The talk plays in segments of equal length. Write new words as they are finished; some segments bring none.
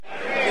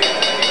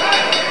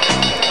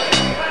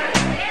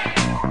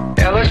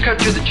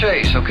to the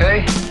chase,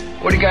 okay?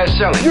 What are you guys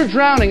selling? If you're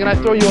drowning and I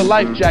throw you a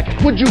life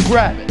jacket, would you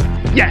grab it?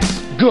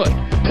 Yes, good.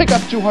 Pick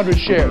up 200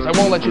 shares. I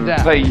won't let you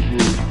down. Pay him.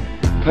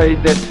 Pay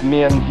that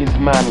man his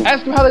money.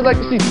 Ask them how they'd like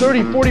to see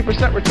 30,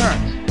 40%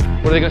 returns.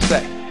 What are they going to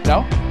say?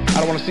 No? I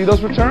don't want to see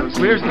those returns?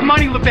 Where's the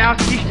money,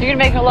 Lebowski? You're going to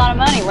make a lot of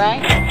money,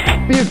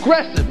 right? Be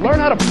aggressive. Learn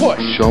how to push.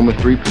 Show him a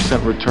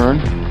 3% return,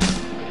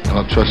 and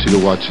I'll trust you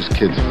to watch his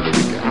kids for the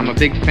weekend. I'm a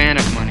big fan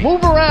of money.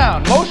 Move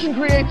around. Motion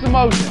creates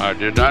emotion. I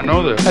did not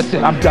know this. That's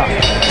it. I'm done.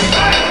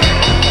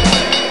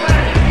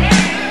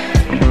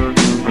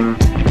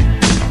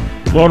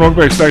 Hello and welcome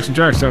back to Stacks and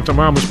Jacks. I'm Tom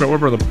Amos, Brett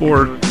Weber on the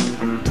board.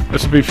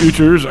 S&P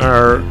futures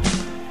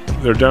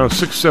they're down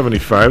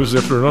 675. This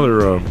is after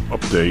another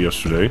up day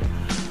yesterday.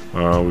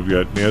 We've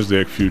got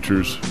NASDAQ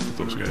futures. Put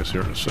those guys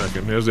here in a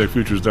second. NASDAQ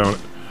futures down,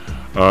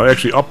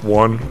 actually up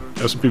 1.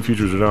 S&P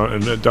futures are down,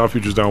 and Dow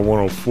futures down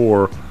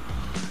 104.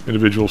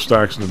 Individual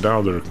stocks in the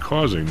Dow that are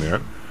causing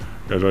that.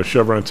 Got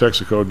Chevron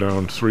Texaco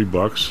down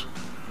 $3,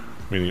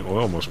 meaning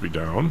oil must be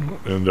down,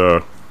 and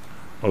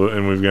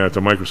we've got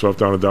the Microsoft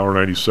down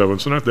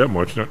 $1.97. So not that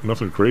much,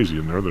 nothing crazy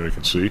in there that I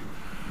can see.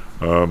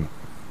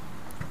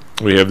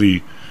 We have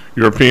the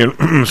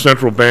European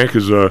Central Bank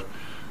is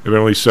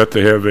evidently set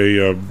to have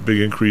a big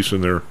increase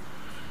in their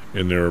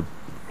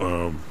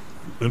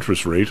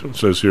interest rate. It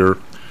says here,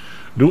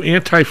 new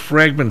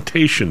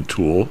anti-fragmentation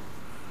tool.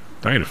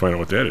 Dying to find out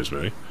what that is,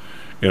 man.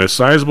 And a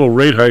sizable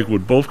rate hike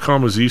would both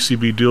come as the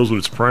ECB deals with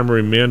its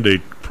primary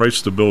mandate, price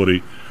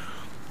stability.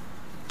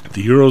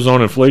 The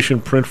Eurozone inflation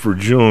print for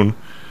June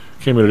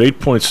came in at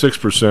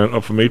 8.6%,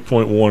 up from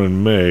 8.1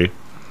 in May.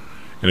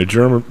 And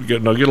now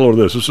get a load of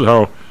this. This is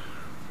how,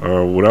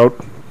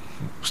 without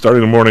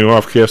starting the morning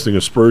off casting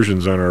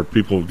aspersions on our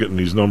people getting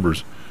these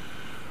numbers,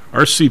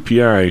 our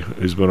CPI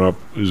has been up,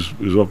 is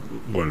up,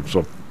 what, it's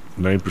up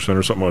 9%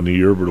 or something on the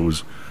year, but it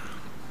was,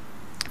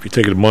 if you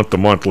take it month to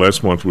month,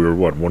 last month we were,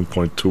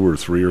 1.2 or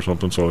 3 or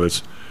something, so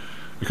it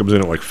comes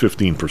in at like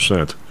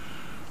 15%.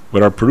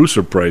 But our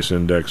producer price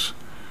index,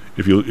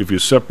 if you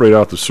separate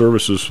out the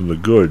services from the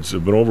goods,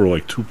 have been over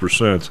like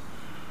 2%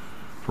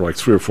 for like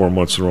 3 or 4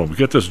 months in a row. But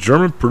get this,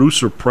 German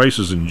producer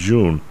prices in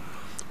June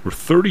were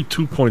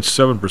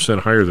 32.7%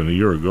 higher than a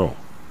year ago.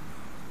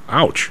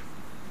 Ouch.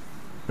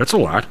 That's a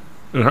lot.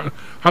 And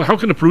how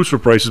can the producer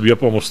prices be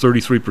up almost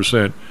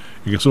 33% and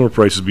consumer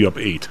prices be up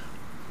 8%?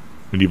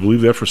 And do you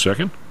believe that for a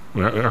second?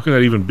 How can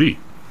that even be?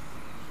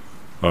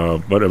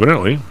 But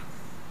evidently,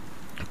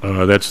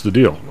 that's the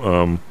deal.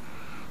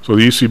 So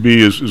the ECB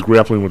is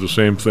grappling with the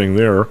same thing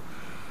there,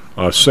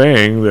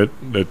 saying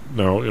that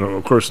now,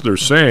 of course, they're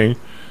saying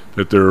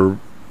that their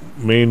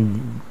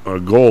main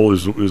goal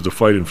is to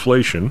fight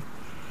inflation.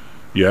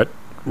 Yet,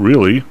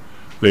 really,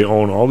 they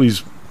own all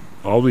these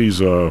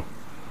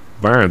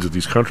bonds that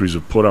these countries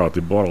have put out.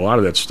 They bought a lot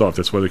of that stuff.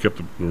 That's why they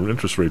kept the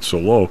interest rates so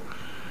low.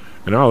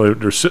 And now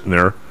they're sitting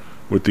there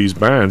with these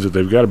bonds that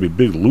they've got to be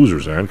big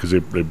losers on because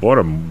they bought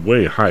them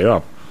way high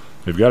up.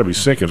 They've got to be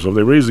sinking. So if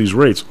they raise these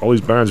rates, all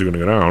these bonds are going to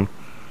go down,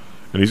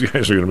 and these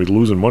guys are going to be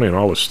losing money on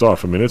all this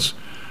stuff. I mean, it's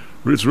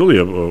really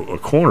a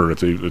corner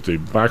that they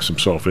box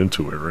themselves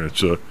into here. And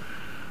it's I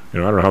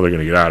don't know how they're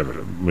going to get out of it.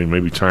 I mean,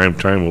 maybe time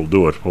will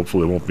do it.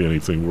 Hopefully, it won't be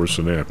anything worse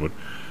than that. But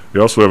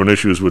they also have an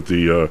issues with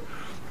the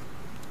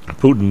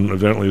Putin.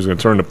 Evidently, is going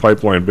to turn the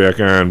pipeline back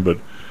on, but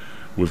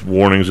with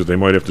warnings that they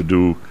might have to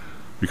do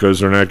because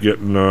they're not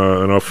getting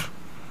enough.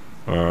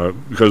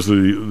 Because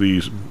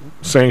the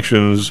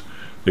sanctions,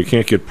 they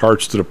can't get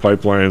parts to the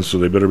pipeline, so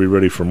they better be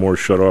ready for more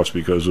shutoffs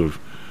because of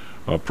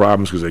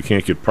problems because they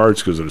can't get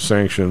parts because of the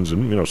sanctions,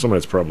 and some of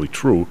that's probably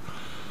true.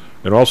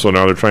 And also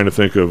now they're trying to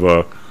think of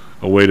a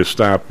way to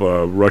stop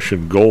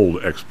Russian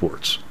gold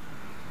exports,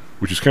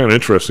 which is kind of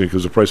interesting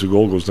because the price of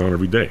gold goes down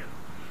every day.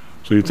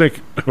 So you'd think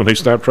when they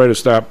try to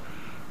stop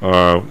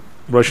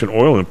Russian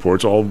oil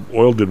imports, all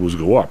oil did was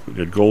go up.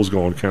 Yet gold's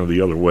going kind of the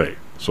other way.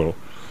 So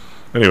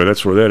anyway,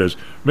 that's where that is.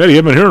 Matty,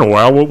 you've been here in a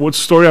while. What's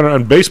the story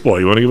on baseball?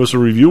 You want to give us a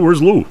review?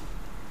 Where's Lou?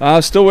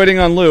 Still waiting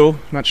on Lou.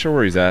 Not sure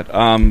where he's at.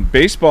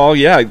 Baseball,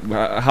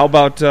 yeah. How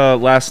about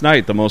last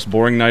night, the most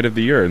boring night of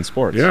the year in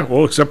sports? Yeah,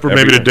 well, except for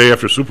maybe the day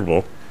after Super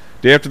Bowl.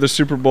 Day after the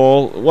Super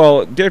Bowl.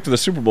 Well, day after the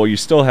Super Bowl, you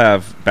still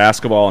have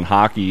basketball and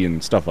hockey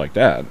and stuff like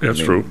that. That's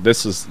true.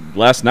 This is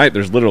last night.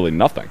 There's literally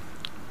nothing.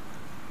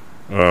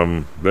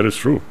 That is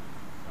true.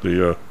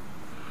 But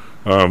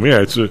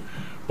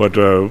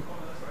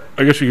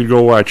I guess you could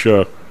go watch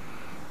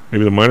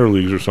maybe the minor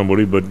leagues or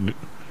somebody. But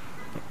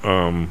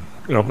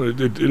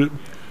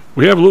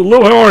we have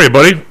Lou. How are you,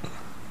 buddy?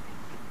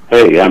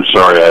 Hey, I'm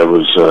sorry I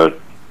was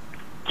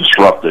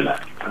disrupted.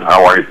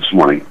 How are you this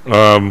morning?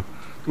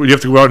 Would you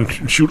have to go out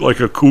and shoot like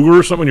a cougar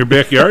or something in your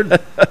backyard?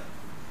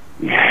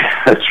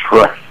 Yeah, that's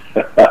right.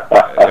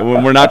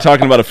 We're not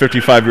talking about a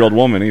 55-year-old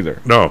woman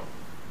either. No.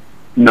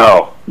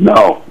 I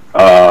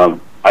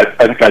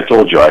think I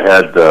told you I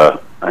had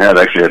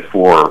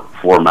four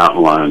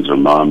mountain lions, a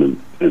mom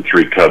and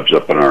 3 cubs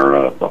up in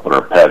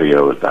our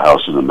patio at the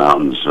house in the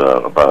mountains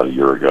about a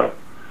year ago.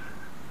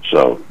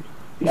 So,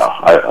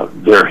 yeah,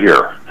 they're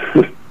here.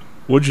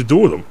 What'd you do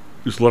with them?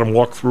 Just let them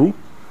walk through?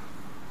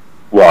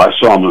 Well, I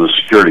saw him on the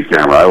security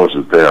camera. I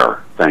wasn't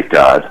there, thank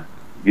God.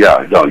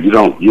 Yeah, no, you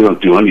don't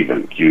do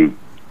anything. You,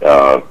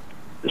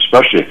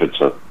 especially if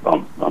it's a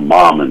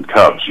mom and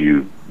cubs,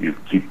 you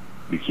keep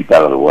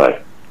out of the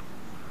way.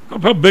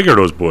 How big are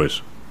those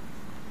boys?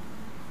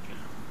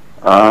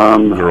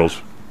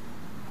 Girls.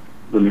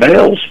 The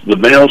males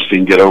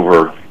can get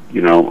over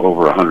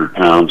 100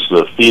 pounds.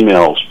 The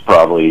females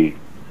probably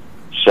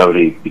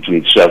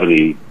between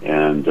 70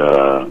 and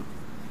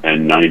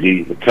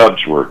 90. The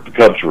cubs were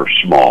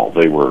small.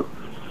 They were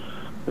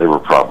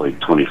probably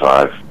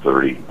 25,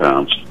 30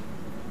 pounds.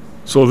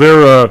 So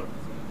they're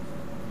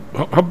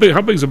how big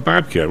is a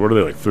bobcat? What are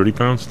they, like 30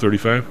 pounds,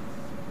 35?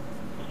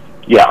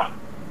 Yeah.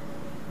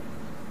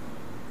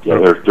 Yeah,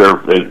 they're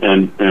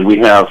we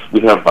have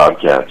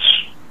bobcats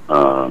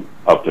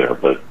up there,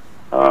 but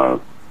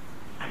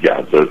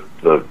yeah,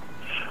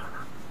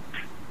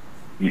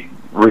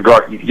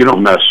 you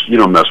don't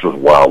mess with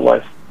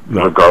wildlife,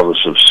 no.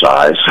 Regardless of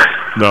size.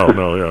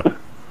 No, yeah.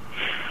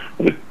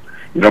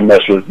 You don't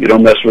mess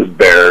with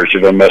bears.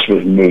 You don't mess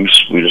with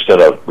moose. We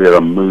had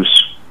a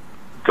moose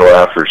go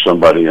after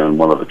somebody on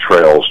one of the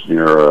trails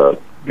near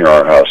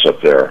our house up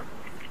there.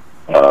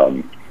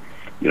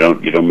 You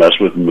don't mess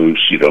with moose.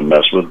 You don't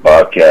mess with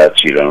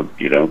bobcats. You don't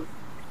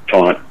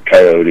taunt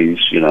coyotes.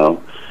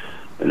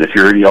 And if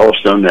you're in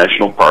Yellowstone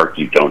National Park,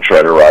 you don't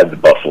try to ride the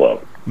buffalo.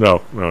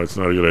 No, it's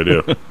not a good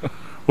idea.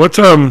 What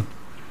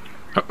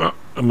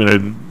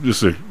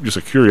just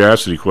a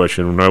curiosity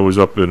question. When I was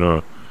up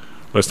in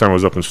last time I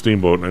was up in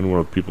Steamboat, and I knew one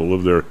of the people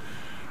lived there,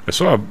 I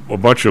saw a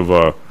bunch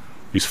of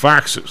these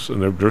foxes,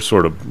 and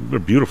they're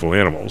beautiful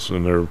animals,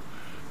 and they're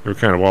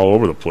kind of all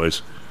over the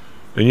place.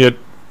 And yet,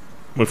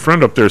 my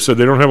friend up there said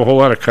they don't have a whole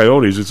lot of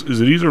coyotes.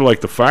 Is it either like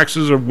the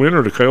foxes win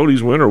or the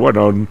coyotes win, or what?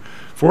 Now, in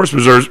forest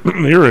reserves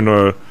here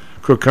in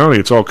Cook County,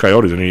 it's all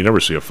coyotes, and you never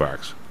see a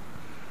fox.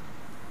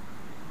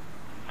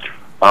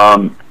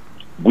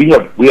 We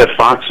have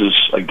foxes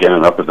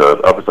again up at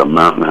the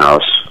mountain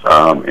house,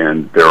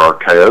 and there are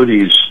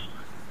coyotes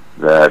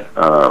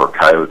or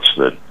coyotes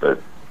that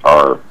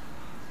are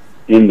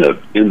in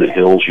the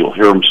hills. You'll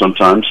hear them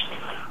sometimes,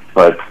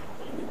 but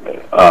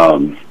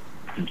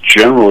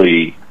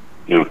generally,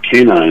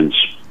 canines,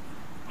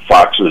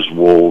 foxes,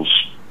 wolves,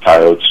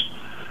 coyotes,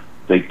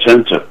 they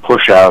tend to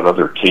push out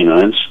other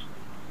canines.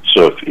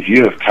 So if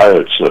you have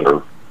coyotes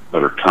that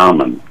are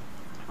common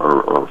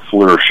or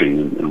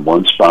flourishing in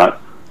one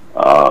spot,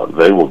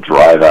 they will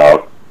drive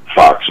out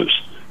foxes.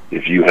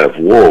 If you have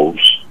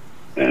wolves,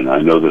 and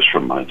I know this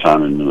from my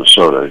time in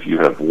Minnesota, if you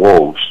have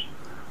wolves,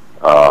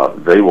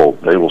 they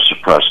will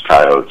suppress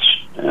coyotes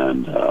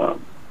and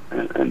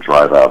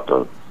drive out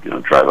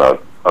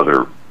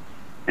other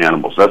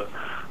animals.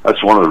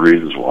 That's one of the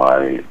reasons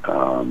why,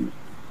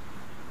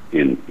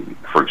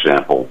 for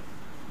example,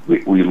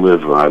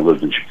 when I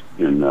lived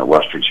in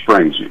Western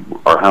Springs,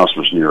 our house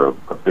was near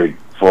a big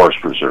forest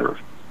preserve,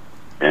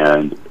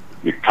 and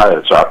the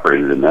coyotes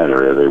operated in that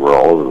area. They were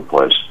all over the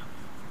place.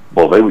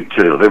 Well, they would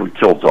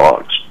kill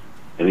dogs.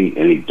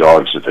 Any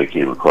dogs that they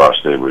came across,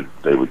 they would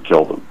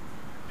kill them.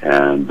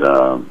 And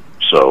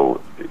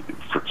so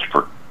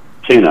for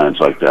canines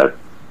like that,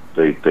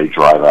 they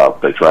drive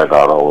out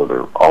all of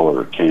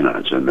their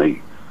canines, and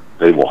they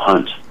will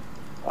hunt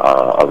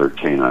other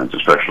canines,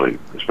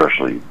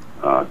 especially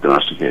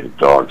domesticated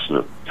dogs.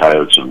 The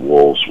coyotes and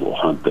wolves will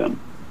hunt them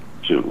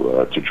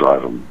to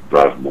drive them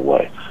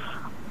away.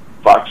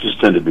 Foxes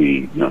tend to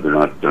be, they're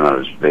not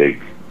as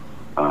big,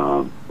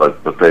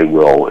 but they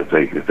will if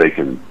they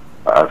can.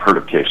 I've heard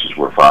of cases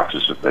where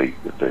foxes, if they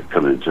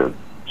come into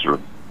sort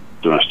of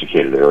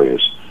domesticated areas,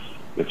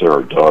 if there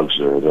are dogs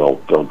there, they'll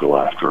go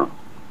after them.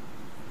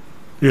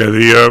 Yeah,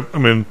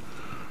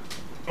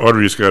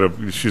 Audrey's got a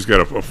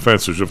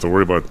fence, so you don't have to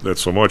worry about that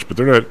so much. But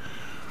they're not.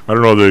 I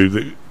don't know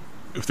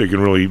if they can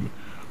really.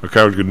 A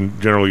coyote can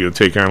generally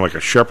take on like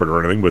a shepherd or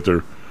anything, but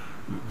there's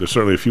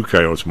certainly a few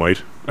coyotes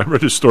might. I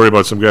read this story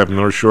about some guy up in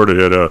North Shore that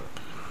had a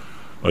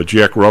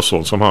Jack Russell,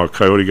 and somehow a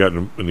coyote got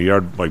in the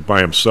yard like by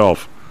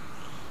himself.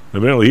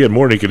 Evidently, he had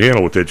more than he could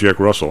handle with that Jack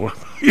Russell.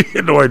 He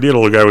had no idea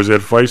the guy was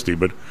that feisty,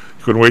 but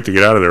he couldn't wait to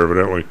get out of there.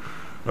 Evidently.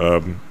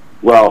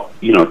 Well,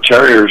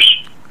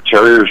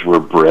 terriers were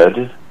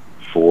bred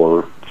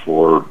for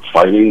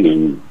fighting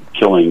and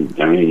killing.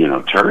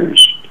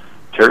 Terriers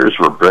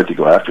were bred to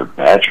go after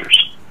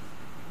badgers,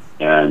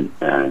 and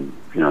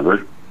there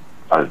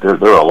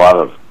are a lot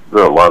of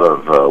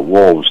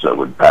wolves that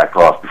would back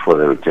off before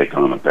they would take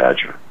on a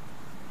badger.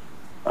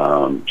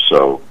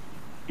 So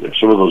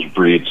some of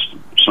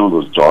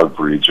those dog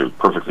breeds are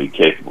perfectly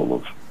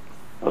capable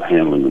of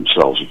handling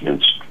themselves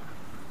against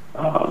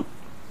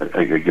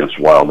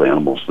wild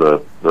animals.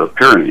 The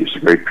Pyrenees, the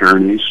Great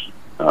Pyrenees,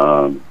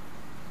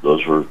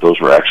 those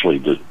were actually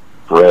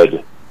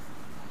bred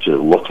to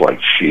look like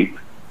sheep,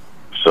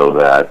 so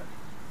that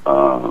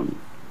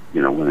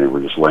when they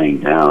were just laying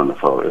down,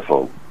 if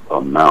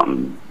a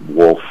mountain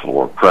wolf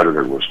or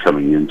predator was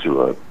coming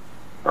into a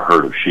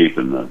herd of sheep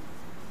in the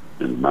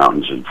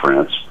mountains in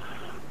France,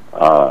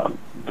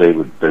 they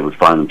would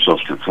find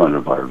themselves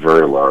confronted by a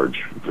very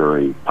large,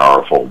 very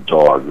powerful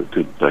dog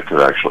that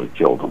could actually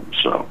kill them.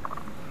 So,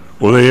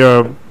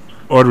 well,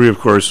 Audrey, of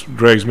course,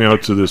 drags me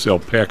out to this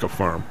alpaca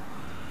farm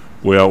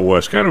way out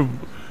west, kind of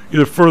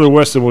either further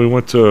west than we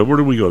went to. Where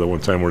did we go that one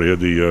time where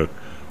they had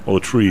all the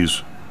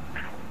trees?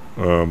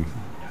 Anyway,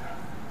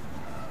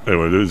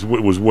 it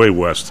was way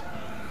west,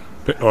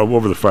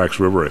 over the Fox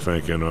River, I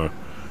think, and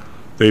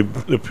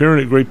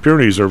the Great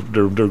Pyrenees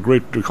they're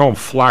great. They call them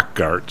flock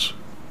guards.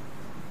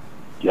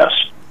 yes.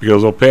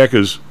 Because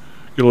alpacas,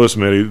 you know,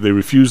 listen, man, they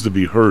refuse to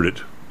be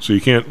herded. So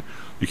you can't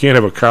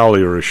have a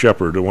collie or a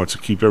shepherd that wants to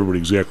keep everybody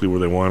exactly where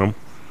they want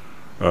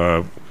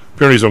them.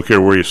 Pyrenees don't care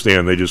where you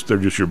stand; they're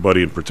just your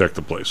buddy and protect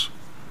the place.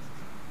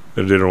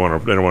 They don't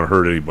want to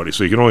hurt anybody.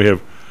 So you can only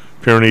have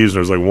Pyrenees. And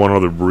there's like one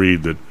other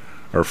breed that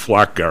are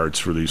flock guards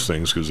for these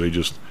things because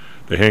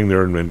they hang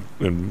there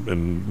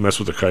and mess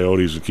with the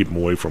coyotes and keep them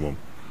away from them.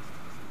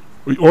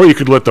 Or you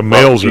could let the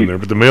males in there,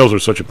 but the males are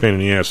such a pain in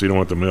the ass. So you don't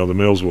want the male. The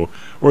males will.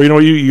 Or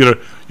you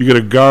get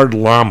a guard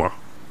llama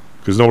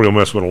because nobody will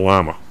mess with a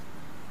llama.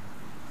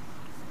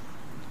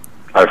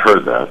 I've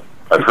heard that.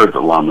 I've heard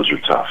that llamas are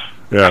tough.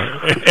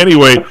 Yeah.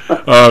 Anyway,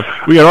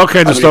 we got all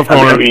kinds of stuff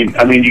going on.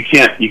 I mean, you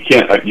can't. You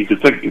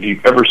could think if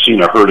you've ever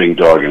seen a herding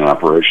dog in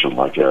operation,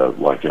 like a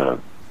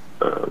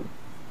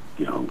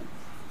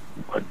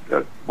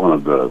one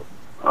of the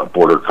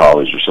border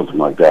collies or something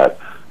like that,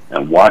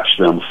 and watch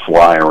them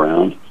fly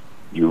around,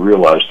 you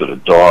realize that a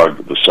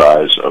dog the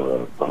size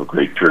of a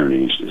Great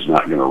Pyrenees is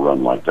not going to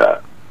run like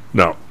that.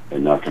 No.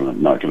 And not going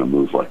to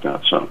move like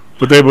that. So,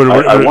 but they would.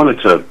 I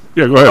wanted to.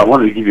 Yeah, go ahead. I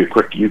wanted to give you a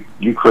quick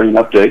Ukraine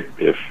update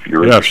if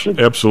you're interested.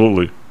 Yes,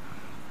 absolutely.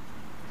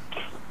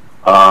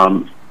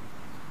 So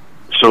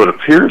it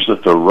appears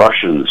that the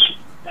Russians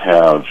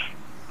have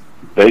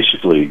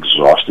basically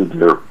exhausted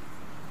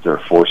their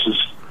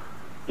forces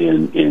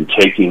in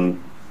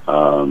taking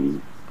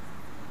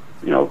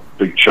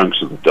big chunks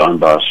of the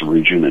Donbass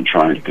region and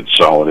trying to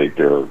consolidate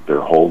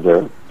their hold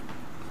there.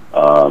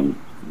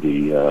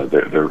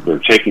 They're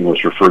taking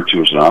what's referred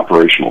to as an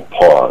operational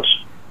pause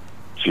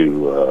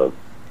to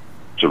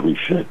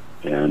refit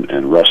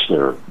and rest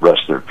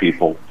their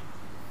people.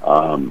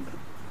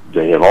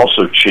 They have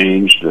also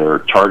changed their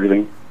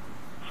targeting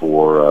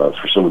for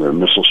some of their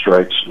missile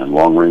strikes and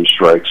long range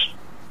strikes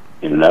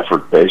in an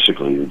effort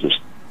basically to just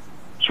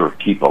sort of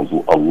keep a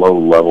low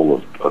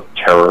level of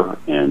terror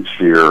and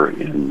fear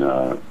in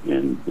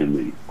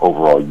the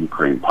overall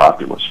Ukraine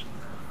populace.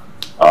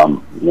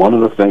 One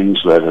of the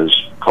things that has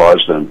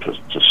caused them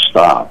to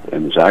stop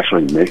and is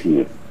actually making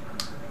it,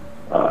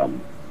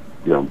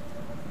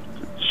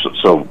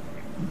 so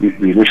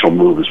the initial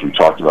move, as we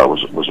talked about,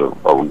 was a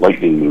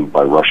lightning move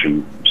by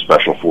Russian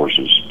special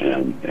forces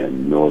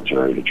and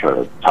military to try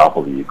to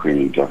topple the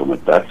Ukrainian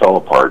government. That fell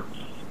apart.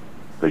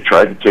 They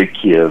tried to take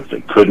Kiev.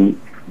 They couldn't.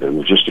 Their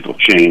logistical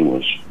chain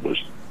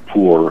was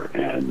poor,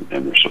 and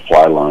their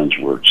supply lines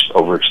were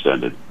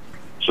overextended.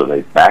 So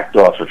they backed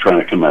off of trying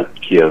to come at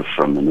Kiev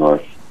from the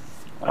north.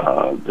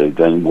 They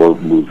then were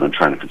moved on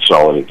trying to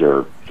consolidate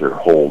their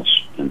holds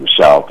in the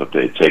south that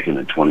they had taken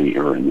in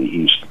the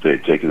east that they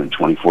had taken in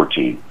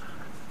 2014.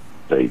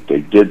 They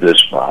did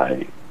this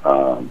by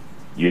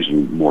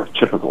using more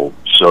typical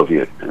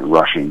Soviet and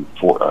Russian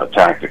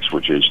tactics,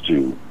 which is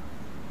to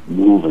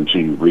move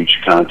until you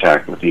reach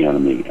contact with the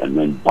enemy and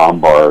then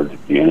bombard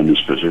the enemy's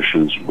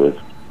positions with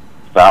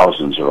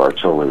thousands of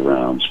artillery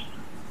rounds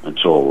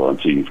until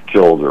you've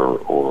killed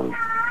or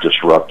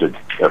disrupted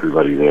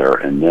everybody there,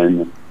 and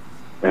then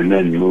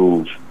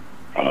move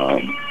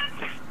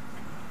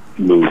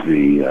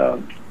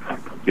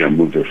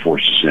their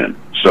forces in.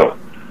 So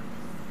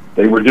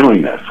they were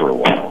doing that for a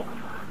while.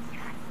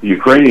 The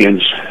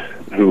Ukrainians,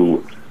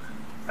 who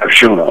have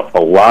shown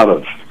a lot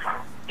of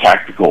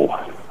tactical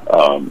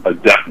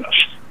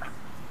adeptness,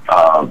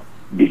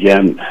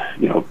 began,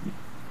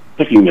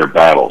 picking their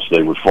battles.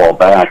 They would fall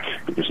back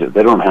because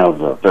they don't have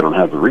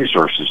the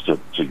resources to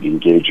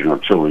engage in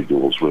artillery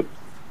duels with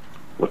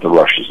the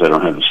Russians. They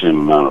don't have the same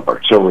amount of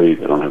artillery.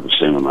 They don't have the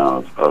same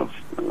amount of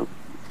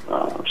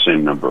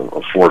same number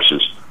of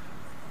forces.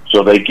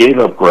 So they gave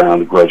up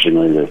ground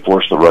grudgingly. They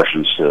forced the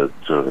Russians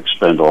to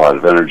expend a lot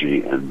of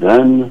energy, and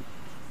then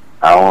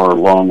our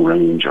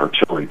long-range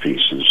artillery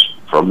pieces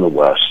from the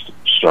west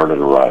started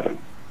arriving.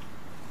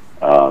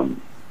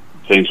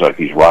 Things like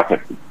these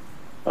rocket,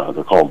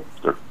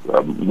 they're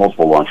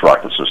multiple launch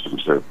rocket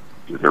systems.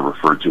 They're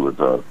referred to with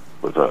a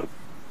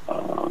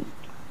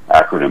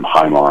acronym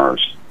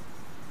HIMARS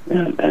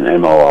and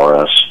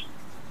MLRS.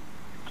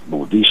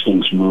 But these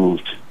things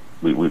moved.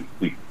 We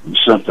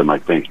sent them, I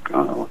think,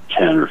 10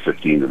 or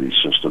 15 of these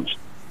systems.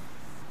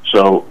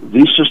 So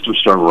these systems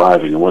start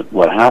arriving, and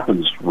what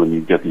happens when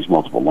you get these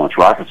multiple launch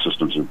rocket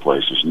systems in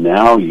place is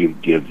now you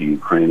give the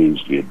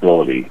Ukrainians the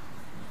ability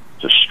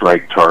to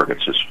strike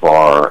targets as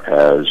far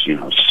as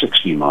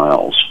 60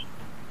 miles,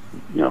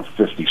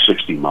 50,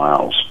 60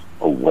 miles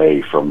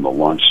away from the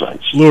launch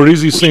sites. Lord,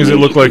 these things that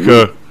look like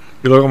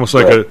almost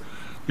like a.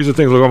 These are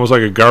things that look almost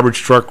like a garbage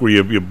truck where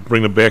you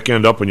bring the back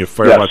end up and you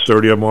fire about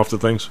 30 of them off the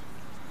things.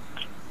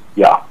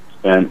 Yeah,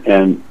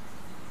 and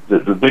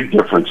the big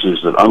difference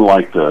is that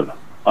unlike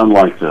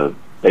the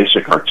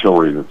basic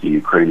artillery that the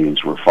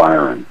Ukrainians were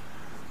firing,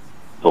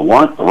 the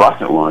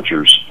rocket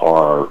launchers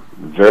are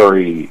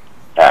very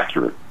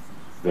accurate.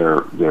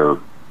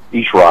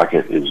 Each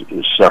rocket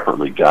is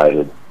separately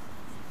guided.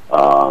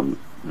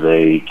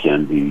 They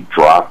can be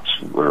dropped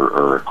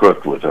or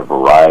equipped with a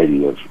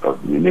variety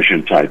of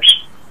munition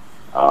types.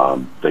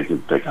 They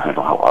can have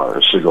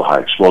a single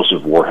high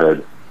explosive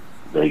warhead.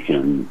 They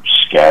can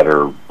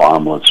scatter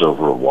bomblets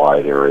over a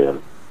wide area.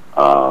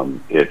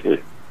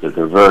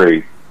 They're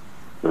very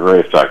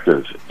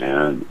effective,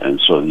 and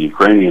so the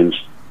Ukrainians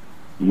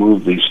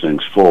move these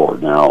things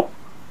forward. Now,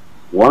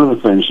 one of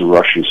the things the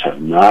Russians have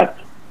not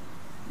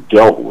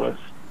dealt with,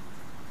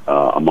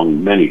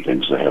 among many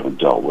things they haven't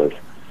dealt with,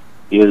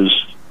 is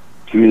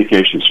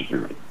communication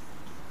security.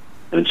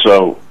 And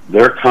so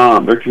their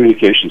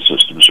communication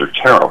systems are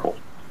terrible,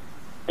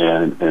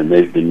 and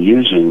they've been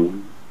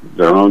using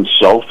their own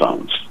cell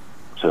phones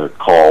to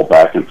call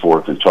back and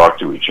forth and talk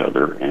to each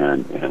other,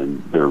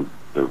 and their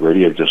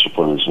radio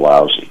discipline is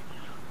lousy.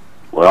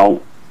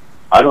 Well,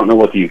 I don't know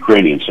what the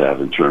Ukrainians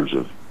have in terms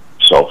of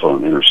cell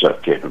phone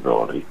intercept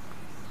capability,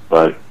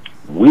 but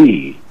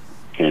we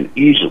can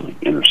easily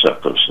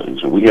intercept those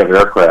things, and we have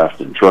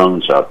aircraft and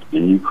drones out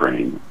in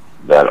Ukraine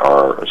that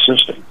are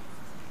assisting,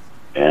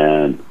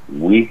 and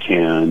we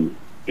can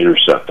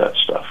intercept that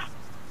stuff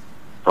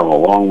from a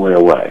long way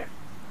away.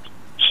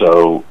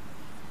 So,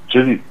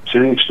 to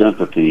the extent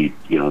that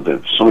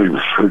that somebody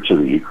referred to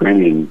the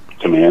Ukrainian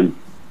command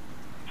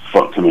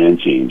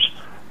teams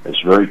as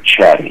very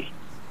chatty,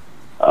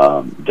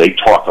 they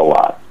talk a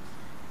lot,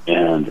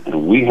 and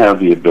we have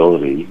the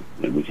ability,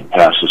 and we can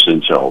pass this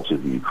intel to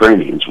the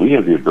Ukrainians. We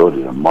have the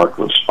ability to mark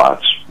those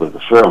spots with a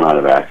fair amount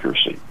of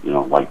accuracy,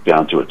 like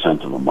down to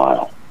 1/10 of a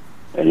mile,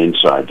 and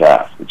inside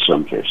that in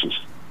some cases.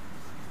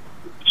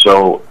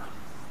 So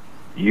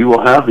you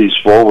will have these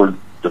forward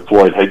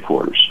deployed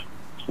headquarters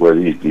where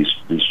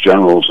these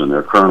generals and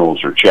their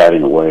colonels are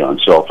chatting away on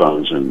cell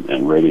phones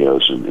and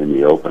radios in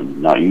the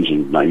open, not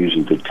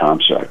using good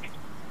ComSec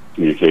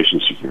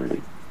communication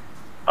security.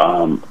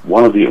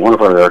 One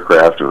of our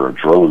aircraft or a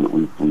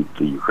drone that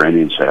the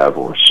Ukrainians have,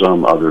 or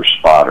some other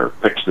spotter,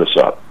 picks this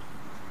up,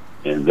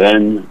 and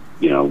then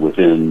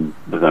within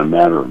a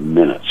matter of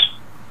minutes,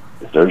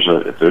 if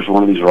there's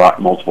one of these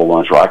multiple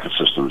launch rocket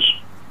systems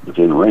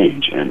within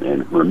range,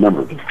 and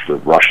remember, the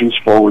Russians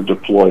forward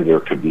deploy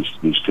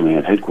these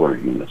command headquarter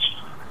units.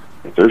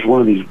 If there's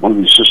one of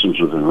these systems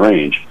within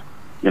range,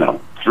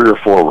 3 or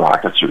 4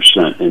 rockets are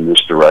sent in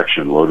this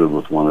direction, loaded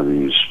with one of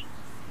these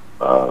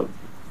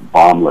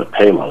bomblet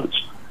payloads,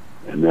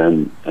 and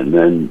then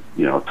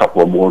a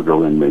couple of more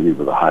go in, maybe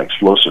with a high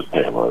explosive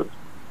payload,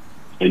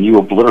 and you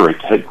obliterate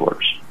the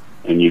headquarters,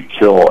 and you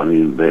kill. I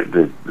mean, there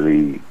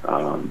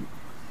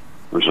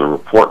was a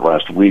report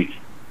last week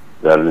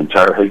that an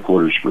entire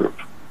headquarters group,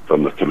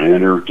 from the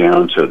commander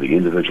down to the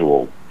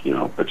individual,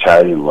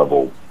 battalion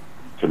level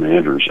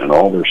commanders and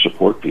all their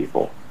support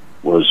people,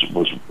 was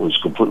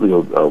completely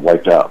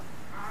wiped out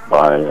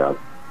by an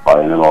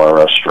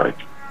NLRS strike.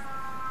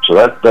 So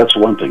that's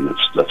one thing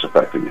that's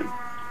affecting them.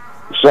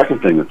 The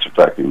second thing that's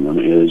affecting them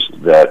is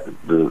that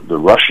the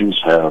Russians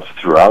have,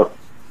 throughout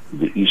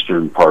the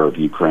eastern part of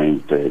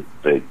Ukraine, they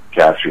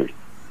captured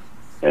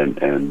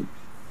and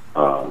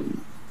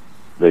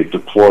they've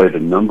deployed a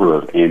number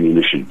of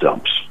ammunition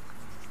dumps,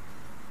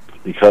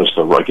 because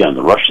the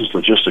Russians'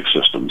 logistics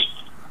systems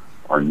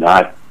are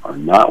not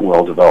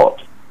well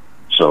developed.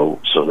 So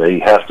they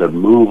have to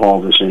move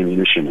all this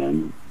ammunition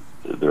in,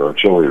 their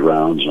artillery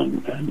rounds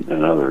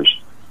and others,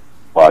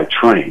 by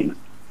train,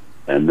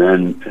 and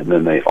then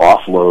they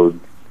offload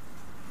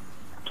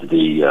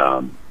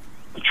the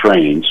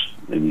trains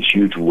in these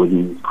huge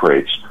wooden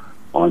crates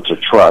onto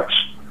trucks,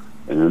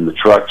 and then the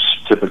trucks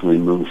typically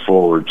move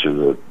forward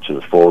to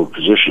the forward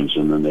positions,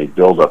 and then they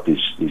build up these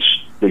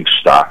big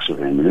stocks of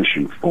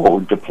ammunition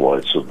forward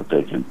deployed, so that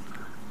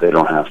they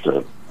don't have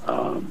to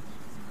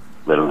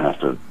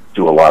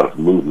do a lot of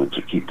movement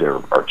to keep their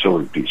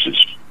artillery pieces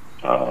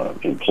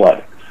in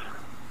play.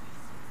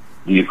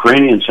 The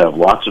Ukrainians have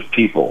lots of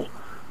people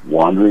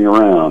wandering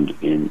around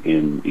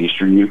in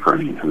eastern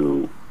Ukraine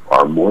who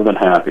are more than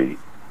happy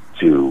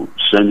to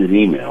send an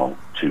email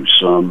to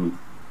some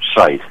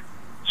site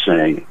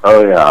saying,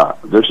 "Oh yeah,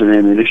 there's an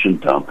ammunition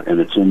dump, and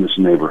it's in this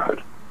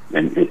neighborhood,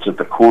 and it's at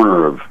the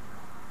corner of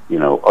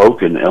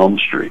Oak and Elm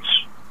Streets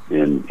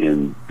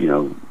in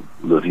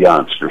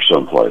Lvyansk or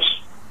someplace."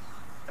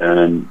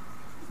 And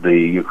the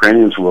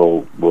Ukrainians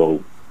will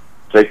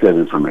take that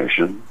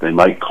information. They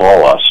might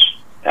call us,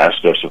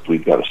 ask us if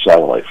we've got a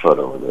satellite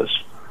photo of this.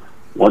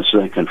 Once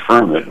they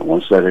confirm it,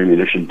 once that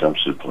ammunition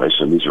dump's in place,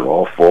 and these are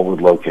all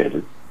forward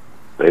located,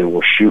 they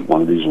will shoot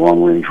one of these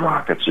long-range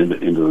rockets into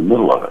the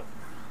middle of it.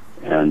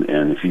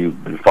 And if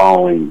you've been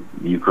following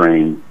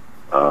Ukraine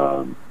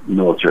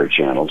military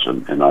channels,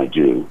 and I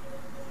do,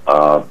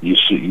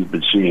 you've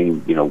been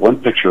seeing one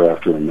picture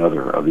after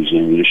another of these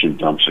ammunition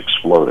dumps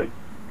exploding,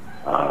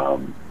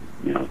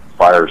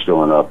 fires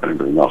going up and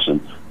everything else,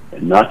 and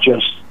not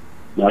just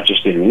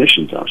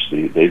ammunition dumps.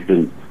 They've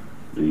been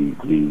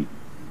the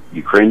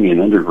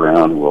Ukrainian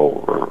underground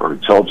or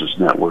intelligence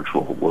networks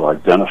will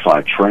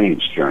identify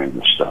trains carrying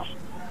this stuff,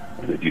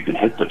 and if you can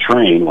hit the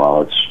train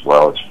while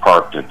it's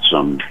parked at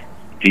some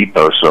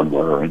depot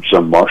somewhere or in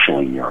some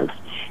marshalling yard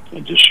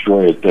and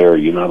destroy it there,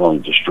 you not only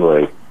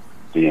destroy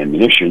the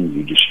ammunition,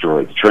 you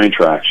destroy the train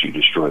tracks, you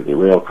destroy the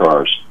rail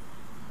cars.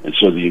 And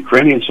so the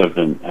Ukrainians have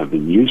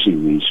been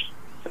using these.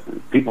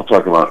 People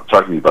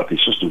talking about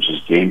these systems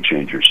as game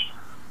changers.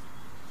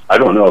 I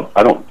don't know.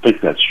 I don't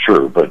think that's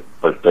true, but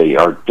they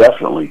are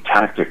definitely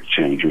tactic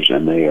changers,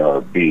 and they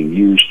are being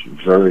used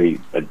very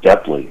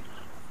adeptly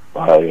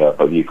by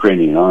the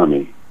Ukrainian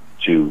army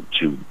to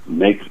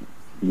make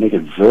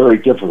it very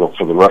difficult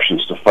for the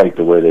Russians to fight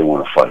the way they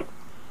want to fight.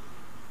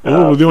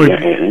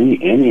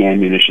 Any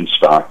ammunition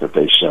stock that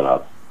they set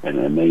up, and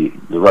then we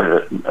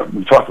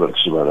talked about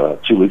this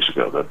about 2 weeks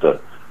ago, that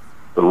the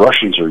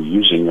Russians are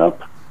using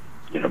up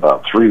in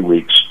about 3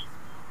 weeks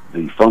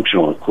the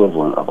functional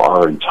equivalent of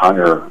our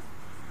entire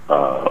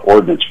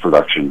ordnance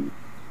production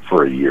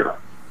for a year.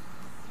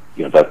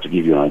 That to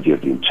give you an idea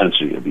of the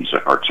intensity of these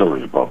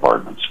artillery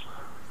bombardments.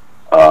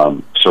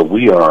 So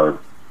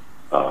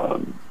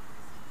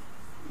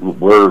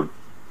we're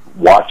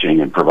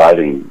watching and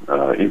providing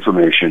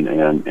information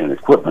and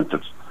equipment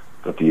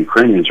that the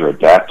Ukrainians are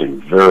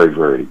adapting very,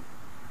 very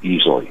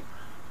easily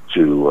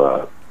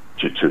to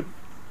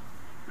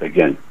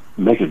again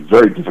make it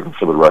very difficult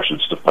for the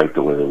Russians to fight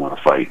the way they want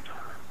to fight,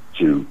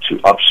 to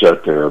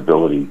upset their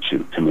ability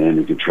to command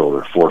and control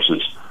their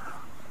forces.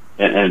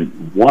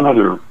 And one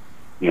other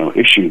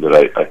issue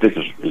that I think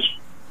is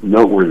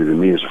noteworthy to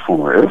me as a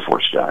former Air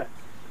Force guy,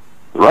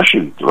 the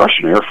Russian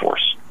Air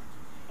Force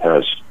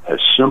has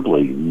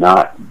simply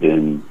not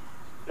been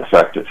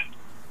effective,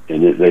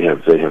 and they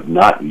have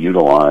not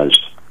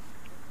utilized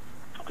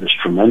this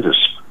tremendous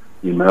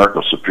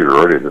numerical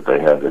superiority that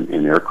they have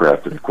in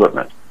aircraft and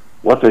equipment.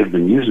 What they've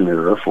been using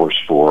their Air Force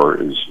for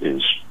is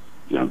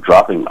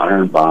dropping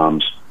iron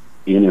bombs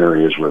in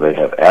areas where they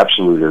have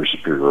absolute air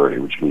superiority,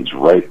 which means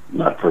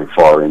not very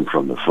far in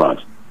from the front,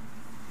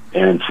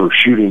 and for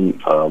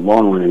shooting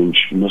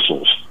long-range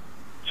missiles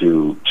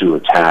to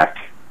attack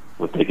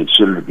what they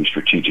consider to be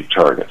strategic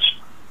targets.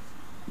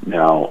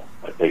 Now,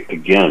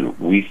 again,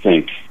 we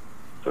think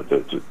that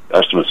the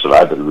estimates that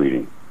I've been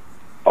reading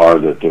are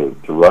that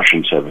the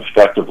Russians have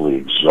effectively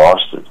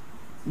exhausted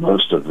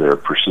most of their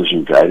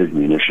precision-guided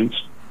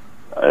munitions,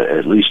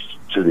 at least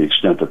to the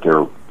extent that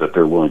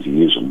they're willing to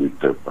use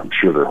them. I'm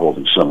sure they're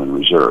holding some in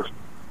reserve,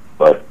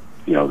 but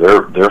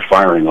they're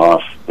firing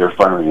off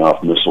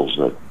missiles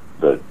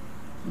that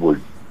were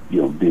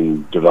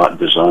being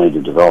designed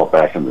and developed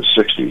back in the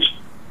 60s,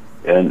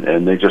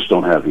 and they just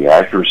don't have the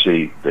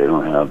accuracy. They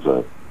don't have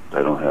the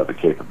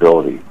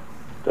capability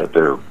that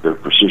their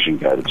precision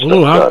guided stuff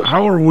does.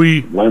 How are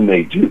we when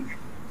they do?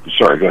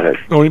 Sorry, go ahead.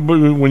 No,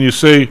 but when you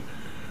say,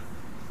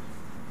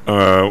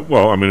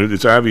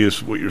 it's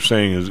obvious what you're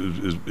saying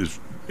is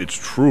it's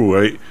true,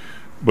 right?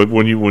 But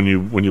when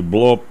you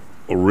blow up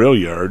a rail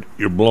yard,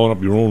 you're blowing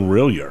up your own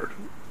rail yard,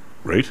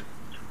 right?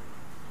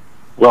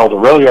 Well, the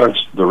rail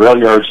yards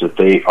that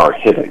they are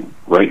hitting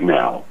right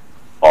now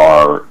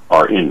are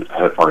in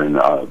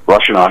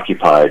Russian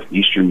occupied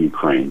eastern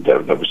Ukraine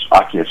that was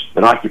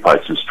been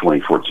occupied since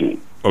 2014.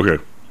 Okay.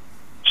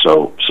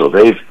 So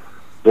they've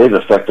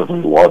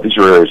effectively lost. These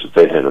are areas that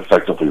they had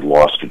effectively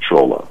lost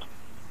control of.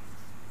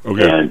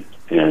 Okay.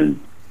 And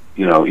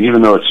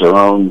even though it's their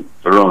own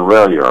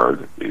rail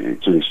yard,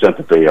 to the extent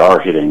that they are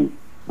hitting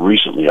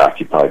recently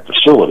occupied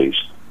facilities,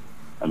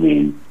 I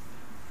mean,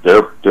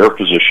 their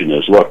position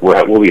is, look,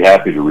 we'll be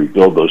happy to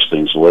rebuild those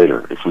things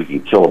later if we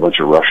can kill a bunch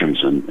of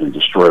Russians and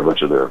destroy a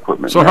bunch of their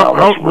equipment. So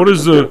what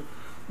is the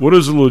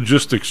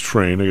logistics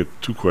train? I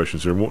got two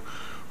questions here.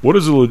 What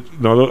is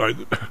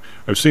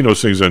I've seen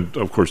those things on,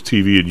 of course,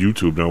 TV and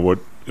YouTube. Now, all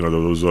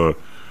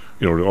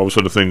of a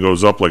sudden the thing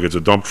goes up like it's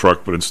a dump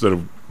truck, but instead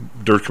of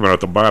dirt coming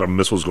out the bottom,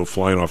 missiles go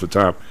flying off the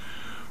top.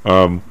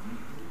 Some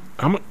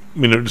of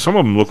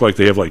them look like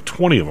they have like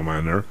 20 of them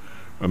on there.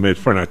 I mean,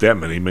 it's probably not that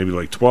many, maybe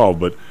like 12,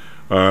 but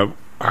how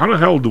the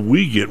hell do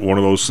we get one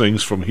of those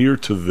things from here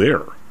to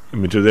there?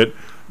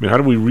 How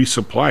do we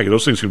resupply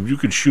those things? You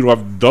could shoot off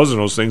a dozen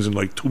of those things in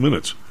like 2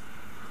 minutes.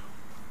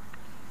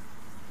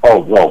 Oh,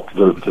 well,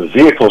 the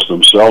vehicles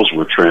themselves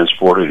were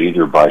transported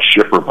either by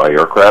ship or by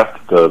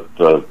aircraft.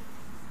 The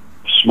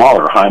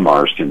smaller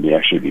HIMARS can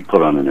actually be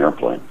put on an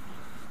airplane.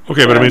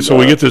 Okay, but so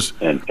we get this,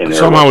 and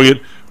somehow we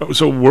get.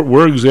 So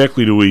where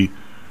exactly do we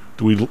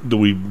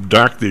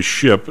dock this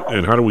ship,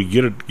 and how do we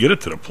get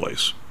it to the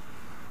place?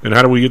 And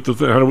how do we get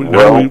how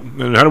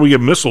do we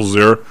get missiles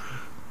there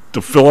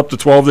to fill up the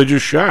 12 they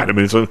just shot?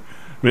 I'm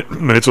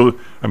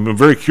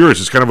very curious.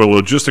 It's kind of a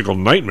logistical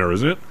nightmare,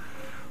 isn't it?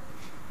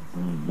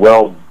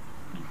 Well,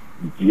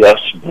 yes,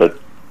 but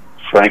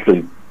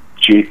frankly,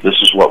 Chief, this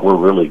is what we're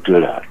really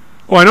good at.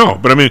 Oh, I know,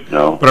 but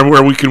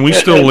can we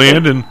still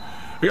land? And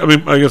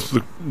I guess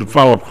the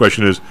follow-up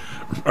question is: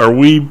 are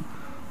we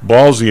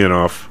ballsy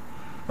enough?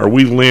 Are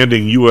we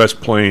landing U.S.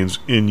 planes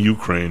in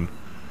Ukraine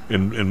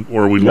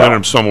or we land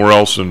them somewhere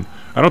else. And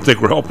I don't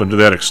think we're helping to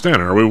that extent,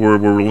 are we?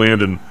 We're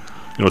landing,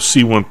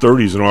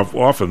 C-130s and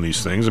off in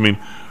these things. I mean,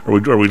 are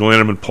we landing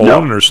them in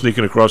Poland or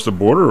sneaking across the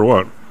border or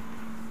what?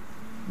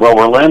 Well,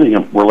 we're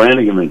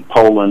landing them in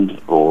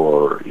Poland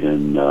or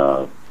in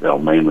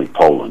mainly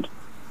Poland,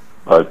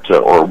 but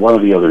or one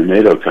of the other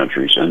NATO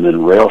countries, and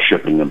then rail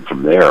shipping them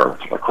from there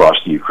across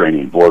the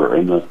Ukrainian border.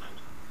 And the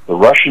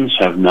Russians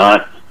have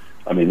not.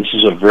 I mean, this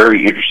is a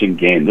very interesting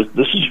game.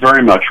 This is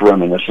very much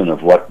reminiscent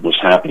of what was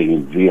happening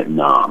in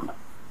Vietnam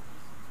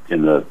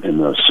in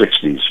the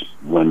 60s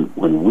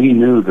when we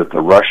knew that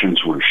the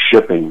Russians were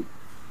shipping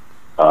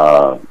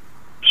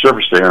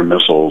surface-to-air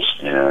missiles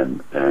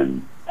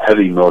and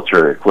heavy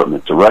military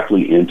equipment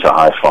directly into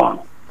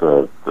Haiphong,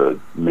 the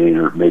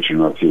major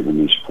North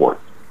Vietnamese port.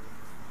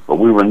 But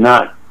we were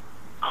not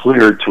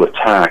cleared to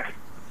attack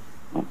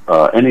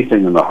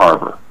anything in the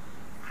harbor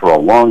for a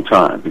long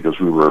time because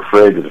we were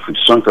afraid that if we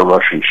sunk a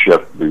Russian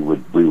ship, we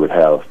would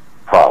have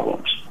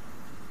problems.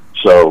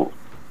 So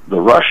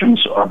the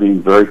Russians are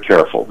being very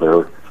careful.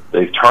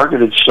 They've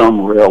targeted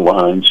some rail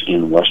lines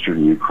in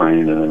western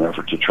Ukraine in an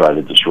effort to try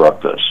to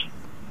disrupt us.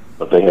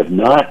 But they have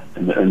not,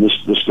 and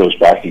this goes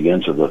back again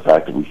to the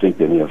fact that we think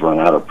they may have run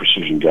out of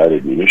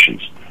precision-guided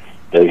munitions.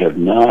 They have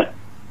not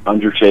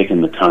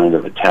undertaken the kind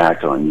of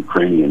attack on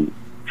Ukrainian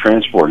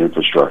transport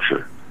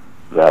infrastructure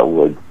that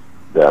would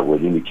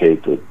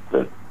indicate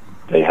that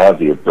they have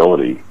the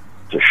ability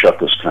to shut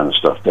this kind of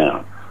stuff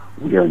down.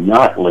 We are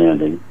not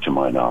landing, to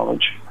my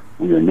knowledge,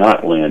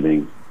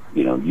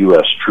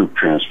 U.S. troop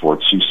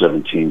transport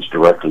C-17s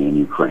directly in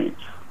Ukraine.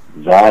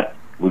 That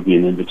would be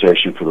an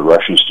invitation for the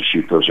Russians to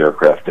shoot those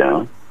aircraft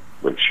down,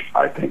 which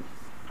I think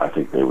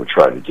they would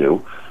try to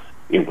do.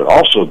 It would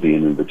also be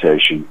an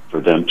invitation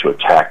for them to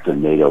attack the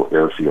NATO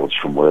airfields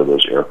from where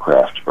those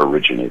aircraft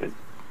originated.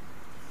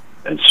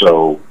 And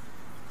so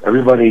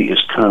everybody is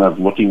kind of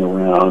looking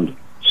around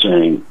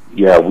saying,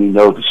 yeah, we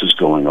know this is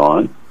going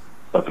on,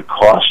 but the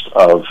cost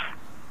of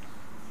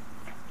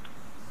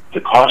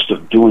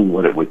doing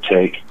what it would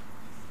take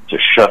to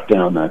shut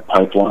down that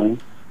pipeline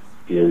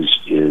is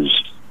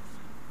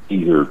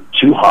either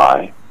too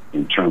high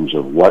in terms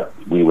of what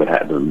we would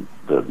have,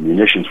 the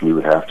munitions we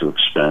would have to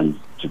expend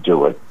to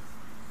do it,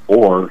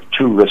 or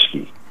too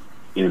risky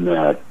in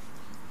that,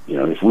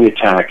 if we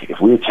attack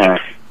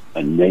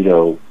a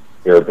NATO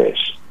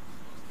airbase,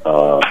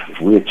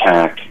 if we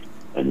attack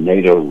a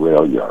NATO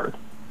rail yard,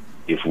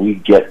 if we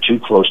get too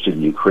close to the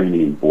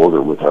Ukrainian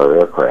border with our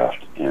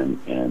aircraft and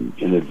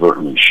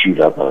inadvertently shoot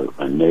up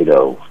a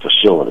NATO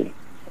facility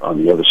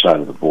on the other side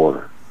of the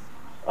border,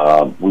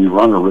 we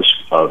run a risk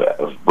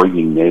of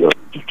bringing NATO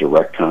to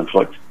direct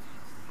conflict.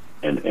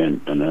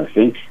 And I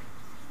think,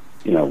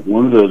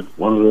 one of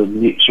the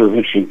neat, sort of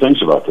interesting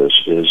things about this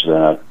is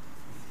that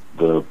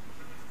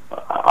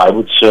I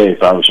would say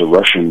if I was a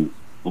Russian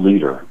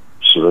leader,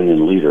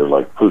 civilian leader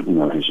like Putin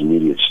or his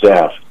immediate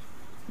staff,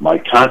 my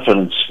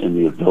confidence in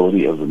the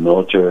ability of the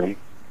military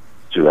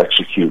to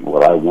execute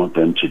what I want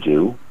them to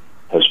do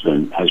has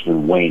been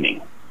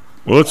waning.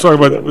 Well, let's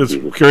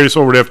carry this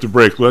over to after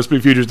break. S&P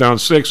futures down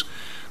 6,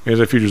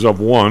 NASDAQ futures up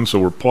 1. So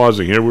we're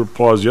pausing here. We were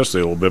paused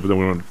yesterday a little bit, but then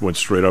we went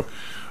straight up.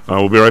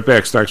 We'll be right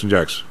back. Stocks and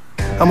Jacks.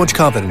 How much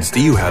confidence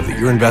do you have that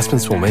your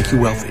investments will make you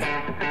wealthy?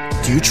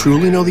 Do you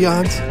truly know the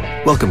odds?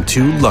 Welcome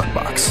to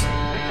Luckbox,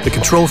 the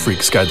control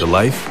freak's guide to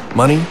life,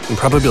 money, and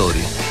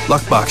probability.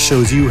 Luckbox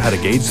shows you how to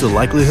gauge the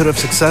likelihood of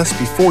success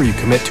before you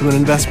commit to an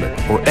investment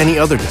or any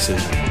other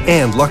decision.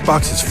 And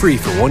Luckbox is free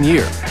for 1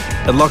 year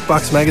at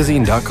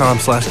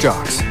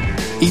luckboxmagazine.com/jocks.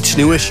 Each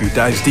new issue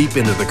dives deep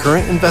into the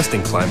current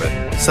investing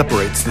climate,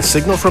 separates the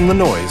signal from the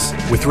noise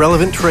with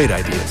relevant trade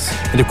ideas,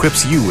 and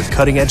equips you with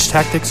cutting-edge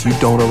tactics you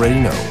don't already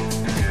know.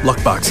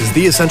 Luckbox is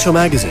the essential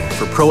magazine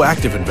for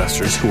proactive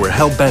investors who are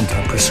hell-bent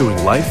on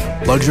pursuing life,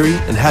 luxury,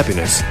 and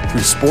happiness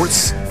through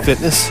sports,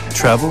 fitness,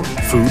 travel,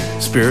 food,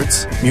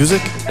 spirits,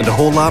 music, and a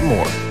whole lot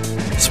more.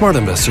 Smart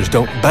investors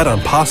don't bet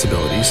on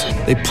possibilities,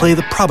 they play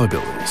the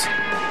probabilities.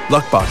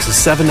 Luckbox is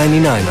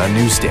 $7.99 on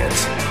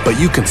newsstands, but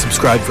you can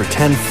subscribe for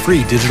 10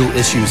 free digital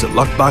issues at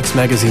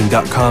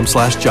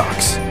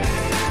luckboxmagazine.com/jocks.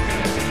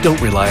 Don't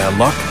rely on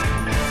luck.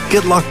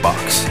 Get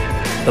Luckbox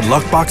at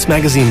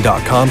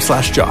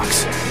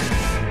luckboxmagazine.com/jocks.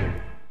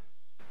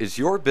 Is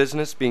your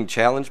business being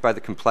challenged by the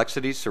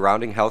complexities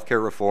surrounding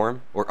healthcare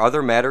reform or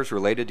other matters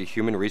related to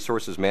human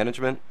resources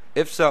management?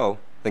 If so,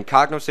 then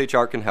Cognos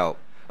HR can help.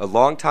 A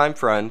longtime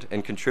friend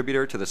and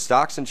contributor to the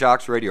Stocks and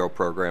Jocks radio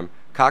program,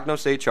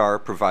 Cognos HR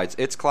provides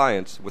its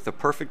clients with a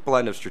perfect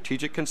blend of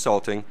strategic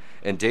consulting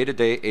and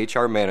day-to-day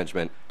HR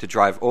management to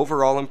drive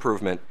overall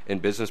improvement in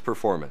business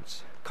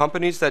performance.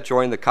 Companies that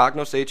join the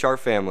Cognos HR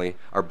family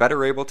are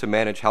better able to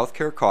manage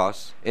healthcare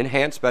costs,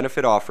 enhance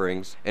benefit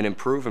offerings, and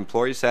improve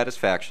employee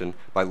satisfaction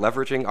by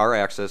leveraging our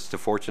access to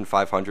Fortune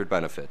 500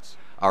 benefits.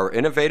 Our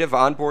innovative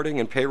onboarding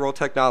and payroll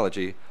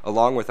technology,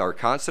 along with our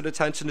constant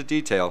attention to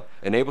detail,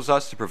 enables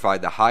us to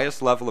provide the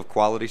highest level of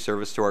quality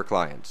service to our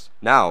clients.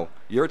 Now,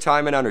 your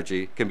time and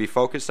energy can be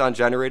focused on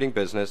generating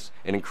business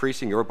and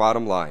increasing your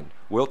bottom line.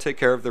 We'll take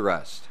care of the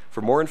rest.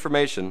 For more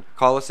information,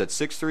 call us at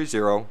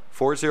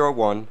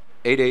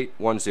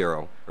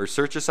 630-401-8810 or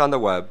search us on the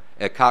web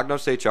at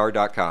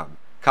cognoshr.com.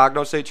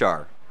 Cognos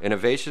HR,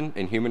 Innovation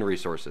in Human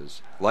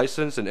Resources.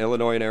 Licensed in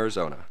Illinois and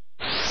Arizona.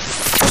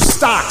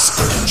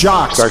 Stocks,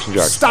 jocks, Stocks and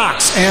jocks.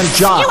 Stocks and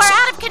jocks. You are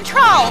out of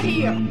control.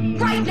 Here,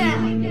 right now,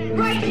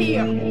 right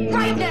here,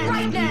 right now,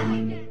 right now.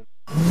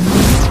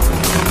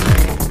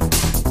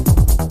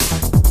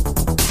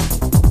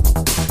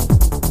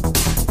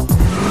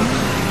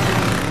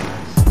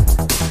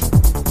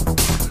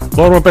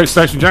 Welcome back to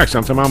Stocks and Jocks.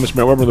 I'm Tom Almus,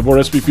 Matt Weber. The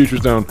board SP futures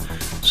down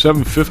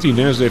 750.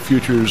 NASDAQ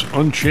futures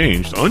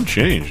unchanged.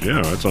 Unchanged.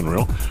 Yeah, that's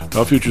unreal.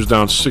 Dow futures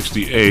down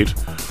 68.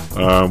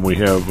 We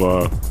have,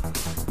 we're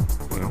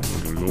going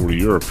to go over to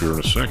Europe here in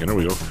a second. There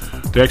we go.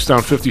 DAX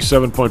down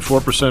 57.4%.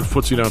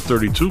 FTSE down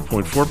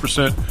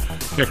 32.4%.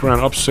 CAC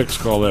around up 6.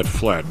 Call that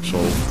flat. So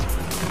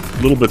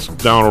a little bit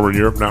down over in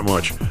Europe, not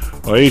much.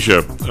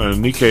 Asia,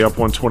 Nikkei up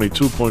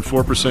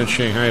 122.4%.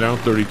 Shanghai down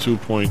 32.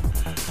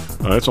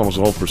 That's almost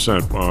a whole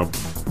percent.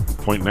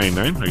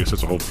 0.99, I guess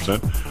that's a whole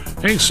percent.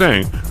 Hang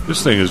Seng,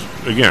 this thing is,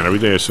 again, every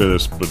day I say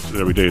this, but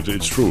every day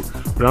it's true.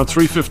 They're down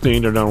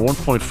 315, they're down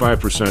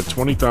 1.5%,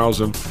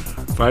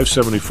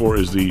 20,574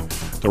 is the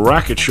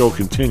rocket show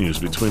continues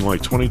between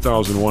like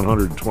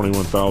 20,100 and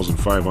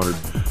 21,500.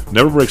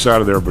 Never breaks out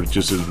of there, but it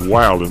just is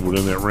wild and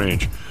within that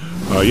range.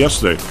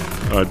 Yesterday,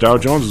 Dow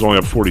Jones is only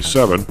up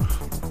 47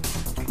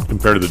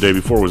 compared to the day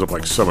before, it was up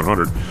like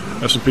 700.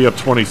 S&P up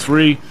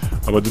 23,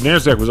 but the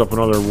NASDAQ was up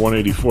another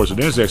 184, so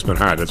NASDAQ's been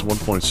high. That's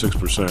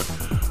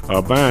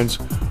 1.6%. Bonds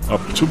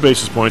up 2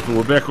 basis points, but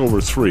we're back over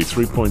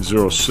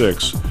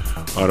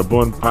 3.06. The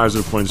Bund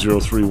positive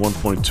 0.03,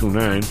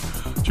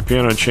 1.29.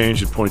 Japan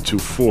unchanged at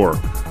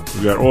 0.24.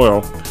 We got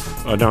oil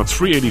down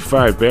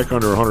 385, back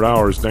under 100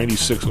 hours,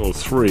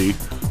 96.03.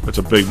 That's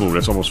a big move.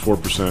 That's almost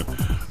 4%.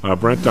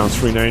 Brent down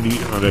 390.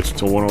 That's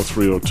until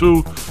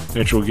 103.02.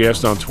 Natural gas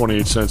down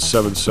 28 cents,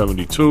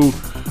 7.72.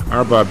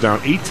 RBOB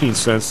down 18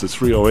 cents to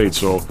 3.08.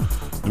 So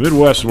the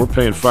Midwest, we're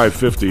paying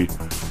 5.50.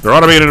 There ought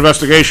to be an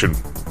investigation,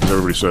 as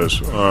everybody says,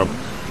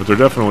 but there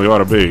definitely ought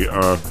to be.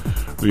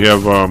 We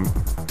have.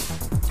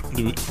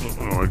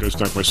 I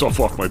just knocked myself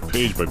off my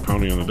page by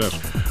pounding on the desk.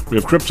 We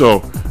have crypto,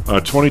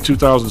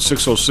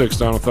 22,606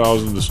 down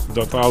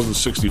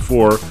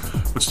 1,064,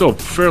 but still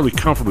fairly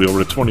comfortably over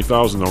the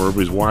 20,000 number.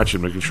 Everybody's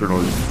watching, making sure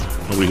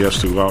nobody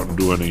has to go out and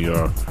do any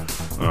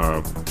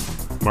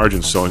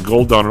margin selling.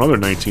 Gold down another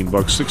 $19,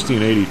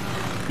 16.80.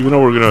 Even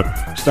though we're going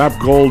to stop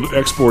gold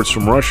exports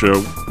from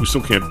Russia, we still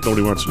can't.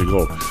 Nobody wants any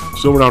gold.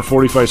 Silver down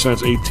 45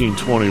 cents,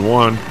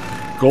 18.21.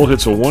 Gold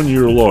hits a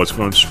 1-year low. It's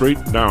gone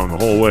straight down the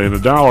whole way. And the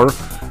dollar,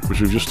 which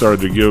we've just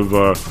started to give,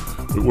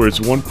 where it's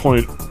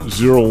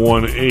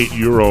 1.018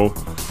 euro,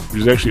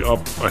 which is actually up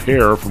a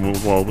hair from,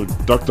 well, it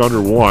ducked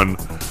under 1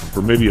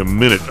 for maybe a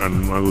minute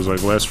on, it was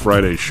like last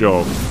Friday's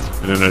show,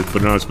 and then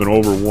but now it's been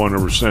over 1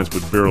 ever since,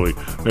 but barely.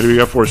 Maybe we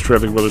got for us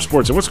traffic, weather,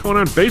 sports. And what's going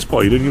on in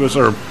baseball? You didn't give us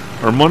our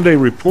Monday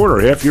report, our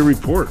half-year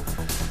report.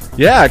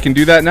 Yeah, I can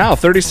do that now.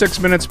 36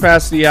 minutes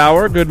past the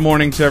hour. Good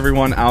morning to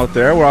everyone out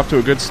there. We're off to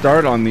a good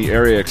start on the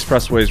area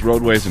expressways,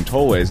 roadways, and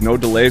tollways. No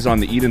delays on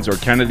the Edens or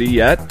Kennedy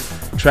yet.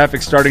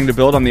 Traffic starting to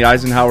build on the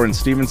Eisenhower and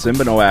Stevenson,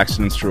 but no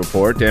accidents to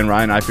report. Dan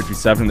Ryan,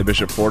 I-57, and the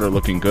Bishop Ford are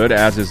looking good,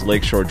 as is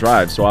Lakeshore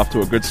Drive. So off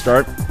to a good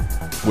start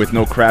with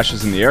no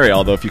crashes in the area,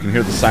 although if you can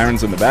hear the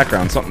sirens in the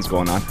background, something's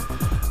going on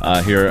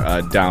here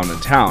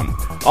downtown.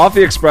 Off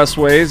the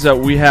expressways,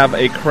 we have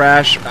a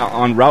crash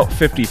on Route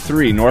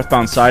 53,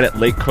 northbound side at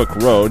Lake Cook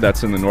Road.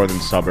 That's in the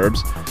northern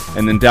suburbs.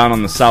 And then down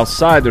on the south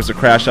side, there's a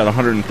crash at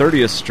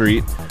 130th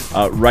Street,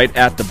 right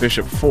at the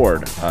Bishop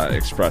Ford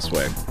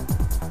Expressway.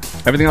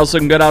 Everything else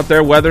looking good out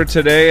there. Weather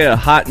today, a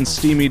hot and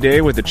steamy day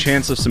with a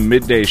chance of some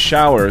midday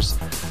showers.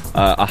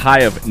 A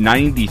high of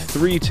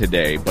 93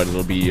 today, but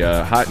it'll be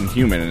hot and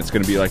humid, and it's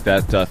going to be like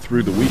that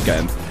through the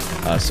weekend.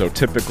 So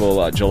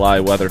typical July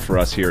weather for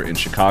us here in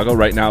Chicago.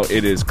 Right now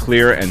it is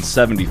clear and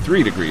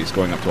 73 degrees,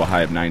 going up to a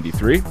high of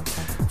 93.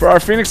 For our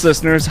Phoenix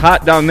listeners,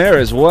 hot down there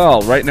as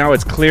well. Right now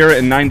it's clear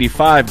and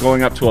 95,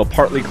 going up to a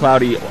partly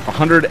cloudy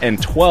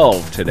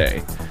 112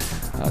 today.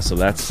 So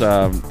that's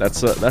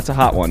a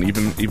hot one,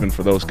 even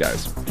for those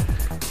guys.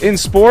 In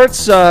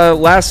sports,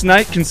 last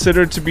night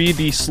considered to be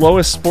the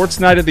slowest sports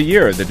night of the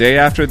year. The day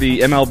after the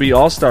MLB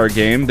All-Star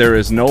Game, there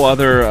is no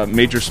other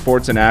major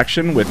sports in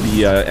action, with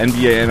the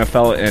NBA,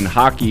 NFL, and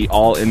hockey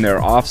all in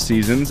their off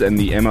seasons, and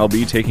the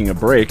MLB taking a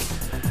break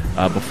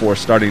before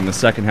starting the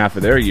second half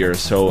of their year.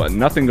 So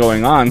nothing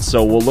going on.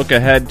 So we'll look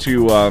ahead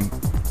to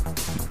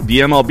the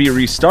MLB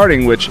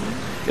restarting, which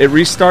it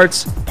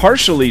restarts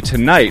partially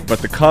tonight, but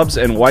the Cubs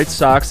and White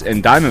Sox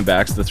and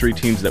Diamondbacks, the three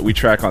teams that we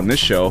track on this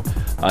show,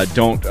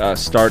 don't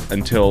start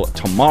until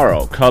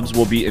tomorrow. Cubs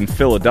will be in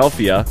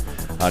Philadelphia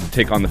to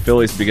take on the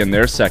Phillies to begin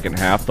their second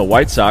half. The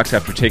White Sox,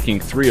 after taking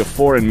 3 of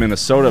 4 in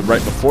Minnesota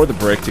right before the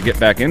break to get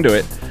back into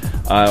it,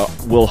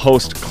 will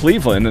host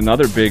Cleveland,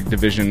 another big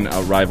division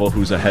rival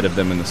who's ahead of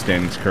them in the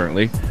standings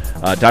currently.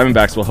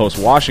 Diamondbacks will host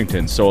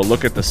Washington. So a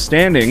look at the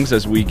standings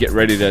as we get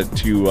ready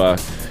to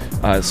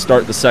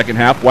start the second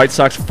half. White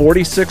Sox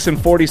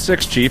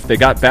 46-46, Chief. They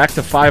got back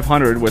to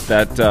 500 with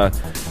that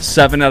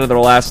 7 out of their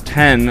last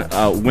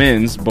 10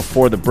 wins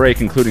before the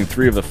break, including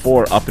 3 of the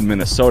 4 up in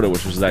Minnesota,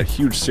 which was that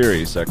huge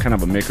series, kind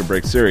of a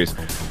make-or-break series.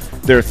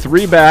 They're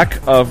 3 back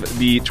of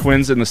the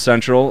Twins in the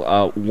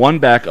Central, 1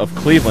 back of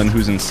Cleveland,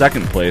 who's in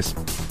second place,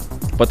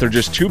 but they're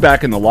just 2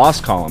 back in the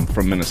loss column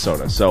from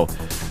Minnesota. So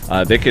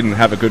they can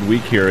have a good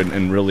week here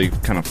and really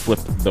kind of flip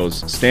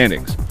those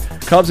standings.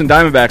 Cubs and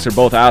Diamondbacks are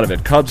both out of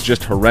it. Cubs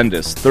just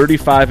horrendous,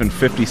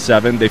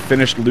 35-57. They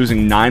finished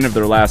losing 9 of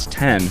their last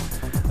 10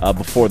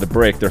 before the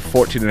break. They're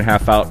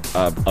 14.5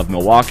 out of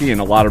Milwaukee,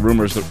 and a lot of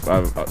rumors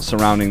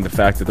surrounding the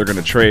fact that they're going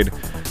to trade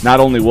not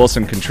only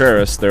Wilson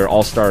Contreras, their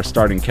all-star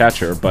starting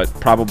catcher, but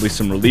probably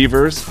some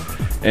relievers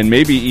and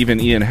maybe even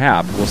Ian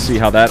Happ. We'll see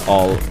how that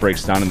all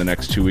breaks down in the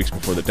next 2 weeks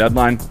before the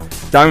deadline.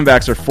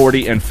 Diamondbacks are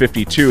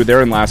 40-52.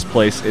 They're in last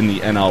place in the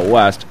NL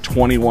West,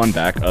 21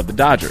 back of the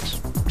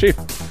Dodgers. Chief.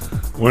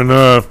 When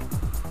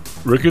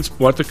Ricketts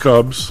bought the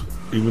Cubs,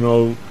 even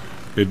though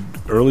it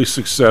early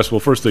success, well,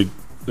 first they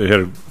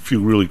had a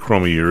few really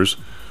crummy years.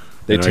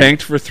 They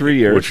tanked for 3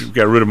 years, which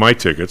got rid of my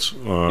tickets.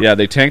 Yeah,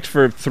 they tanked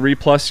for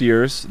 3+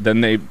 years. Then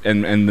they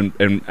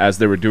and as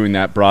they were doing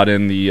that, brought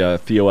in the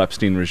Theo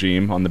Epstein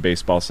regime on the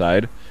baseball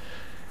side,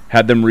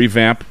 had them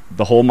revamp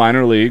the whole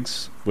minor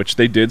leagues, which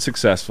they did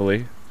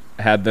successfully.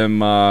 Had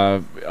them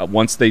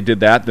once they did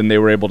that, then they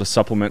were able to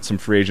supplement some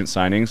free agent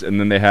signings, and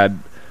then they had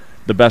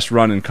the best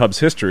run in Cubs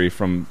history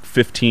from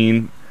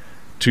 15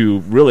 to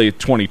really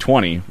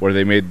 2020, where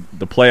they made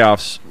the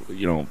playoffs,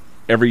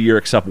 every year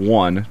except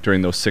one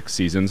during those 6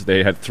 seasons.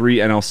 They had 3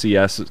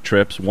 NLCS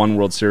trips, 1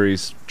 World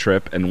Series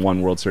trip, and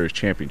 1 World Series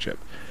championship.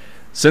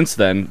 Since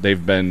then,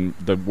 they've been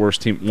the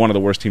worst team, one of the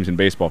worst teams in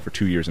baseball for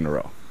 2 years in a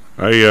row.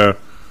 I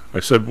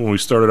said when we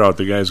started out,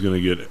 the guy's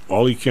going to get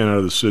all he can out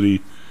of the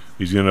city.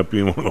 He's going to end up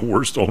being one of the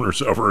worst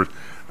owners ever.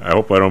 I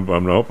hope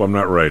I'm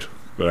not right,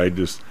 but I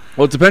just.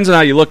 Well, it depends on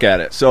how you look at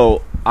it.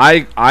 So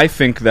I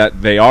think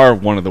that they are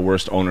one of the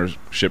worst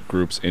ownership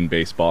groups in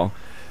baseball.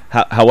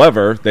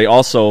 However, they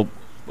also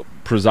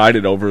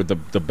presided over the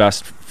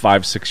best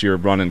 5-6 year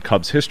run in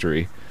Cubs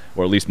history,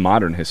 or at least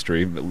modern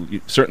history,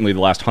 certainly the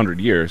last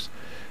 100 years.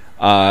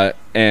 So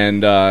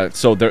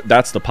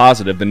that's the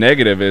positive. The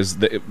negative is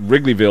that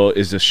Wrigleyville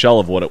is a shell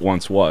of what it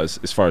once was,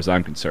 as far as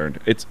I'm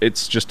concerned.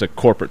 It's just a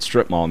corporate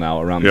strip mall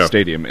now around the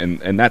stadium,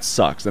 and that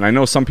sucks. And I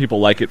know some people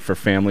like it for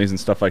families and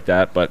stuff like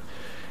that, but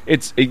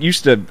it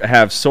used to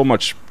have so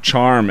much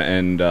charm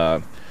and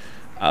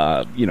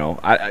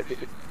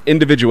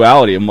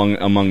individuality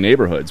among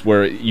neighborhoods,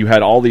 where you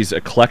had all these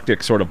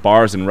eclectic sort of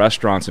bars and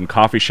restaurants and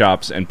coffee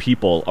shops and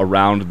people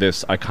around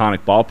this iconic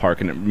ballpark,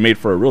 and it made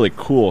for a really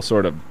cool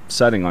sort of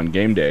setting on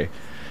game day.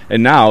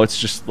 And now it's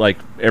just like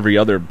every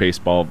other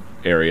baseball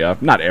area,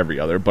 not every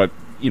other, but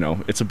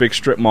it's a big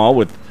strip mall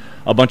with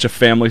a bunch of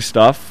family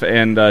stuff,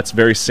 and it's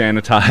very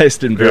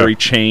sanitized and very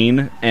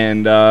chain,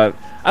 and I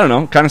don't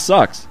know, kind of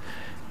sucks.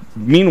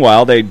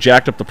 Meanwhile, they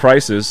jacked up the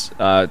prices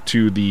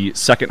to the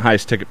second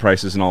highest ticket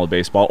prices in all of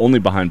baseball, only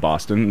behind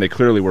Boston. They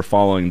clearly were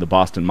following the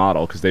Boston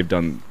model because they've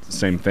done the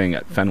same thing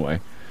at Fenway.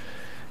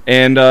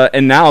 And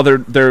now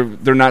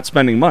they're not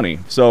spending money.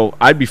 So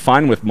I'd be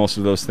fine with most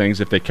of those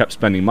things if they kept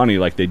spending money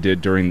like they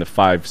did during the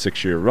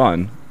 5-6 year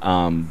run.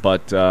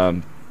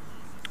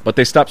 But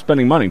they stopped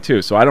spending money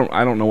too. So I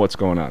don't know what's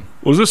going on.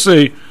 Was this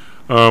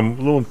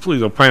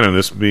please opine on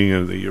this being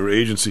your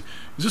agency.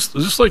 Is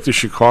this like the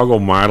Chicago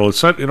model?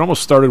 It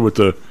almost started with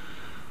I'm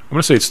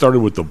going to say it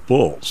started with the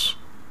Bulls,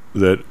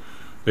 that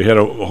they had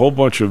a whole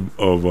bunch of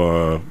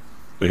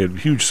they had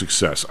huge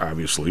success,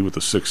 obviously, with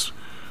the 6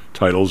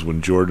 titles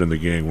when Jordan and the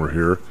gang were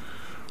here.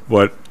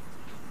 But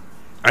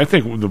I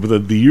think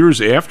the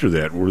years after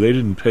that, where they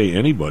didn't pay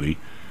anybody,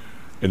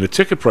 and the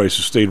ticket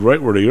prices stayed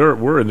right where they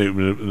were, and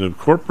the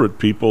corporate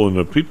people and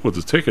the people with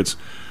the tickets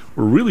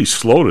were really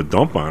slow to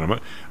dump on them.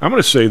 I'm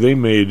going to say they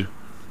made,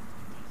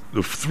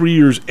 the 3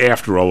 years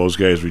after all those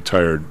guys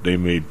retired, they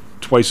made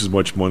twice as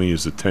much money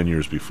as the 10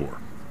 years before.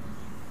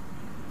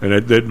 And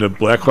the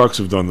Blackhawks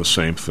have done the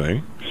same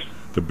thing.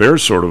 The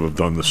Bears sort of have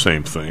done the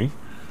same thing.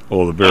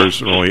 Although the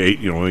Bears are only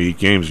 8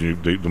 games,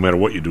 and no matter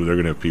what you do, they're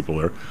going to have people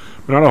there.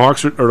 But now the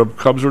Hawks or the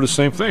Cubs are the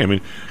same thing. I mean,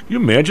 can you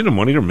imagine the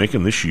money they're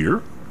making this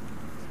year?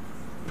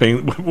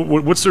 Paying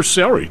what's their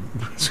salary?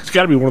 It's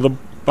got to be one of the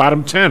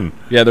bottom 10.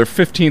 Yeah, they're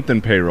 15th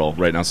in payroll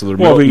right now, so they're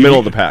middle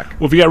of the pack.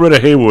 Well, if you got rid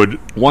of Haywood...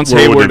 Once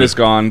Hayward is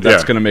gone,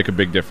 that's going to make a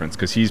big difference,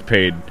 because he's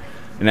paid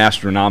an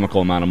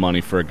astronomical amount of money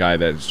for a guy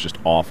that is just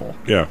awful.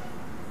 Yeah.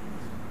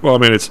 Well, I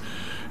mean, it's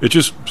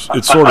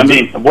sort of... I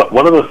mean,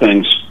 one of the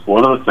things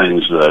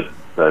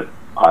that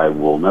I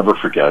will never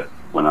forget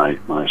when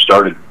I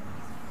started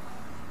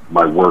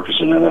my work as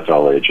an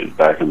NFL agent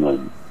back in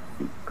the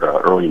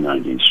early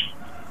 90s,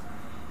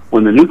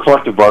 when the new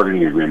collective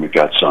bargaining agreement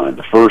got signed,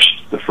 the first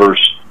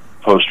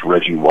post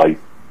Reggie White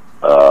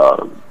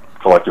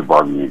collective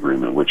bargaining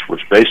agreement, which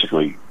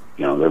basically,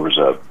 there was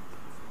a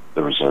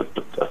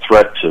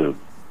threat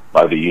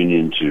by the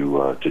union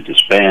to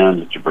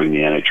disband, to bring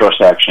the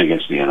antitrust action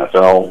against the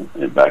NFL,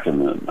 and back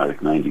in I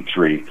think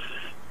 '93,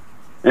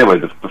 anyway,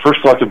 the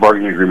first collective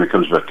bargaining agreement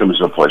comes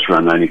into place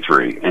around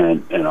 '93,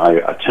 and I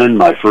attend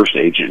my first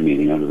agent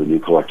meeting under the new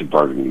collective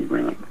bargaining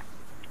agreement.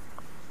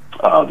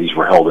 These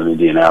were held in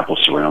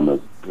Indianapolis around as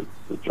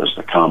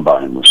the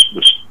combine was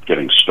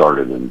getting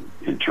started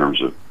in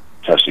terms of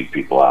testing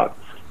people out.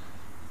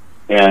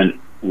 And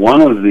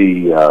one of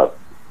the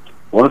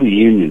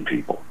union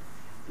people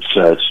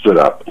stood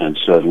up and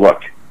said,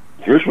 "Look,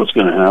 here's what's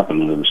going to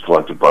happen under this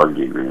collective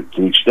bargaining agreement.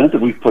 To the extent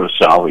that we put a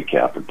salary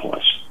cap in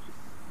place,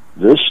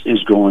 this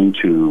is going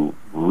to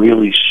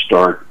really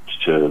start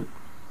to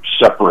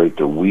separate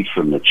the wheat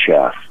from the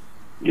chaff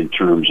in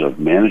terms of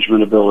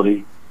management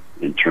ability,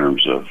 in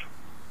terms of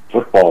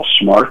football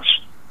smarts,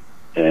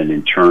 and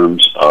in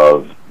terms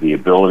of the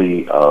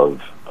ability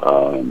of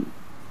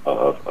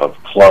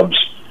clubs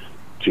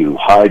to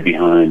hide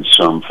behind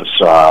some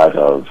facade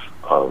of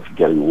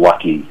getting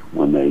lucky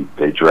when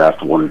they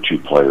draft one or two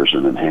players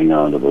and then hang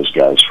on to those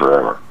guys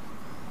forever.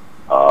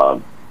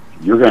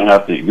 You're going to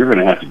have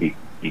to be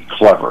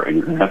clever, and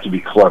you're going to have to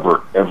be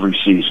clever every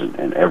season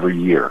and every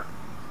year,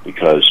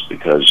 because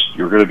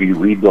you're going to be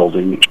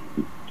rebuilding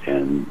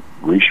and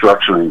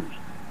restructuring,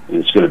 and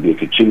it's going to be a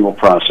continual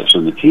process.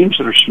 And the teams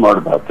that are smart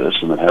about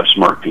this and that have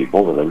smart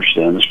people that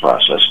understand this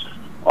process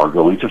are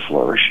going to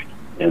flourish,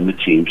 and the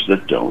teams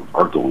that don't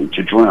are going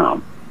to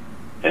drown."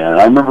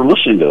 And I remember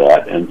listening to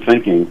that and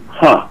thinking,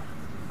 I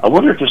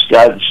wonder if this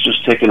guy that's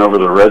just taken over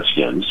the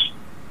Redskins,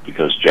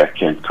 because Jack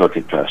Kent Cooke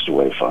had passed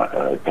away,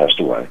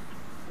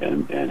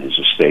 and his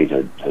estate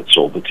had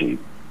sold the team.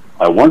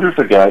 I wonder if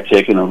the guy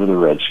taking over the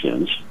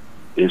Redskins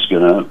is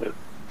gonna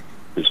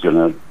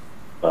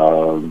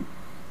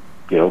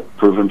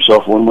prove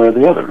himself one way or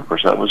the other. Of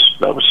course, that was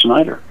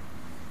Snyder.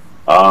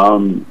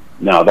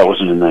 Now that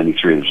wasn't in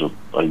 '93. It was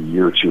a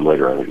year or two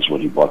later, I think, is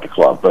when he bought the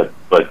club. But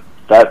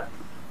that,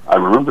 I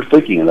remember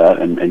thinking of that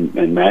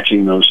and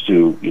matching those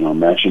two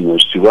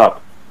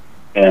up,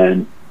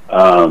 and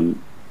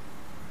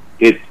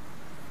it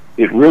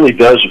really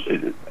does.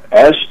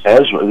 As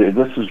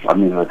this is,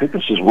 I think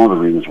this is one of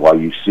the reasons why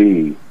you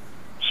see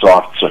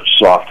such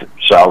soft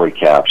salary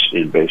caps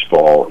in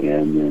baseball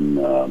and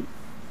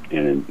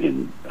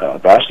in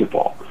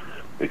basketball,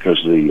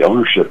 because the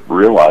ownership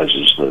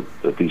realizes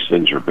that these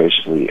things are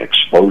basically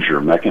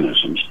exposure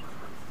mechanisms.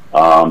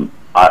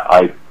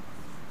 I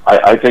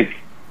think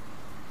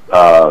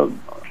the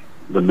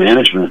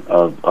management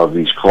of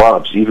these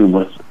clubs, even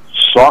with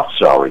soft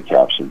salary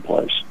caps in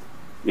place,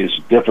 is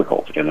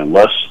difficult. And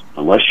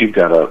unless you've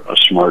got a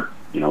smart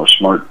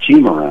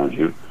team around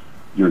you,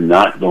 you're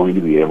not going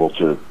to be able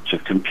to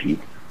compete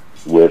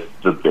with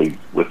the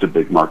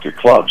big market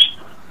clubs.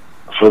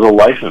 For the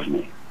life of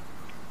me,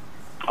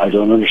 I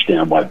don't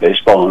understand why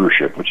baseball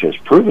ownership, which has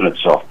proven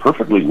itself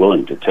perfectly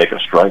willing to take a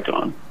strike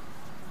on,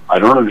 I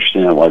don't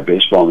understand why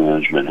baseball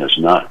management has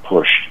not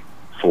pushed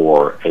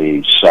for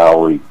a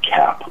salary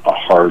cap, a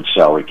hard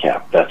salary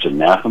cap. That's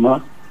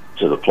anathema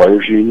to the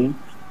players' union,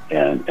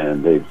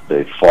 and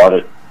they've fought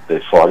it. They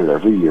fought it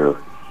every year,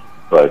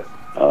 but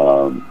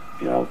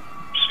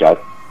Scott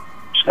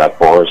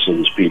Boras and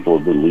his people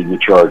have been leading the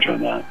charge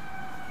on that.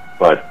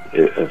 But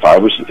if I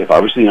was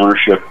the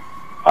ownership,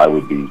 I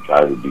would be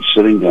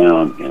sitting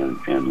down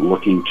and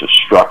looking to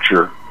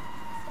structure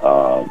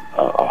a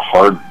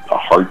hard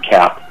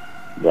cap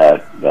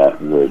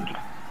that would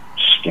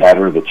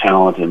scatter the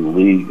talent in the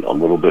league a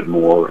little bit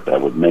more.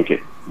 That would make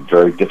it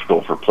very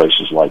difficult for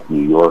places like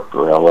New York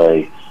or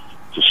LA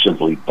to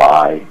simply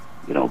buy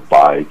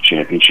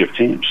championship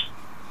teams.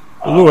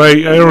 Lou, I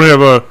don't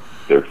have a.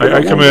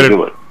 I come at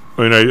it.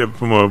 I mean,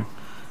 from a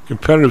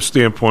competitive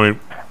standpoint,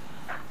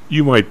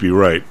 you might be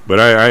right, but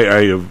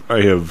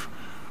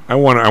I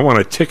want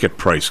a ticket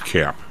price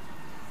cap.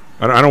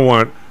 I don't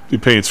want to be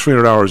paying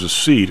 $300 a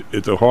seat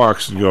at the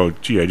Hawks and go,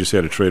 gee, I just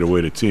had to trade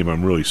away the team.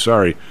 I'm really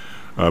sorry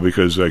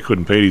because I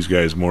couldn't pay these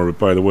guys more. But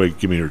by the way,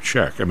 give me your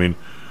check. I mean,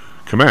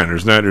 come on,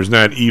 there's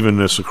not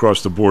evenness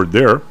across the board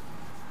there.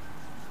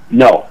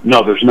 No,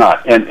 there's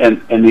not.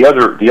 And the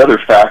other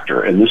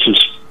factor, and this is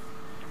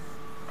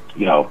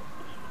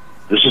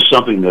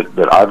something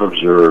that I've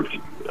observed.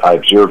 I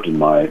observed in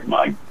my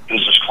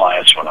business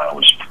clients when I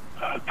was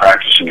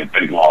practicing at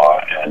Big Law,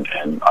 and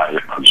I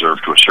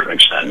observed to a certain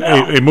extent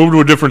now. Hey, move to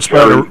a different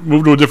spot.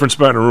 Move to a different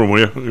spot in the room, will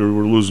you?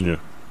 We're losing you.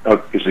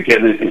 Is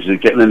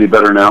it getting any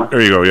better now?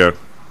 There you go. Yeah.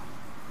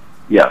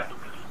 Yeah.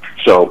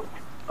 So,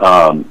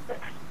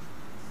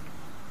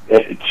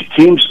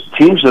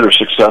 teams that are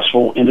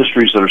successful,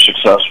 industries that are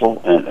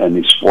successful, and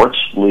these sports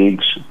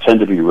leagues tend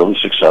to be really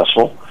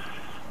successful.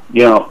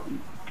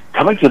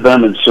 Coming to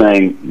them and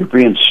saying you're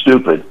being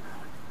stupid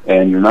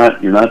and you're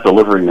not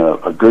delivering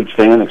a good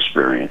fan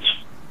experience,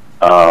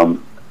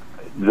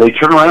 they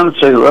turn around and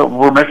say, well,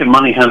 we're making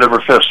money hand over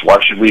fist. Why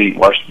should we?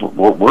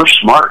 We're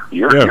smart.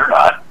 You're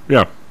not.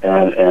 Yeah.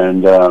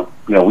 And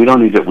we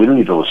don't need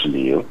to listen to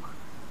you.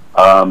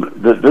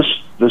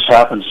 This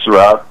happens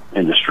throughout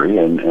industry,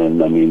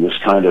 and I mean, this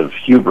kind of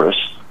hubris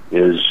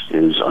is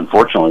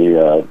unfortunately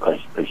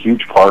a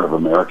huge part of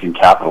American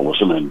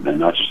capitalism, and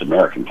not just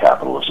American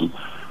capitalism,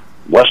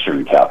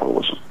 Western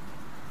capitalism.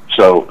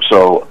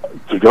 So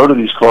to go to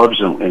these clubs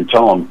and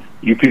tell them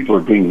you people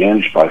are being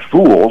managed by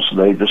fools,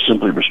 they just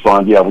simply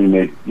respond, "Yeah, we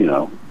made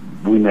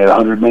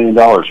 $100 million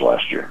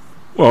last year."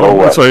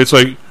 Well,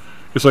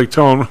 it's like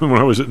telling when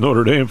I was at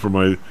Notre Dame for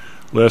my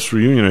last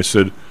reunion, I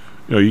said,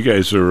 you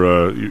guys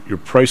are you're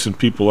pricing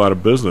people out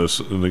of business,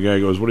 and the guy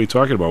goes, "What are you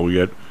talking about? We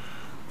got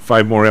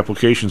 5 more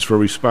applications for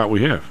every spot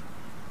we have.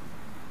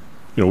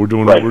 We're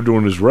doing we're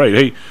doing this right."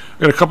 Hey, I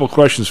got a couple of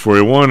questions for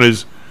you. One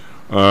is,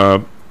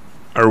 are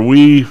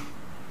we?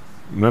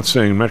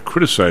 I'm not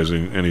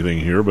criticizing anything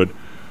here, but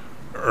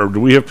do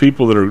we have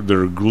people that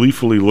are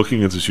gleefully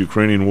looking at this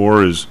Ukrainian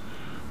war as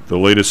the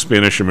latest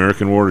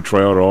Spanish-American war to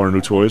try out all our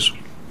new toys?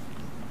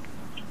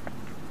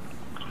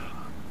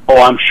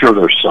 Oh, I'm sure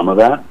there's some of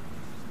that.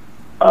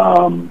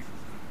 I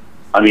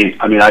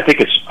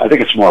think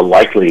it's more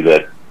likely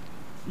that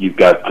you've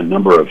got a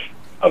number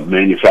of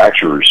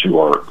manufacturers who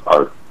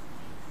are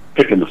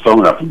picking the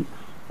phone up and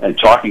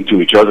talking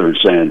to each other and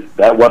saying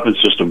that weapon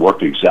system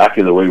worked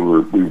exactly the way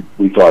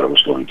we thought it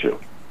was going to.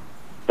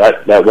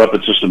 That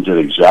weapon system did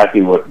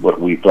exactly what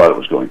we thought it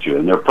was going to,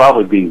 and they're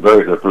probably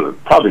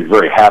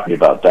very happy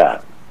about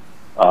that.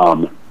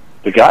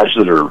 The guys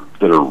that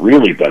are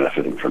really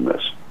benefiting from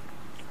this,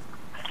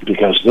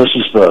 because this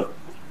is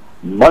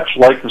much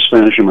like the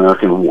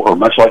Spanish-American War, or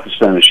much like the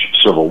Spanish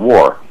Civil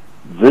War.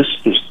 This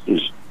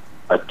is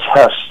a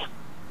test,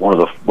 one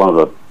of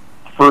the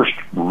first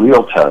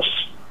real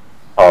tests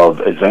of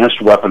advanced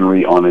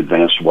weaponry on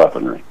advanced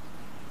weaponry.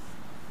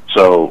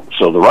 So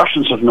the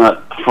Russians have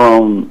not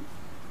thrown,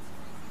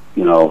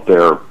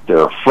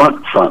 their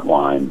front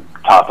line,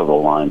 top of the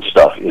line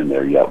stuff in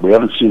there yet. We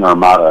haven't seen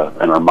an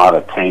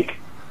Armada tank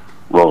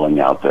rolling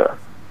out there.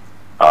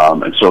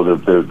 And so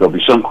there'll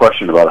be some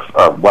question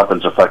about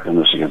weapons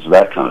effectiveness against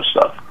that kind of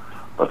stuff.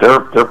 But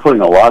they're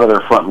putting a lot of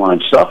their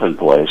frontline stuff in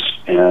place,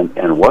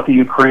 and what the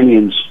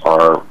Ukrainians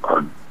are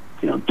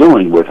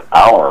doing with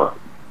our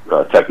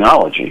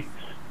technology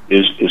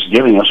is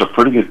giving us a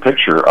pretty good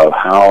picture of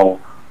how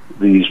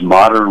these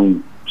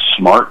modern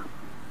smart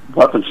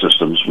weapon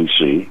systems we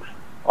see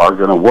are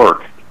going to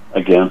work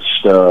against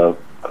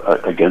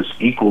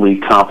equally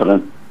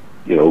competent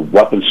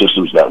weapon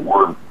systems that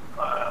were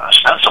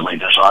ostensibly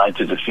designed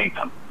to defeat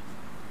them.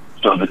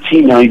 So the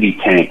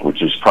T-90 tank,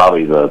 which is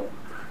probably the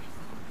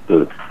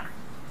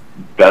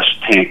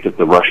best tank that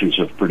the Russians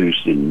have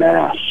produced in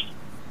mass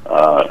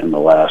in the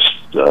last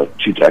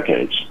 2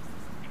 decades,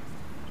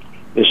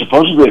 is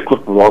supposedly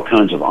equipped with all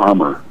kinds of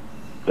armor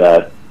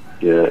that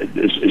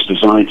is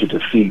designed to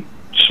defeat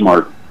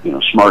smart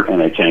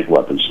anti-tank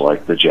weapons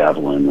like the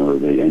Javelin or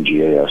the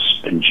NGAWS.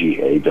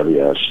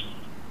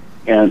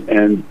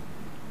 And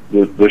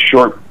the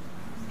short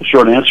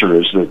answer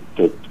is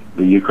that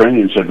the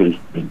Ukrainians have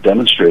been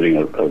demonstrating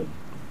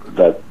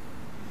that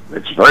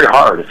it's very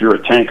hard if you're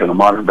a tank on a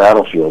modern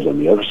battlefield, and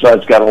the other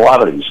side's got a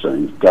lot of these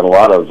things, got a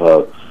lot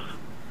of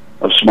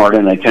smart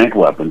anti-tank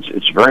weapons.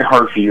 It's very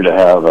hard for you to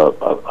have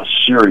a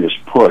serious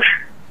push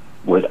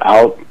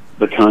without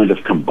the kind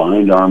of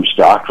combined arms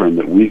doctrine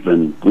that we've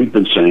been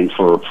saying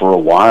for a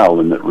while,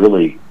 and that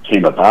really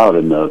came about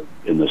in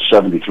the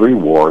 73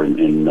 war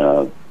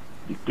in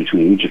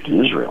between Egypt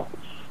and Israel,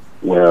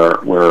 where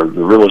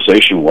the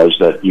realization was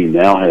that you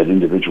now had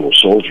individual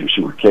soldiers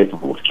who were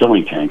capable of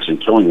killing tanks and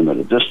killing them at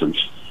a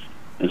distance.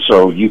 And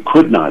so you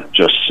could not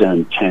just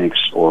send tanks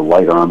or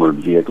light armored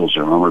vehicles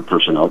or armored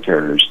personnel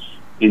carriers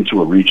into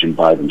a region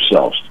by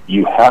themselves.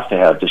 You have to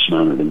have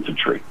dismounted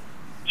infantry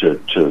to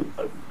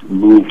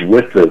move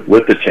with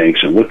the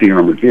tanks and with the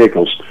armored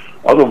vehicles.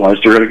 Otherwise,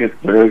 they're going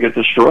to get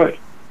destroyed.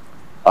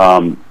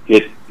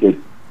 It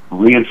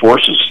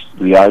reinforces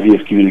the idea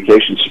of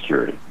communication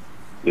security.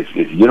 If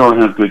you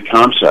don't have good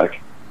ComSec,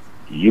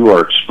 you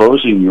are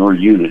exposing your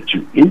unit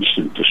to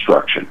instant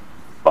destruction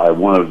by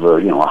one of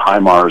a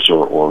HIMARS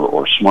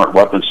or smart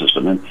weapon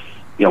system. And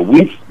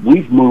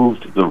we've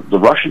moved. The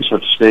Russians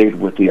have stayed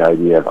with the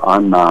idea of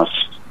en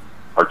masse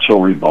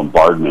artillery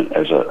bombardment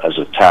as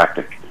a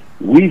tactic.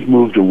 We've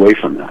moved away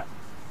from that.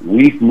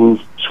 We've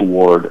moved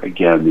toward,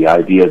 again, the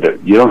idea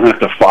that you don't have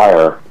to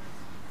fire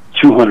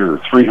 200 or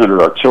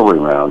 300 artillery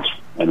rounds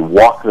and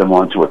walk them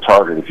onto a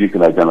target if you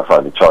can identify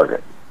the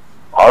target.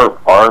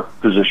 Our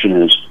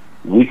position is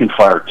we can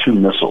fire 2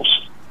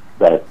 missiles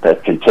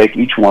that can take,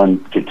 each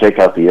one can take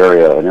out an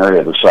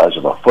area the size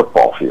of a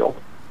football field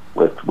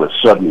with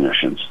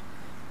submunitions.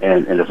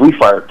 And if we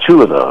fire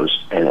 2 of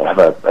those and have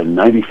a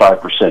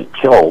 95%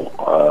 kill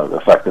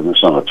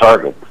effectiveness on a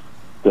target,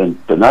 then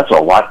that's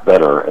a lot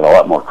better and a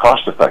lot more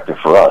cost effective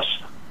for us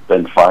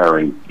than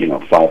firing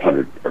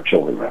 500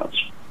 artillery rounds.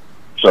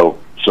 So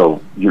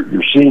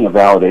you're seeing a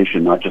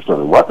validation not just of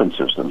the weapon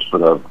systems,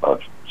 but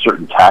of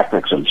certain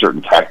tactics and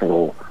certain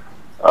tactical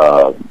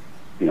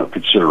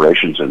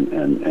considerations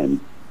and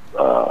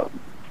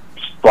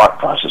thought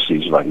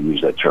processes, if I can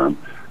use that term,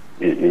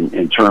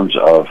 in terms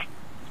of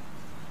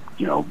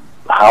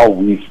how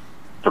we've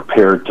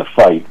prepared to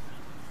fight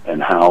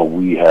and how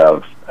we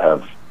have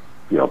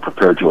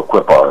prepared to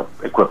equip our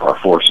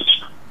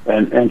forces.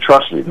 And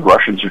trust me, the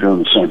Russians are doing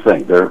the same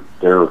thing.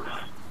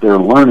 they're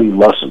learning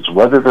lessons.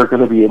 Whether they're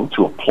going to be able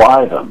to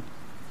apply them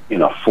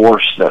in a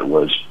force that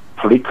was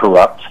pretty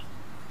corrupt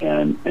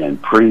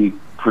and pretty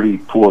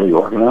poorly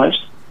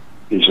organized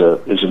is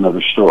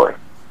another story.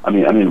 I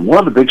mean, one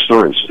of the big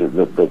stories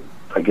that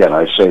again,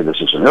 I say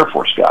this as an Air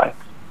Force guy,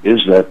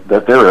 is that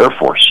their Air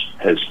Force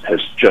has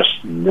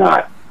just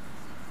not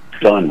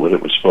done what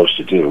it was supposed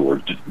to do, or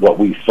what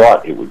we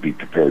thought it would be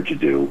prepared to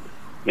do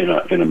in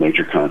a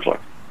major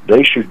conflict.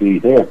 They should be.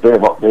 They have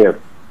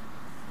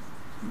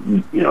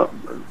you know,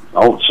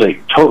 I won't say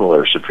total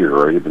air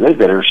superiority, but they've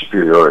got air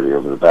superiority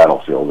over the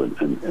battlefield,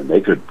 and they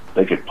could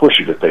push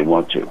it if they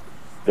want to.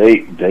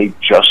 They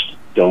just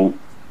don't.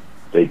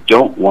 They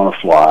don't want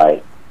to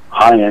fly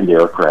high-end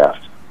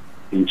aircraft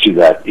into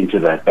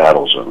that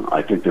battle zone.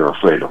 I think they're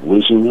afraid of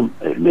losing them.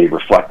 It may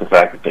reflect the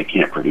fact that they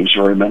can't produce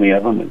very many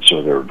of them, and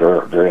so they're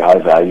very, very high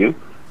value.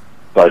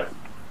 But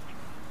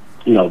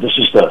you know, this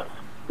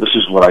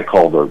is what I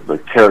call the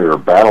carrier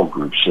battle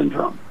group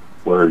syndrome,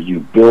 where you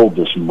build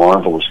this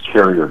marvelous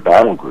carrier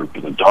battle group,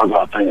 and the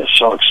doggone thing is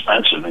so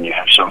expensive, and you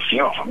have so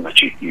few of them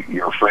that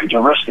you're afraid to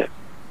risk it.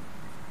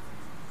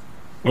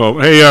 Well,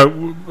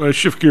 hey,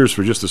 shift gears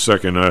for just a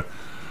second.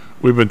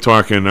 We've been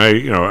talking.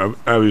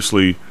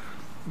 Obviously,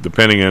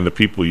 depending on the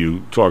people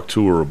you talk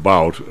to or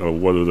about,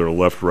 whether they're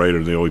left, right,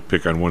 or they only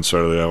pick on one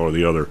side of the aisle or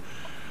the other.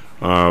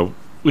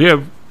 We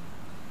have,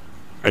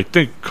 I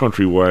think,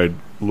 countrywide,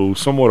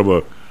 somewhat of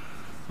a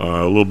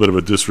little bit of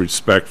a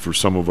disrespect for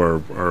some of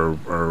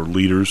our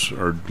leaders,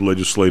 our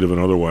legislative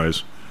and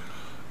otherwise.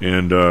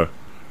 And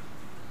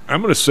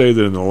I'm going to say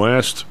that in the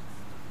last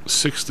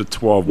 6 to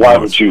 12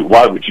 months.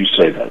 Why would you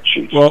say that,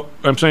 Chief? Well,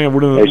 I'm saying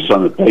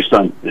based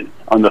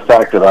on the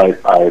fact that I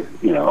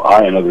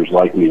and others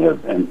like me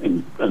have,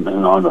 and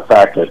on the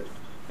fact that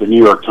the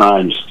New York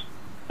Times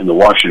and the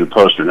Washington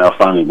Post are now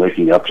finally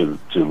waking up to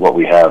what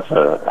we have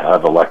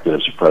elected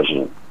as a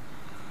president.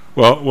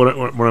 Well,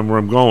 where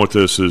I'm going with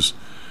this is,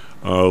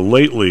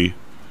 lately,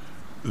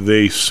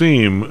 they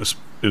seem,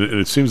 and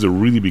it seems to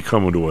really be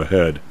coming to a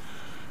head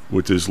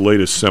with this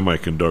latest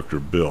semiconductor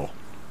bill,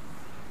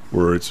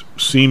 where it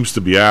seems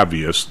to be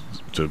obvious,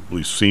 at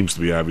least seems to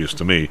be obvious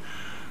to me,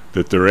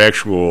 that there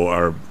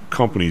are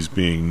companies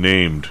being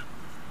named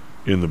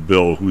in the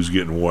bill, who's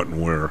getting what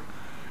and where,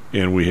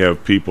 and we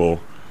have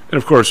people, and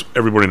of course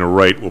everybody on the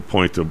right will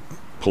point to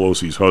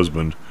Pelosi's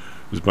husband,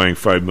 who's buying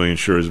 5 million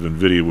shares of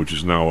NVIDIA, which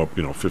is now up,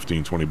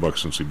 $15-20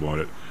 since he bought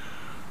it.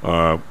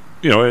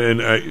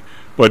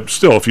 But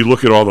still, if you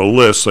look at all the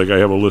lists, like I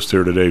have a list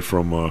here today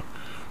from,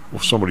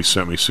 somebody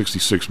sent me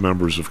 66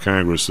 members of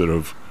Congress that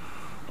have,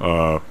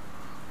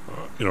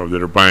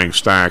 that are buying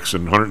stocks,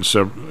 and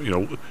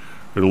 107,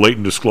 they're late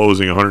in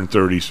disclosing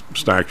 130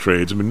 stock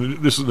trades. I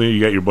mean, this is you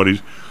got your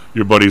buddies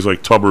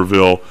like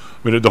Tuberville.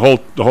 I mean, the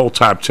whole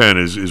top 10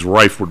 is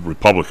rife with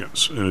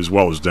Republicans and as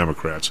well as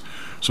Democrats.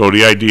 So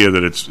the idea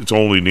that it's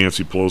only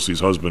Nancy Pelosi's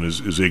husband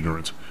is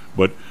ignorant.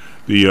 But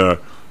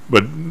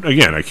but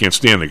again, I can't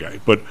stand the guy.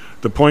 But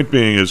the point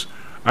being is,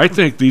 I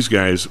think these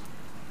guys,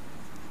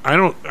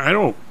 I've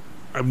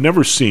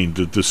never seen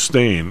the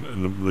disdain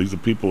and the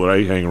people that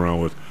I hang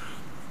around with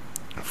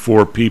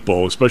for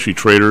people, especially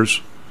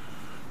traders,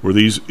 where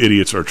these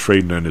idiots are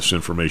trading on this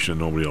information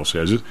that nobody else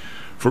has.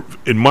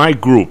 In my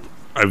group,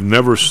 I've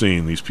never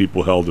seen these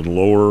people held in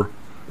lower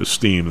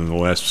esteem in the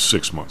last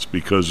 6 months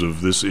because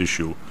of this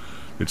issue.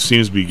 It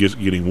seems to be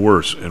getting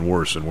worse and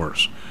worse and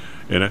worse.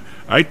 And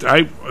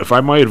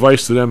my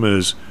advice to them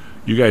is,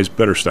 you guys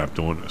better stop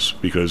doing this,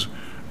 because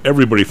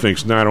everybody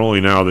thinks not only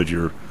now that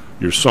you're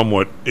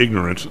somewhat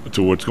ignorant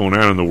to what's going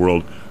on in the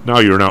world, now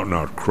you're an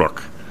out-and-out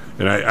crook.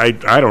 And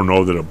I don't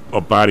know that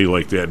a body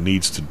like that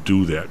needs to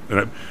do that.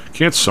 And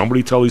can't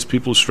somebody tell these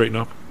people to straighten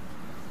up?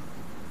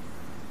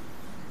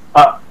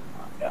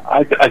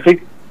 I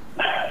think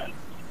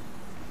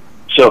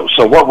so.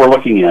 So what we're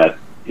looking at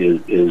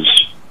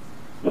is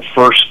the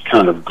first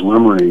kind of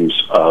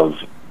glimmerings of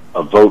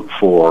a vote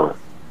for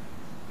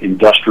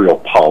industrial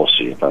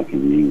policy, if I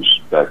can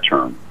use that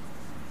term.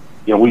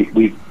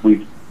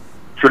 We've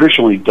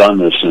traditionally done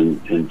this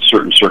in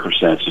certain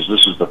circumstances.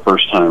 This is the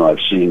first time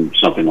I've seen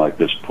something like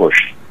this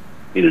pushed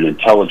in an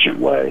intelligent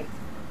way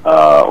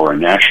or a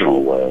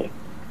national way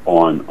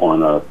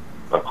on a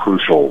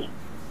crucial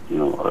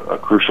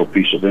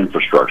piece of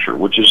infrastructure,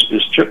 which is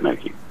chip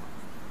making.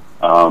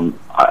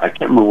 I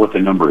can't remember what the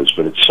number is,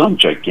 but it's some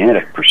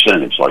gigantic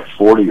percentage, like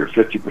 40 or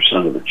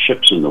 50% of the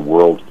chips in the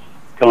world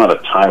come out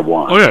of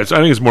Taiwan. Oh yeah, I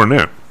think it's more than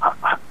that.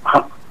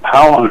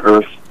 How on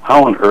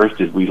earth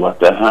did we let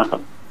that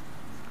happen?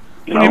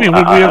 What do you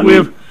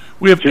mean?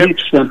 We have to the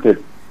extent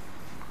that.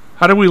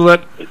 How do we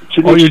let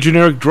all your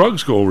generic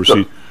drugs go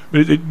overseas?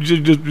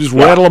 Just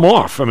rattle them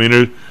off. I mean,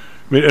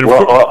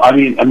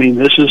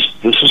 this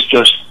is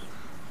just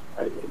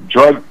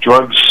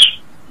drugs.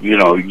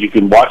 You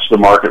can watch the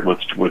market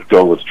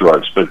go with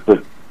drugs,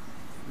 but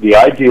the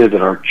idea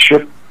that our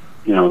chip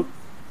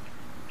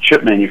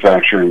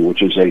manufacturing,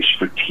 which is a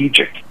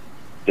strategic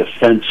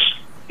defense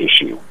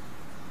issue,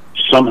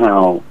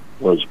 somehow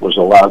was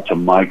allowed to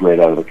migrate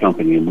out of the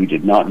company, and we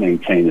did not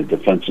maintain a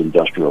defense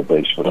industrial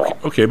base for that.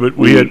 Okay, but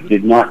we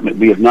have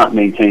not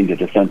maintained a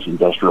defense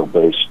industrial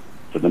base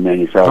for the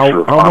manufacture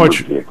of armored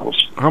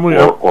vehicles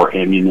or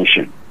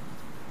ammunition.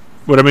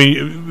 But I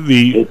mean,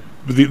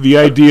 the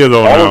idea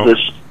though all now, of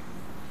this.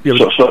 Yeah,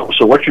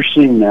 so what you're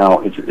seeing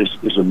now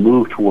is a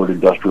move toward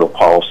industrial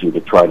policy to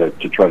try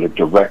to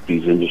direct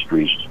these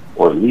industries,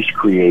 or at least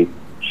create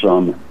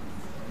some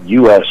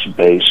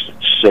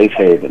U.S.-based safe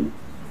haven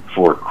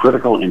for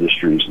critical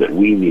industries that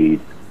we need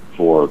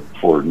for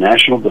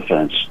national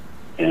defense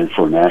and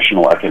for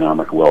national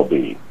economic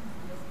well-being.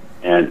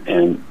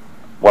 And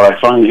what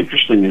I find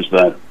interesting is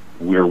that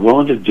we're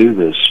willing to do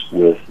this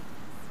with,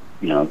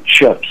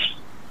 chips,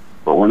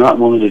 but we're not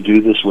willing to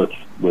do this with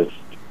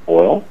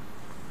oil.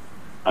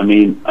 I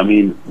mean,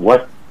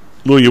 what?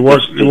 Lou,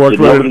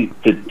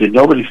 did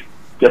nobody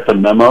get the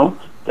memo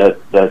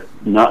that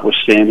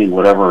notwithstanding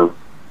whatever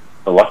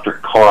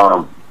electric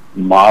car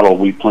model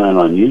we plan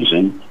on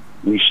using,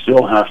 we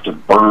still have to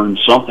burn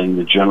something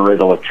to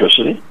generate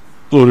electricity?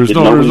 Lou, there's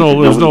no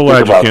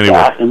logic anyway.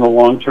 That in the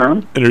long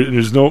term, and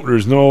there's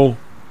no.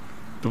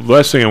 The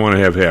last thing I want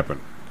to have happen.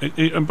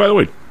 And by the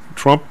way,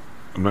 Trump.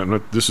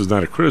 This is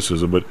not a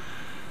criticism, but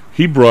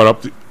he brought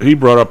up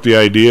the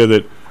idea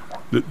that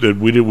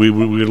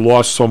we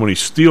lost so many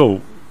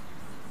steel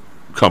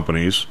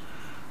companies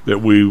that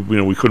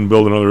we couldn't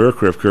build another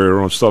aircraft carrier,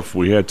 our own stuff if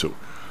we had to.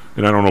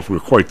 And I don't know if we're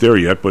quite there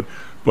yet, but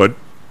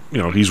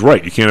he's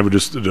right. You can't have a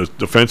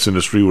defense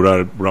industry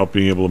without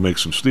being able to make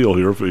some steel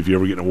here if you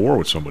ever get in a war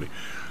with somebody.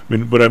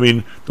 I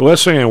mean, the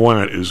last thing I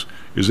want is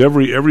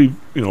every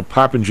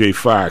Popinjay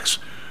Fox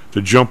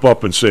to jump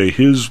up and say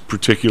his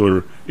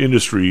particular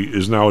industry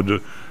is now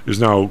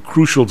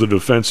crucial to the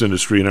defense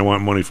industry, and I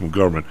want money from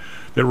government.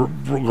 That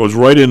goes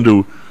right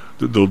into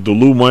the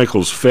Lou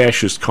Michaels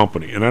fascist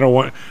company, and I don't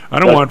want.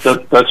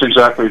 That's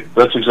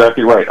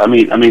exactly right. I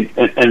mean,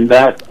 and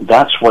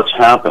that's what's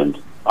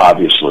happened,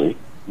 obviously,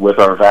 with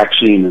our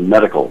vaccine and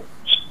medical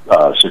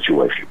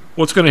situation.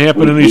 What's going to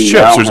happen in these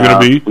chips?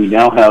 We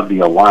now have the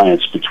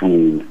alliance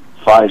between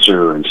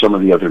Pfizer and some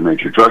of the other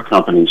major drug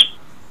companies,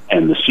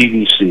 and the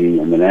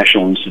CDC and the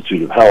National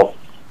Institute of Health,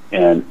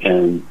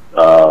 and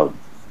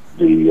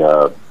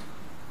the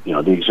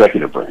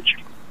executive branch.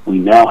 We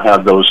now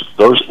have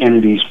those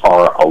entities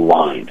are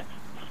aligned.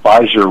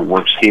 Pfizer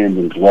works hand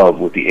in glove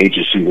with the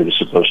agency that is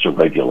supposed to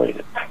regulate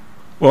it.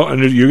 Well,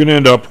 and you're going to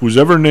end up,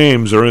 whoever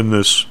names are in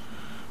this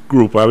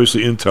group,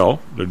 obviously Intel,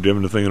 they're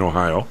doing the thing in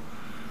Ohio.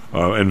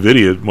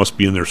 NVIDIA must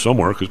be in there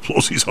somewhere because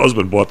Pelosi's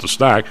husband bought the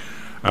stock.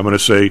 I'm going to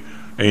say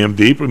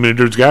AMD. I mean,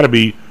 there's got to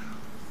be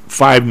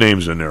 5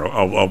 names in there,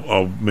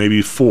 of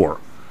maybe 4.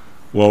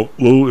 Well,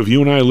 Lou, if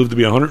you and I live to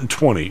be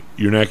 120,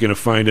 you're not going to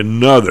find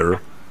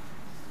another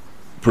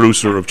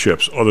producer of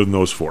chips other than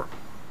those 4.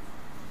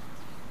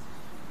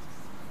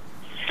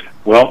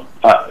 Well,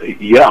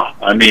 yeah.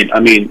 I mean,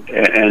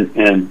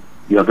 and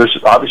there's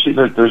obviously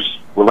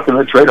we're looking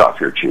at a trade-off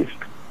here, Chief.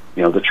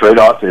 The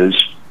trade-off is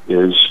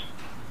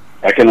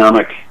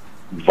economic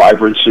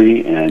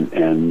vibrancy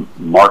and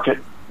market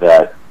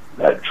that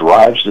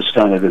drives this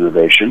kind of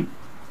innovation,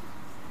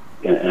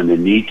 and the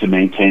need to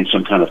maintain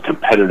some kind of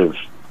competitive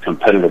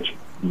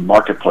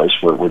marketplace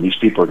where these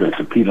people are going to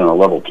compete on a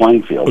level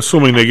playing field.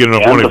 Assuming they get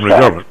enough money from the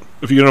government.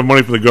 If you get enough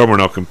money from the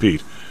government, I'll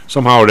compete.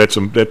 Somehow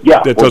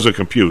that doesn't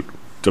compute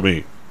to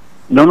me.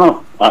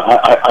 No,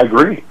 I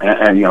agree,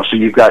 and so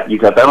you've got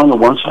that on the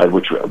one side,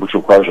 which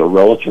requires a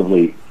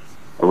relatively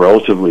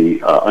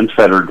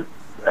unfettered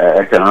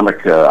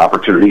economic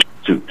opportunity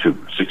to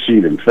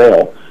succeed and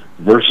fail,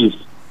 versus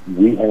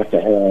we have to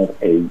have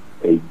a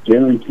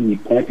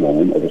guaranteed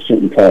pipeline of a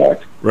certain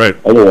product. Right.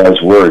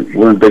 Otherwise,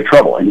 we're in big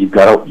trouble, and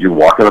you're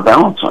walking a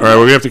balance on. All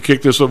right, we have to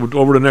kick this over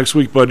to next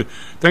week. But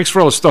thanks for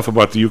all the stuff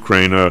about the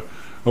Ukraine.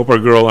 Hope our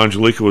girl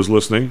Angelica was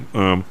listening.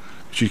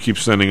 She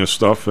keeps sending us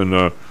stuff, and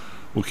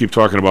we'll keep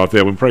talking about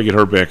that. We'll probably get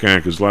her back on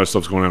because a lot of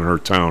stuff's going on in her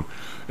town.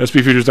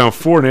 SP Futures down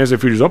 4, NASDAQ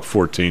Futures up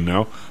 14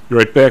 now. Be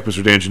right back,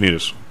 Mr. Dan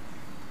Janidis.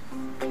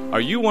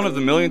 Are you one of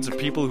the millions of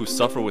people who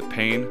suffer with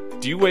pain?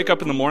 Do you wake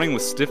up in the morning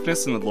with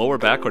stiffness in the lower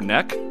back or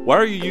neck? Why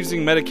are you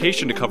using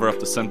medication to cover up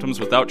the symptoms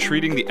without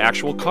treating the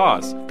actual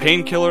cause?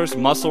 Painkillers,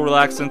 muscle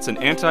relaxants, and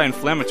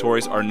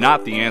anti-inflammatories are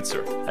not the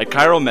answer. At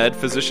ChiroMed,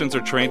 physicians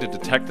are trained to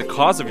detect the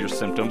cause of your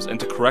symptoms and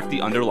to correct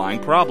the underlying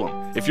problem.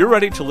 If you're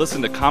ready to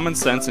listen to common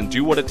sense and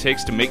do what it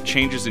takes to make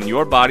changes in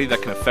your body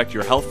that can affect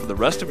your health for the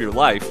rest of your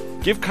life,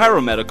 give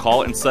ChiroMed a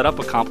call and set up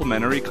a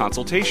complimentary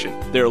consultation.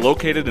 They are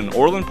located in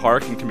Orland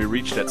Park and can be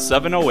reached at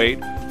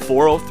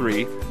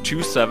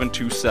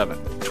 708-403-2727.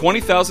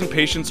 20,000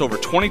 patients over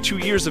 22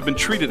 years have been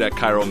treated at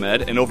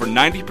ChiroMed, and over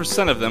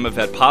 90% of them have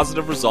had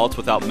positive results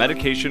without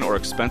medication or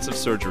expensive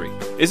surgery.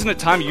 Isn't it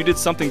time you did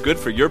something good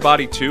for your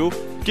body too?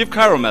 Give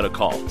ChiroMed a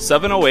call,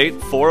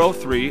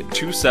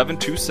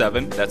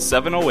 708-403-2727. That's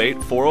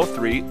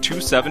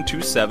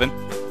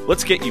 708-403-2727.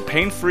 Let's get you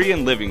pain-free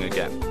and living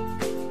again.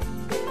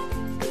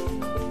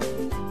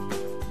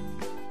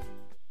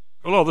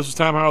 Hello, this is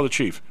Tom Howell, the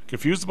Chief.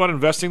 Confused about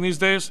investing these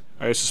days?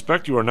 I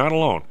suspect you are not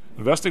alone.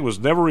 Investing was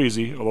never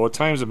easy, although at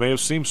times it may have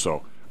seemed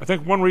so. I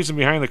think one reason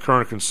behind the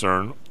current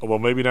concern, although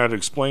maybe not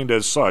explained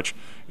as such,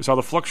 is how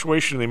the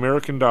fluctuation in the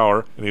American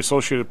dollar and the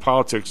associated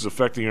politics is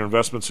affecting your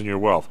investments and your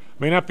wealth.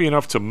 It may not be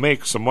enough to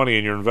make some money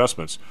in your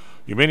investments.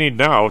 You may need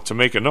now to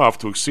make enough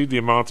to exceed the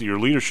amount that your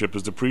leadership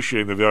is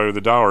depreciating the value of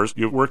the dollars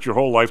you've worked your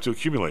whole life to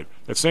accumulate.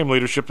 That same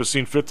leadership has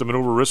seen fit to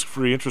maneuver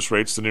risk-free interest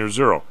rates to near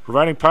zero.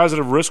 Providing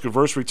positive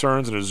risk-averse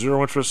returns in a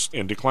zero-interest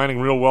and declining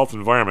real wealth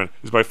environment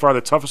is by far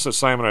the toughest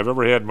assignment I've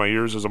ever had in my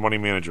years as a money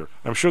manager.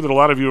 I'm sure that a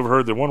lot of you have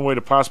heard that one way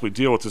to possibly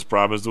deal with this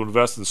problem is to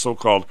invest in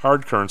so-called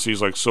hard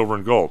currencies like silver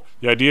and gold.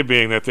 The idea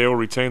being that they will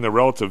retain their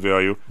relative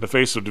value in the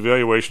face of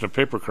devaluation of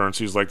paper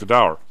currencies like the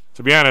dollar.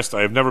 To be honest,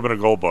 I have never been a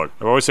gold bug.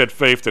 I've always had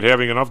faith that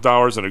having enough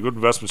dollars and a good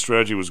investment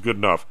strategy was good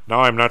enough.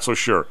 Now I'm not so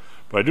sure.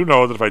 But I do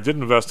know that if I did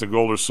invest in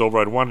gold or silver,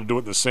 I'd want to do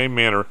it in the same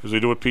manner as we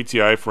do at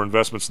PTI for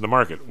investments in the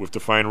market, with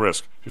defined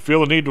risk. If you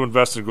feel the need to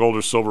invest in gold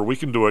or silver, we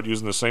can do it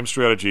using the same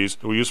strategies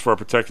that we use for our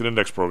protected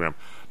index program.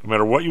 No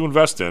matter what you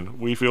invest in,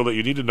 we feel that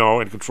you need to know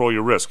and control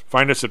your risk.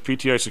 Find us at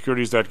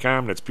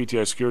PTIsecurities.com. That's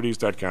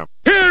PTIsecurities.com.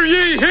 Hear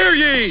ye, hear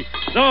ye!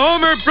 The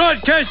Homer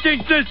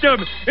Broadcasting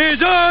System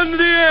is on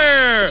the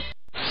air!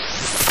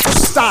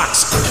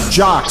 Stocks,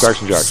 jocks,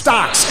 Stocks and jocks.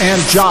 Stocks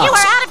and jocks. You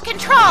are out of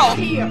control.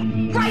 Here,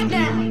 right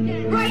now,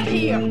 right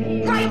here,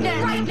 right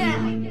now, right now.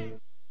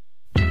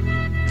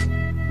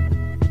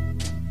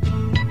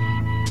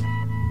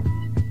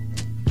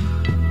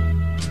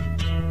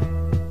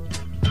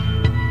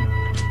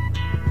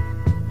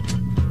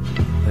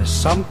 There's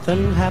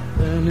something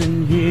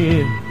happening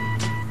here.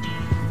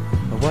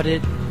 What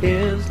it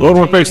is. Hello,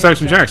 North Bay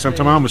Stocks and Jocks. I'm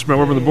Tom Almus,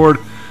 over on the board.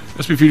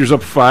 S&P futures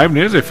up 5,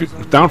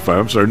 Nasdaq down 5.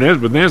 I'm sorry,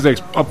 but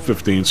Nasdaq's up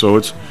 15, so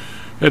it's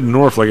heading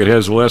north like it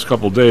has the last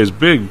couple of days.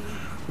 Big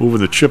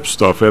moving the chip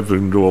stuff.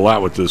 Having to do a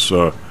lot with this.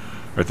 I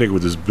think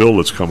with this bill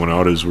that's coming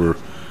out is we're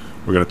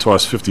going to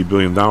toss $50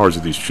 billion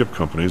at these chip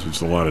companies, which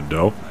is a lot of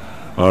dough.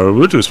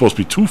 Originally it's supposed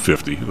to be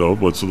 $250 though,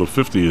 but so the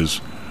 50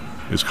 is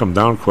come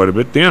down quite a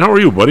bit. Dan, how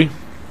are you, buddy?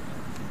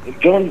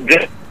 Doing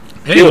good.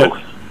 Hey,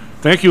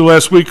 thank you.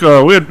 Last week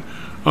we had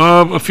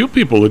a few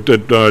people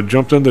that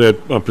jumped into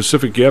that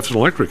Pacific Gas and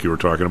Electric you were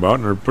talking about,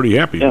 and are pretty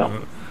happy. Yeah,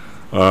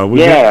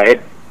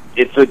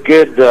 it's a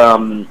good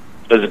it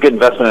was a good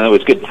investment, and it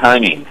was good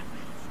timing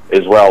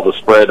as well. The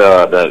spread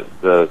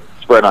the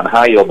spread on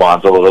high yield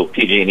bonds, although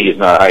PG&E is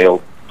not a high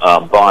yield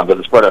bond, but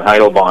the spread on high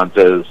yield bonds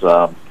has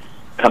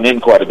come in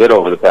quite a bit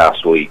over the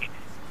past week.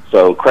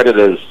 So credit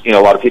is, a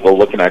lot of people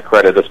looking at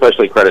credit,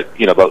 especially credit,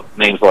 about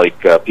names like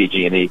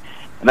PG&E.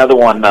 Another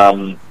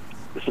one.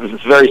 This is a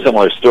very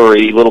similar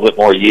story, a little bit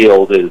more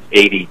yield, is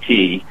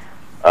ADT,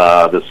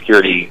 the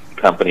security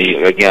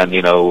company. Again,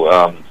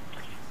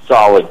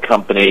 solid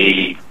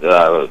company,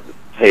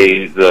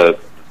 pay the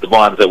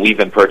bonds that we've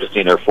been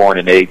purchasing are 4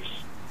 1/8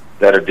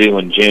 that are due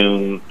on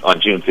June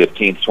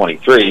 15th,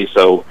 23.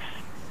 So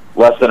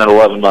less than an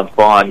 11-month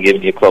bond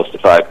giving you close to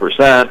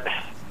 5%.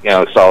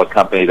 A solid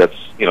company that's,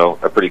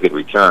 a pretty good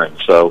return.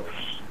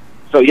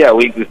 So yeah,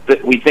 we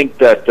think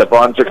that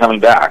bonds are coming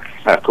back,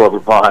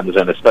 corporate bonds,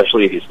 and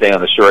especially if you stay on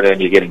the short end,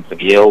 you're getting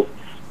some yield.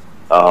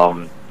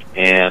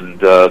 And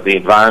the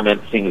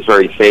environment seems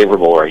very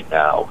favorable right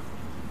now.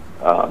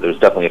 There's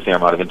definitely a fair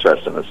amount of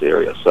interest in this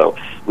area. So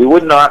I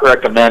would not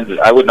recommend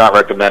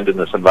in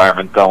this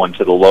environment going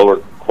to the lower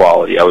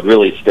quality. I would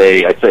really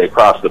I'd say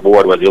across the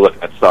board, whether you're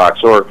looking at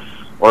stocks or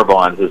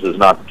bonds, this is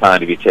not the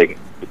time to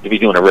be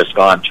doing a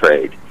risk-on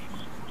trade.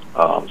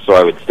 So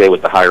I would stay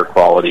with the higher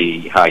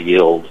quality, high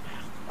yield,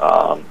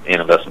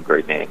 and investment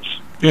grade names.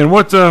 Yeah, and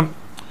what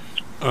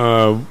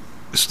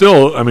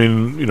still, I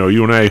mean,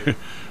 you and I,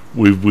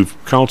 we've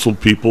counseled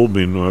people. I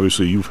mean,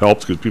 obviously you've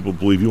helped because people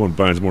believe you on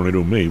bonds more than they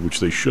do me, which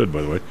they should,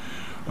 by the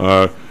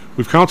way.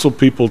 We've counseled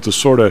people to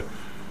sort of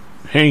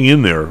hang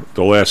in there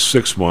the last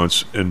 6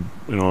 months, and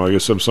I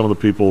guess some of the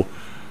people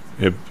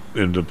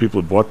and the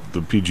people that bought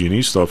the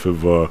PG&E stuff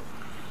have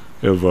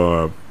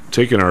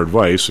taken our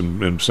advice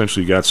and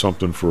essentially got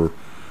something for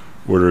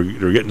where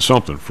they're getting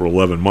something for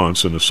 11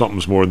 months, and if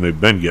something's more than they've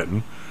been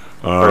getting.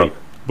 Right.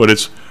 But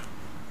it's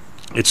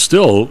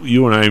still,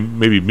 you and I,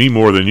 maybe me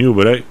more than you,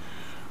 but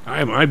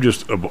I'm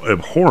just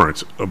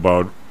abhorrent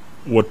about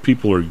what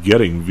people are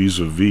getting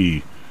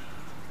vis-a-vis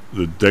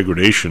the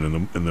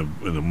degradation in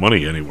the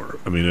money anywhere.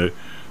 I mean,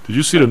 did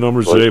you see the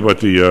numbers today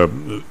about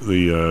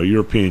the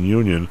European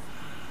Union?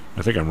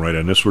 I think I'm right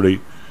on this, where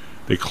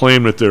they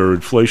claim that their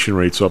inflation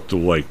rate's up to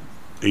like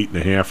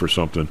 8.5 or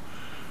something,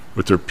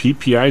 but their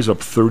PPI's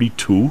up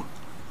 32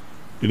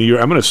 in a year.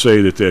 I'm going to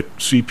say that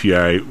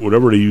CPI,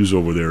 whatever they use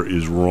over there,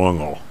 is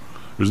wrong.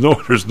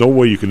 There's no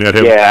way you can have.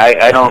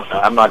 Yeah,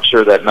 I'm not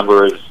sure that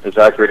number is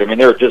accurate. I mean,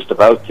 they're just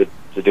about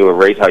to do a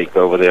rate hike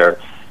over there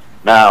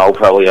now,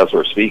 probably as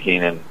we're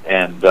speaking,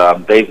 and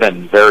they've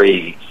been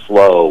very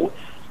slow,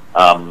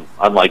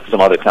 unlike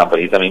some other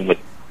companies. I mean,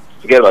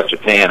 forget about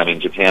Japan. I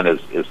mean, Japan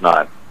is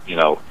not,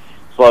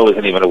 slow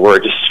isn't even a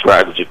word to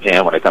describe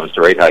Japan when it comes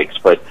to rate hikes,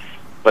 but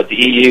the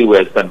EU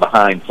has been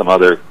behind some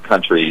other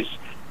countries,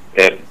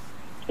 and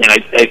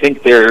I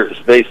think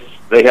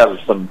they have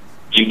some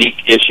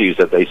unique issues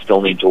that they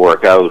still need to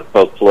work out,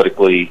 both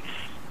politically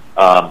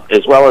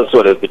as well as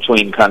sort of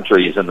between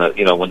countries, and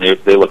when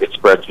they look at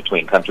spreads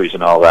between countries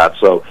and all that.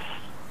 So,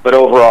 but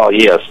overall,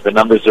 yes, the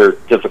numbers are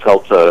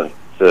difficult to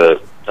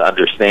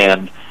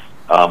understand.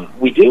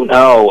 We do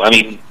know, I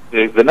mean,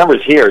 the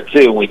numbers here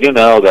too. And we do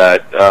know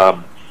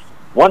that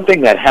one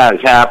thing that has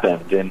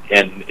happened, and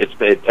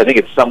I think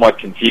it's somewhat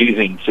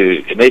confusing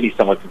it may be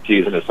somewhat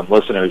confusing to some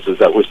listeners, is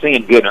that we're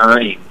seeing good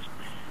earnings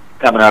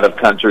coming out of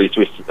countries,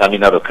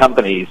 out of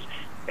companies,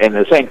 and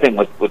the same thing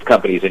with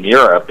companies in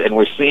Europe, and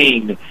we're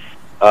seeing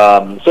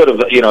sort of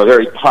a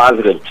very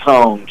positive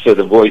tone to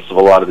the voice of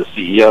a lot of the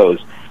CEOs.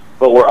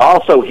 But we're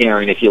also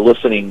hearing, if you're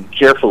listening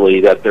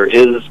carefully, that there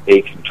is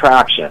a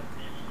contraction.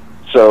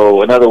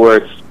 So, in other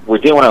words, we're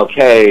doing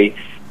okay.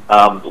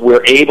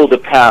 We're able to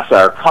pass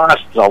our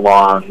costs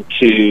along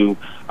to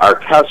our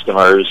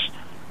customers.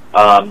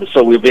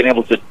 So we've been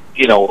able to,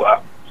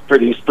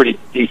 produce pretty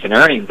decent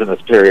earnings in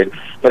this period.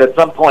 But at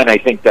some point, I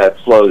think that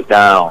slows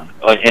down,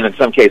 and in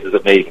some cases,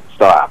 it may even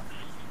stop.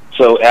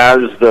 So as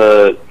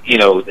the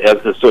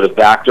sort of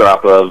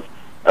backdrop of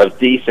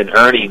decent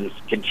earnings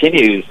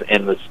continues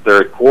in this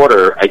third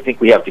quarter, I think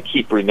we have to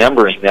keep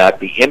remembering that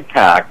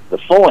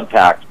the full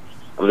impact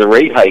of the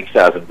rate hikes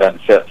hasn't been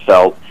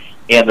felt,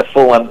 and the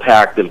full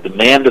impact of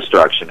demand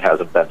destruction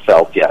hasn't been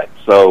felt yet.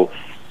 So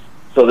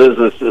there's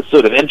this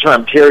sort of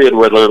interim period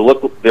where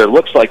there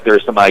looks like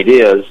there's some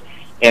ideas,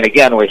 and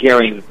again, we're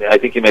hearing, I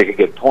think you make a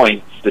good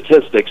point,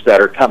 statistics that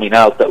are coming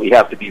out that we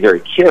have to be very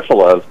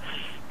careful of,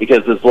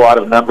 because there's a lot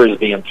of numbers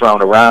being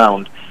thrown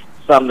around,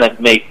 some that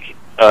make,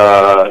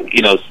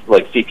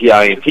 like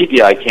CPI and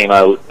PPI came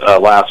out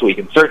last week,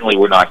 and certainly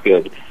were not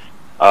good.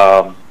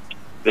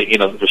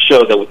 To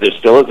show that there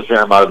still is a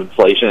fair amount of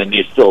inflation, and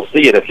you still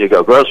see it if you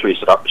go grocery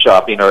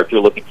shopping or if you're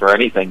looking for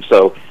anything.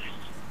 So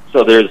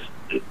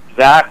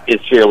that is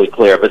fairly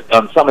clear. But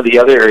on some of the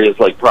other areas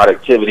like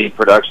productivity,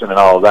 production, and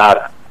all of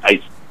that, I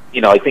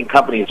think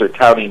companies are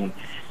touting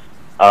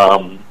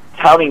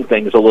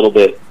things a little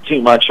bit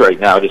too much right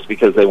now, just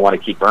because they want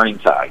to keep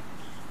earnings high.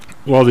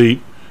 Well,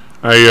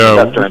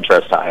 investor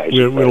interest high. We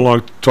had a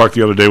long talk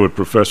the other day with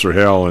Professor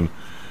Hal, and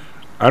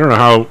I don't know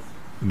how,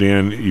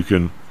 Dan, you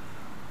can.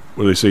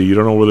 Where they say you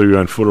don't know whether you're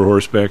on foot or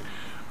horseback.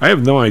 I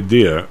have no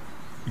idea,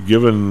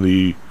 given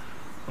the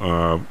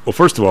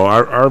first of all,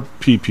 our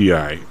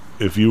PPI,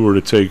 if you were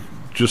to take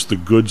just the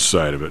good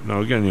side of it. Now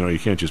again, you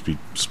can't just be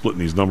splitting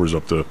these numbers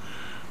up to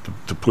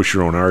push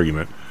your own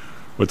argument.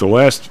 But the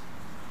last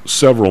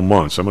several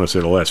months, I'm going to say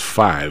the last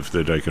 5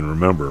 that I can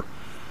remember,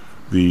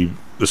 the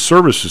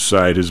services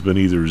side has been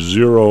either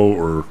 0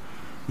 or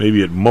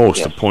maybe at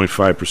most a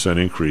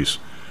 0.5% increase.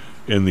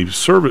 And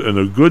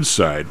the goods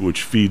side,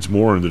 which feeds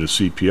more into the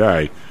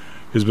CPI,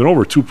 has been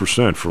over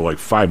 2% for like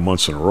 5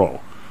 months in a row.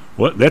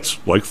 Well,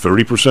 that's like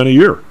 30% a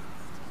year,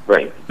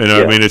 right? And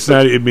I mean, it's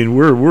not. I mean,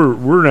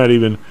 we're not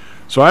even.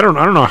 So I don't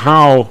know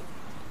how,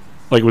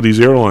 like with these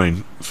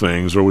airline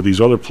things or with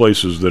these other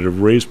places that have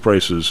raised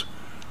prices.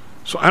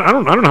 So I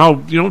don't know how.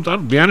 I'll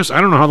be honest. I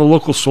don't know how the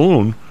local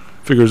saloon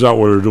figures out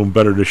whether they're doing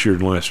better this year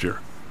than last year.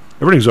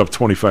 Everything's up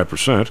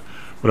 25%.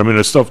 But, I mean,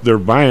 the stuff they're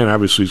buying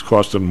obviously is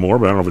costing more,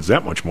 but I don't know if it's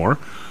that much more. I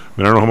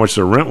mean, I don't know how much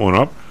their rent went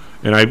up.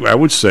 And I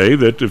would say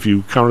that if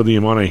you counted the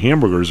amount of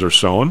hamburgers they're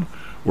selling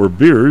or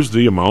beers,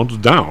 the amount's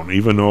down,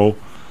 even though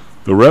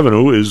the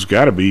revenue is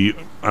got to be,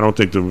 I don't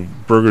think the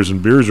burgers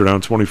and beers are down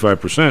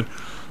 25%.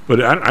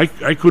 But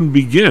I couldn't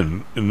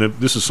begin, and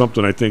this is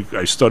something I think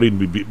I studied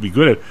and be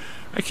good at,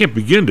 I can't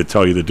begin to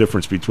tell you the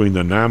difference between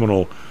the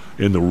nominal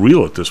and the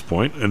real at this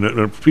point,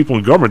 and people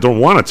in government don't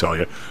want to tell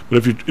you.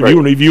 But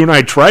if you and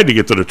I tried to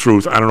get to the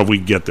truth, I don't know if we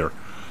can get there.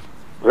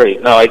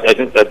 Great. No, I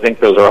think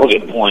those are all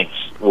good points.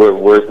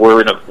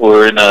 We're in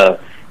an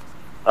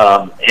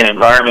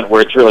environment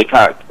where it's really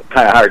kind of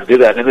hard to do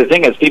that. And the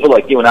thing is, people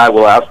like you and I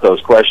will ask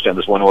those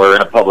questions when we're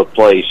in a public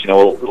place.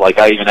 Like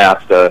I even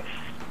asked a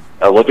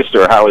liquor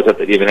store, how is it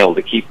that you've been able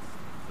to keep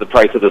the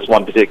price of this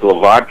one particular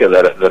vodka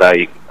that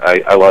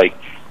I like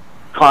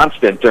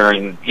constant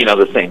during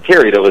the same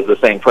period? It was the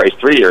same price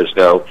 3 years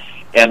ago,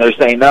 and they're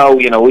saying no.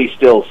 We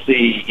still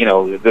see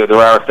there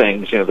are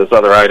things. There's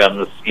other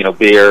items,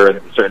 beer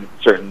and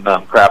certain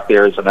craft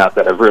beers and that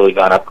have really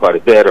gone up quite a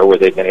bit, or where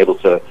they've been able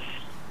to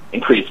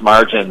increase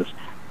margins.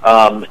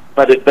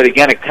 But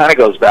again, it kind of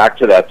goes back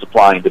to that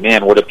supply and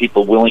demand. What are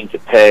people willing to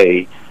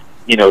pay?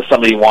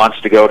 Somebody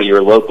wants to go to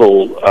your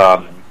local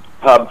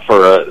pub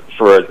for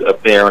a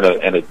beer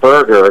and a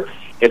burger.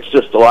 It's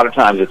just a lot of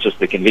times it's just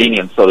the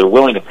convenience, so they're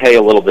willing to pay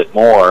a little bit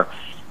more,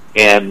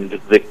 and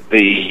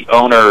the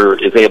owner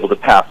is able to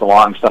pass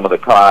along some of the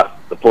cost.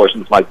 The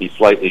portions might be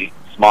slightly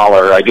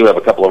smaller. I do have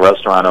a couple of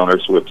restaurant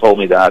owners who have told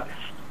me that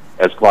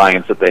as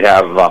clients, that they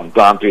have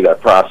gone through that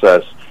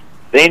process.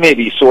 They may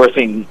be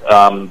sourcing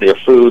their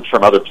food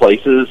from other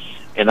places,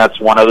 and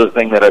that's one other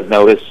thing that I've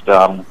noticed,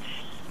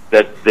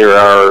 that there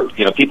are,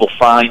 people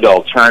find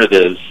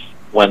alternatives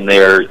when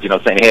they're,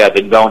 saying, hey, I've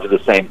been going to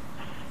the same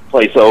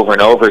place over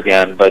and over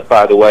again, but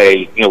by the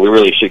way, we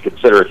really should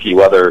consider a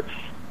few other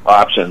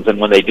options. And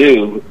when they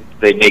do,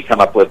 they may come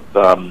up with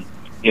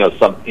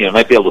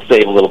might be able to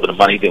save a little bit of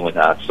money doing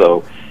that.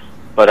 So,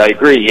 but I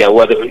agree. Yeah,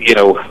 whether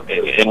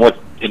in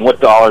what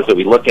dollars are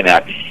we looking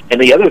at? And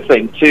the other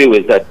thing too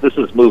is that this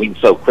is moving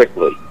so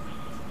quickly.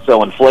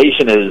 So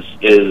inflation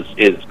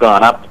is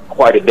gone up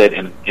quite a bit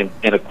in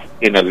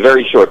a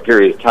very short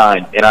period of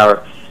time.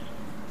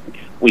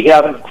 We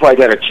haven't quite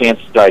had a chance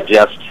to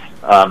digest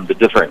the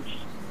difference,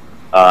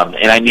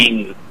 and I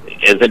mean,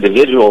 as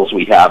individuals,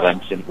 we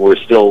haven't, and we're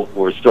still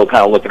kind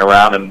of looking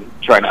around and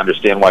trying to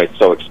understand why it's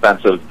so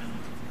expensive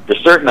for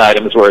certain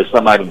items, whereas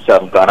some items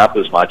haven't gone up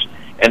as much.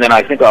 And then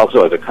I think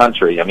also as a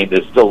country, I mean,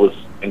 there's still this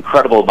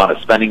incredible amount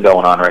of spending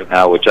going on right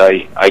now, which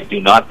I do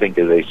not think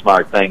is a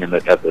smart thing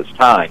at this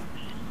time.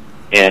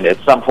 And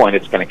at some point,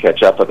 it's going to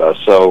catch up with us.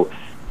 So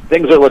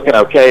things are looking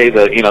okay.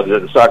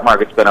 The stock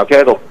market's been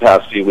okay the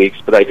past few weeks,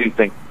 but I do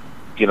think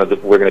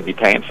that we're going to be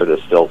paying for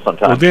this still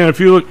sometime. Well, Dan,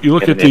 if you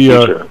look at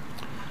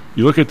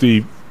you look at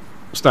the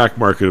stock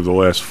market of the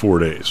last 4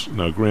 days.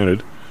 Now,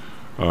 granted,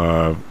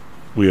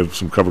 we have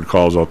some covered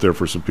calls out there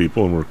for some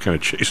people, and we're kind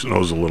of chasing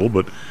those a little.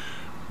 But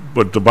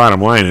the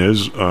bottom line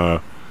is,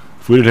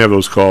 if we didn't have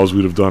those calls,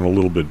 we'd have done a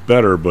little bit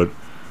better. But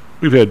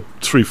we've had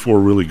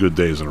 3-4 really good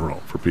days in a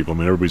row for people. I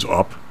mean, everybody's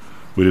up.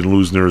 We didn't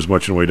lose near as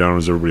much on the way down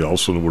as everybody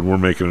else, so when we're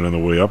making it on the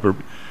way up,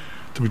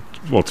 to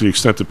the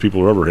extent that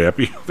people are ever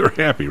happy, they're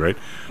happy, right?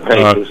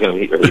 Right, who's going to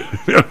be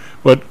great.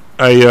 But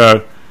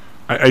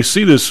I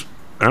see this.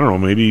 I don't know.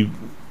 Maybe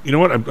you know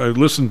what? I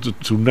listen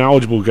to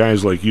knowledgeable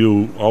guys like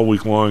you all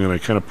week long, and I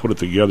kind of put it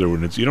together.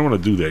 And you don't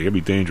want to do that. You got to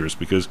be dangerous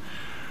because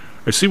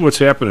I see what's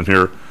happening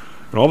here,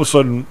 and all of a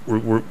sudden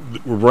we're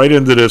right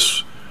into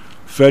this.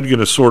 Fed going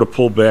to sort of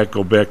pull back,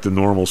 go back to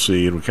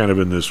normalcy, and we're kind of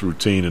in this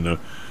routine, and the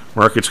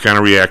market's kind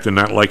of reacting,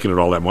 not liking it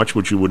all that much,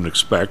 which you wouldn't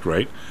expect,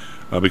 right?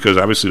 Because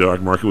obviously the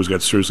market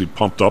got seriously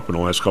pumped up in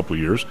the last couple of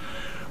years.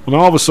 Well,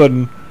 now all of a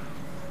sudden,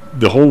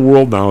 the whole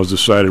world now has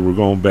decided we're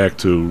going back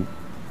to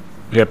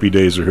happy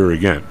days are here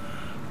again.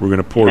 We're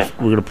going to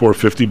pour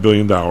 $50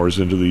 billion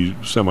into the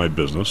semi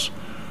business.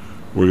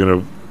 We're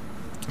going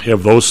to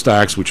have those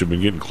stocks which have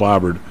been getting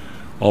clobbered.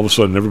 All of a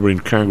sudden, everybody in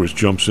Congress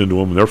jumps into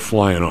them, and they're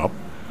flying up.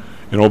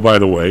 And oh, by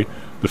the way,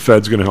 the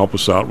Fed's going to help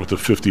us out with the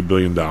 $50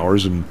 billion,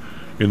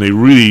 and they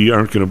really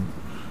aren't going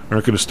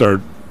to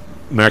start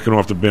knocking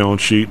off the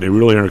balance sheet, and they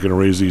really aren't going to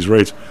raise these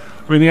rates.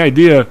 I mean, the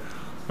idea,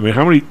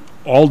 how many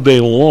all day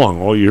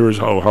long, all you hear is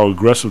how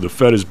aggressive the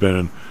Fed has been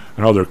and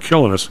how they're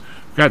killing us.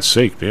 For God's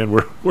sake, Dan,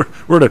 we're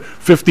at a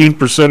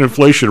 15%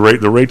 inflation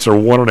rate. The rates are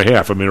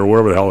 1.5. Or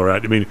wherever the hell they're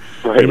at. Right.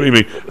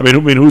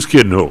 Who's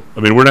kidding who?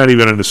 We're not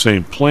even on the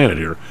same planet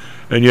here,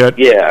 and yet,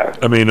 yeah.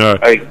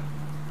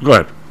 Go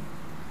ahead.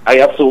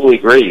 I absolutely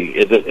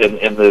agree. And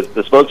the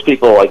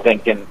spokespeople, I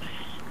think, and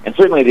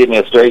certainly the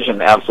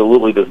administration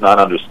absolutely does not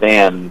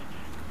understand,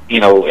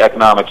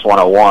 economics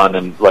 101,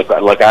 and like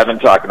I've been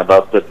talking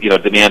about the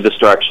demand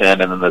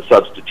destruction and then the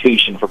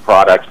substitution for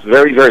products,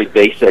 very, very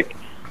basic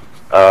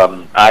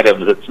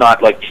items. It's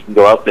not like you can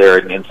go out there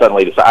and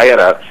suddenly decide.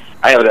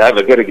 I have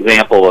a good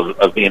example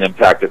of being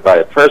impacted by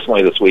it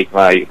personally this week.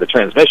 The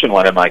transmission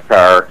went in my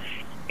car,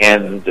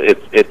 and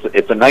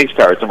it's a nice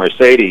car. It's a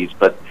Mercedes,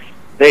 but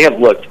they have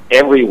looked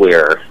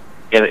everywhere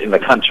in the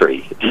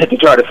country to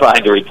try to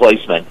find a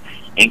replacement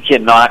and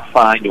cannot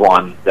find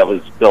one that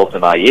was built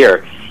in my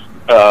year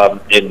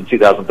in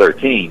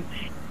 2013.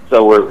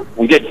 So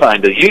we did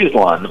find a used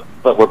one,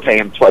 but we're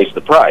paying twice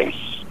the price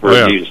for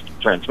a used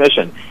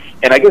transmission.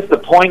 And I guess the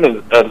point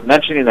of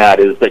mentioning that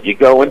is that you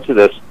go into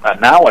this,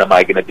 now what am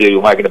I going to do?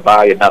 Am I going to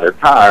buy another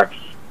car?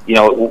 Do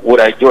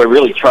I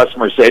really trust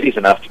Mercedes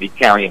enough to be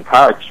carrying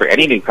cards for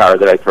any new car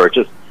that I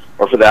purchase,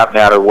 or for that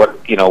matter, what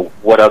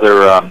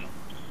other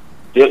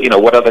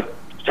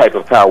type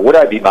of car would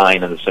I be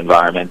buying in this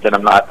environment? And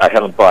I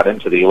haven't bought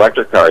into the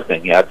electric car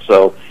thing yet.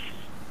 So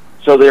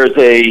there's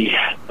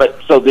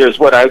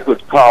what I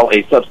would call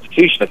a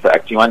substitution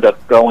effect. You end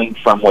up going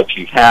from what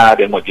you've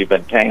had and what you've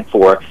been paying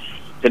for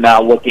to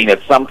now looking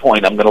at some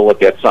point, I'm going to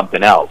look at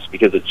something else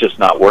because it's just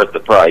not worth the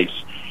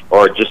price,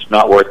 or just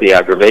not worth the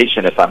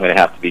aggravation if I'm going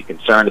to have to be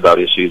concerned about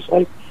issues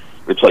like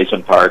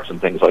replacement parts and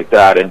things like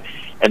that.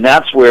 And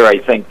that's where I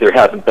think there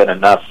hasn't been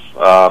enough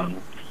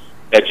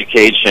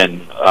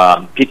education.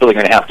 People are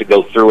going to have to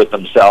go through it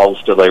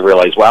themselves till they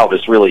realize, wow,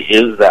 this really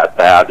is that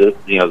bad.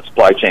 The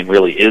supply chain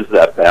really is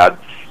that bad.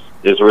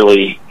 There's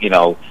really,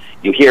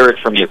 you hear it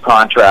from your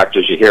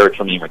contractors, you hear it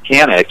from your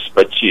mechanics,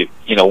 but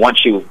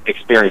once you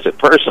experience it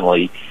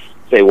personally,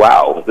 say,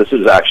 wow, this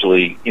is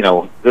actually,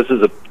 this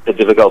is a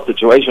difficult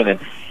situation, and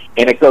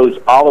it goes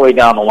all the way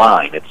down the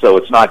line.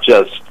 It's not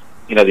just,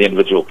 the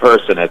individual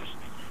person.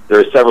 There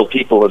are several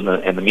people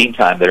in the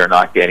meantime that are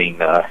not getting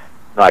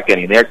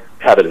their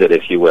cut of it,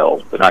 if you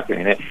will. They're not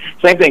getting it.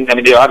 Same thing.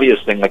 The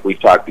obvious thing, like we've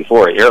talked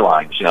before,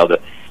 airlines.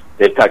 That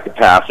they've cut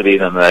capacity,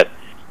 and that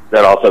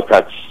also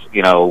cuts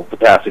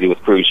capacity with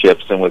cruise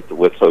ships and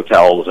with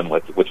hotels and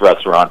with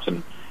restaurants,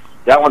 and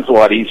that one's a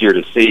lot easier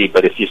to see.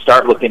 But if you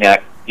start looking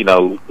at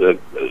whether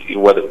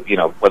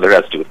it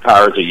has to do with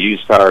cars or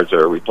used cars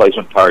or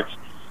replacement parts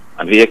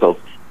on vehicles,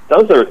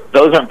 those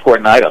are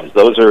important items.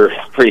 Those are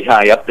pretty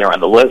high up there on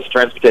the list.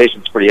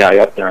 Transportation's pretty high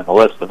up there on the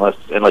list,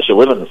 unless you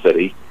live in the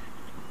city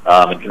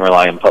and can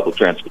rely on public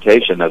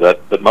transportation.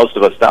 But most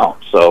of us don't.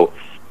 So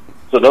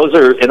those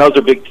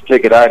are big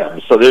ticket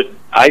items. So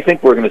I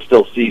think we're going to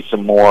still see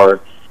some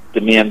more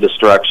demand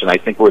destruction. I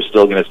think we're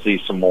still going to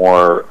see some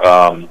more.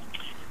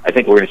 I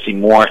think we're going to see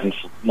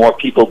more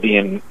people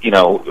being,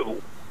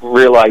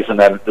 realizing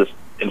that this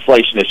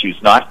inflation issue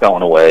is not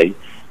going away,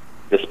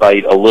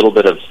 despite a little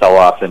bit of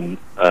sell-off in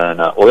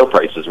oil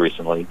prices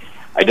recently.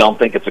 I don't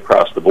think it's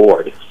across the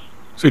board.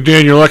 So,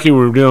 Dan, you're lucky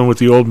we're dealing with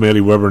the old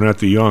Matty Weber, not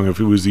the young. If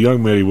it was the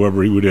young Matty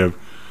Weber, he would have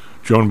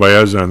Joan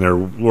Baez on there.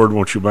 Lord,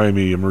 won't you buy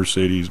me a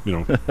Mercedes?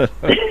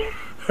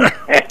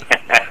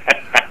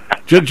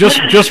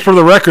 Just for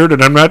the record,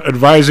 and I'm not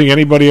advising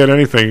anybody on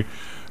anything,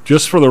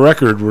 just for the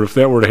record, if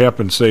that were to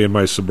happen, say, in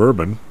my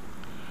Suburban,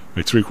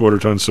 my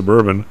 3/4-ton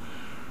Suburban,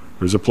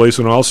 there's a place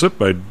in Alsip,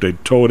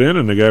 they'd tow it in,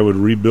 and the guy would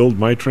rebuild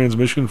my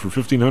transmission for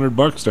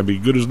 $1,500. That'd be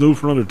good as new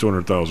for another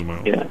 200,000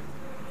 miles. Yeah.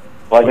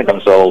 Well, I think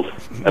I'm sold.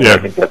 I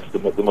think that's the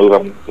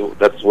move.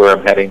 That's where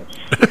I'm heading.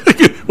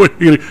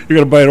 You're going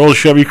to buy an old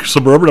Chevy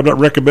Suburban? I'm not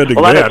recommending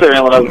that. Well, not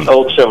necessarily an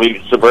old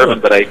Chevy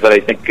Suburban, but I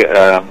think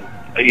a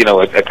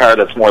car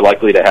that's more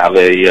likely to have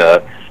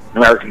an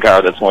American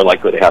car that's more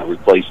likely to have a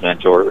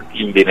replacement, or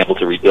even being able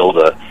to rebuild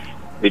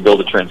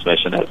a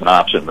transmission as an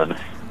option. Then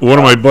one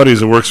of my buddies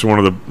that works for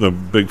one of the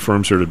big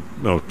firms here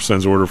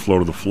sends order flow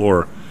to the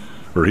floor,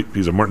 or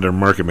they're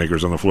market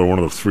makers on the floor. One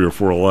of the 3 or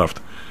 4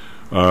 left.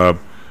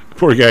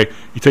 Poor guy,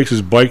 he takes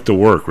his bike to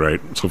work, right?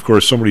 So, of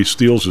course, somebody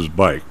steals his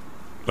bike,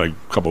 like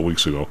a couple of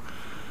weeks ago.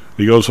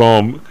 He goes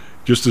home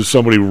just as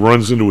somebody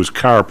runs into his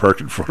car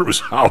parked in front of his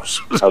house.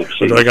 Oh,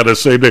 I got to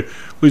say, well,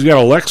 he's got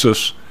a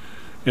Lexus,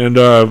 and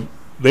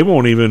they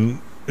won't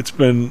even, it's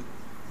been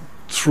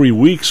 3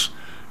 weeks,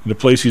 and the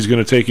place he's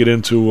going to take it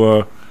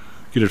into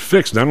get it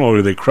fixed. Not only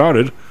are they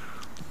crowded,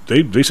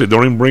 they said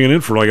don't even bring it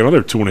in for like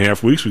another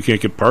 2.5 weeks. We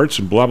can't get parts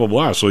and blah, blah,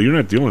 blah. So you're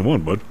not the only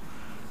one, bud.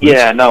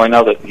 Yeah, no, I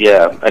know that.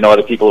 Yeah, I know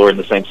other people who are in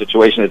the same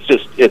situation.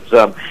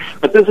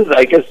 But this is,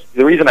 I guess,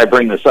 the reason I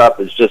bring this up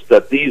is just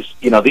that these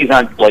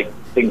aren't like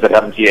things that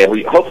happen to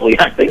you hopefully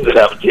aren't things that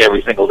happen to you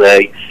every single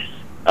day.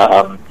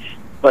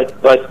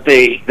 But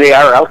they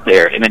are out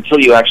there, and until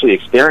you actually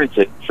experience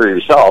it for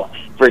yourself.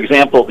 For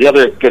example, the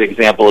other good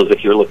example is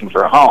if you're looking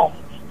for a home.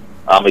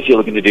 If you're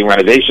looking to do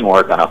renovation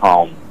work on a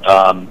home,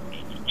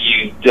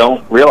 you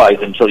don't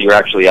realize until you're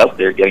actually out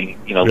there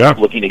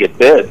looking to get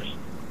bids.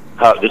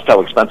 Just how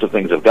expensive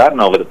things have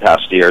gotten over the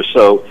past year.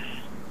 So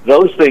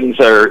those things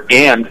are,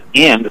 and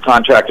the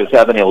contractors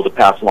have been able to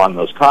pass along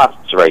those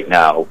costs right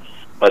now,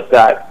 but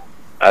that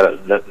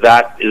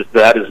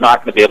is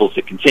not going to be able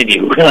to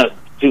continue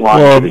too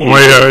long.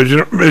 Well,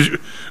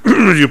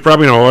 you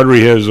probably know, Audrey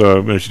has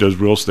she does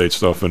real estate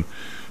stuff, and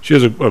she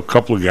has a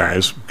couple of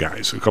guys,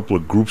 a couple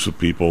of groups of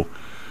people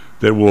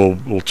that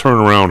will turn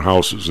around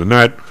houses, and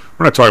we're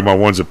not talking about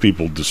ones that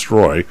people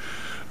destroy.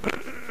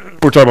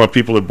 We're talking about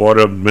people that bought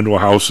them into a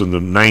house in the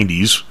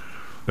 90s,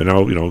 and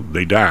now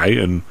they die,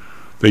 and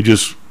the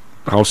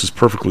house is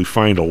perfectly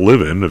fine to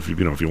live in if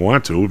you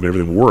want to, and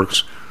everything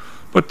works,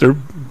 but their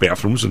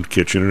bathrooms and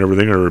kitchen and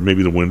everything, or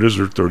maybe the windows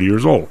are 30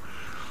 years old.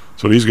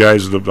 So these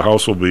guys, the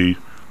house will be,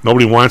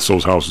 nobody wants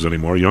those houses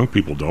anymore. Young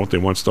people don't. They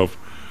want stuff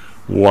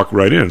walk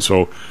right in.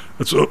 So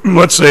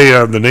let's say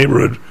the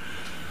neighborhood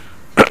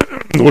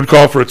would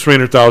call for a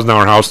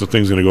 $300,000 house, the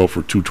thing's going to go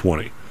for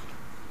 $220,000,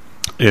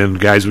 and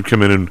guys would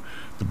come in and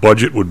the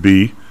budget would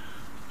be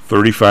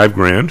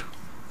 $35,000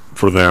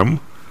 for them.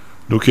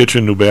 New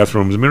kitchen, new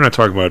bathrooms. I mean, we're not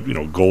talking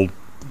about gold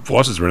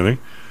faucets or anything.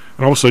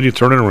 And all of a sudden, you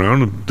turn it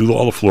around and do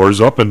all the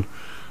floors up and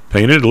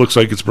paint it. It looks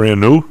like it's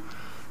brand new,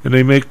 and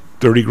they make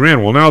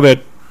 $30,000. Well, now that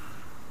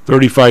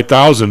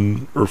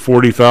 $35,000 or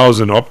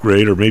 $40,000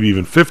 upgrade, or maybe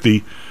even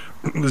 $50,000,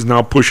 is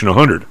now pushing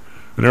 $100,000,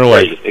 and they're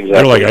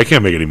like, I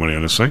can't make any money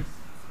on this thing.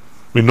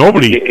 I mean,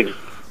 nobody.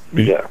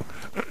 Yeah.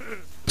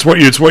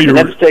 It's what you're.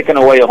 That's taken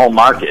away a whole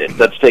market.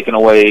 That's taken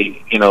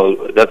away.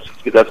 That's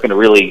going to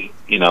really.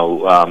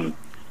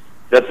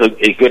 That's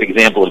a good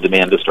example of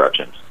demand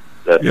destruction.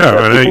 That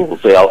people will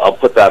say, "I'll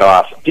put that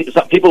off."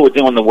 Some people were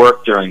doing the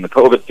work during the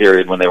COVID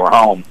period when they were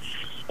home,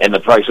 and the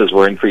prices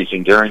were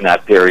increasing during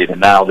that period. And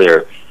now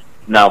that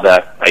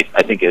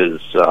I think is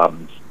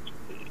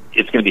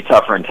it's going to be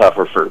tougher and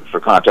tougher for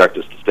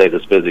contractors to stay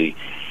this busy.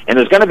 And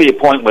there's going to be a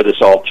point where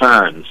this all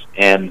turns,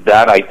 and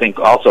that I think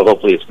also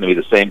hopefully it's going to be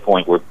the same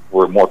point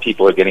where more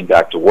people are getting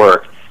back to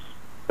work,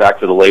 back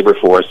to the labor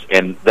force,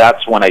 and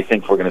that's when I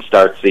think we're going to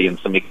start seeing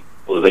some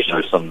equalization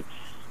or some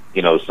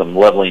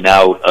leveling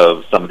out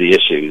of some of the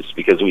issues,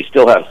 because we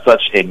still have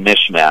such a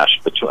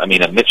mismatch between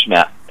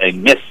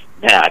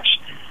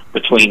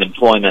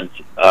employment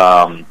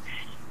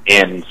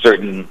in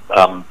certain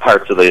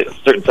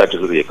certain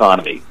sectors of the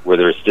economy where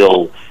there's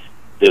still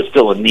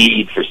a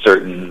need for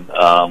certain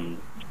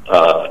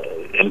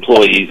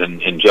employees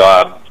and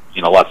jobs,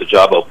 lots of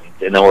job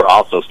openings, and then we're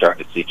also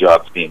starting to see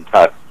jobs being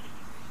cut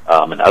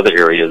in other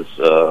areas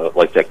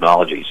like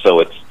technology.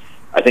 So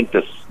I think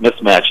this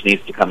mismatch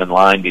needs to come in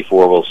line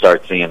before we'll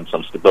start seeing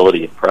some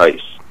stability in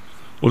price.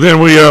 Well, then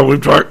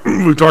we've talked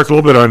a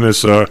little bit on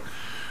this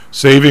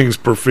savings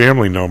per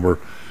family number.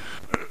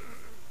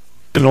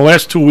 In the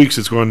last 2 weeks,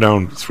 it's gone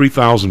down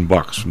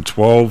 $3,000 from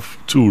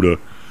 12.2 to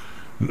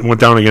went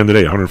down again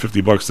today, $150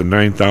 to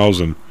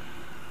 $9,000.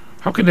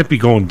 How can it be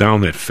going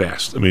down that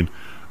fast? I mean,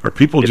 are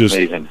people It's just?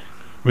 amazing.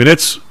 I mean,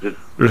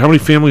 how many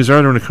families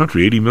are there in the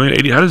country? 80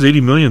 million. How does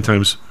 80 million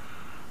times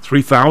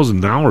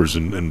 $3,000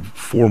 in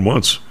 4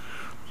 months?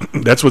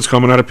 That's what's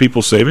coming out of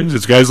people's savings.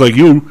 It's guys like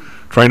you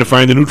trying to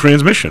find a new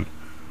transmission.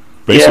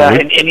 Basically.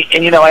 Yeah,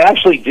 and you know,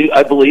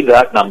 I believe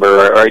that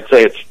number, or I'd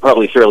say it's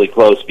probably fairly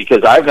close,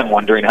 because I've been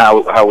wondering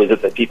how is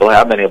it that people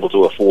have been able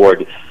to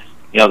afford.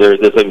 You know, there's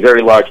a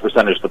very large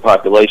percentage of the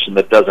population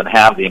that doesn't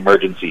have the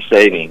emergency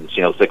savings.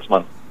 6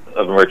 months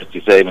of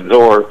emergency savings,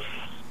 or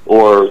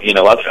you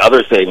know,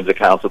 other savings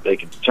accounts that they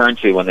can turn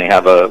to when they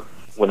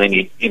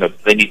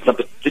need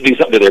something to do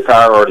something to their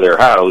car or to their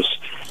house.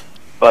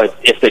 But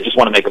if they just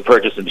want to make a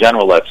purchase in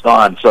general, that's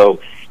gone. So,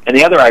 and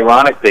the other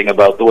ironic thing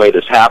about the way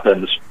this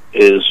happens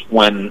is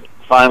when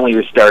finally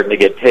you're starting to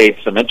get paid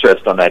some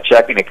interest on that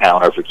checking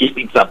account, or for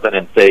keeping something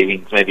in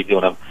savings, maybe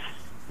doing a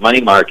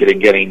money market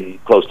and getting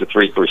close to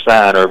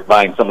 3%, or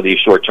buying some of these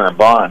short-term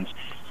bonds.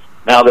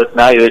 Now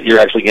that you're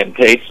actually getting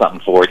paid something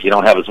for it, you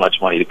don't have as much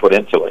money to put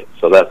into it.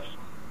 So that's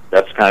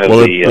kind of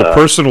the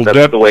personal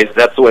debt.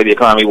 That's the way the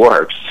economy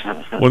works.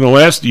 Well, in the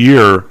last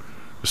year,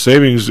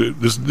 savings,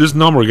 this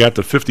number got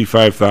to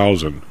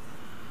 55,000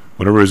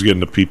 whenever he was getting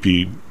the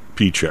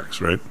PPP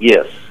checks, right?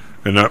 Yes.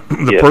 And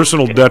the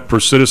personal debt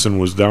per citizen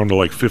was down to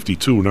like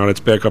 52. Now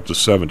it's back up to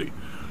 70.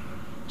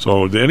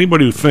 So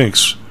anybody who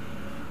thinks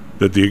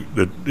that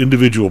that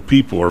individual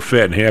people are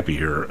fat and happy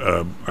here,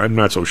 I'm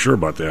not so sure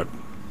about that.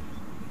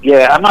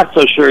 Yeah, I'm not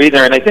so sure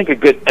either. And I think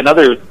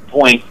another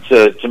point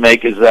to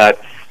make is that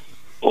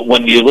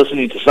when you're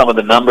listening to some of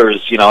the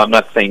numbers, you know, I'm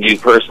not saying you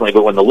personally,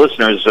 but when the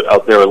listeners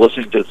out there are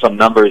listening to some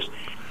numbers,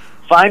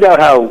 find out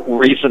how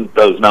recent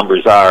those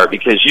numbers are,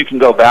 because you can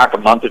go back a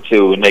month or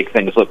two and make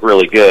things look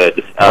really good.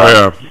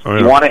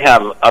 You want to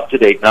have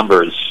up-to-date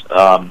numbers.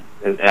 And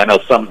I know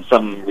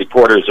some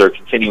reporters are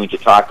continuing to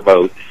talk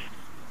about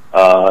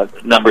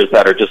numbers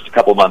that are just a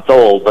couple months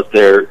old, but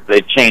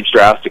they've changed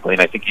drastically,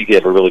 and I think you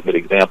gave a really good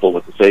example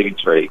with the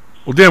savings rate.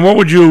 Well, Dan, what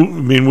would you,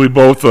 I mean, we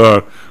both,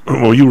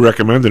 you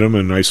recommended them,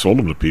 and I sold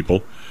them to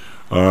people,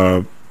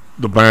 the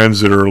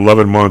bonds that are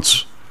 11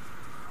 months,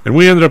 and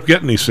we ended up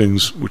getting these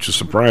things, which is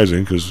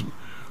surprising, because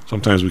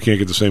sometimes we can't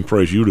get the same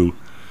price you do.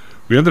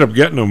 We ended up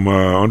getting them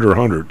under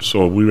 100,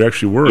 so we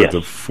actually were at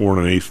the 4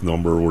 1/8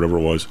 number, or whatever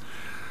it was.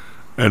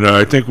 And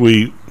I think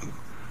I'm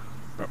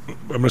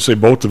going to say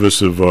both of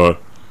us have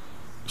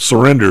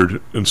surrendered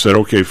and said,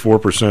 okay,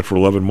 4% for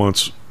 11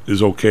 months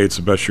is okay. It's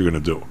the best you're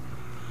going to do.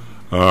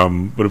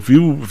 But if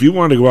you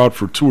wanted to go out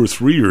for 2 or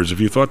 3 years, if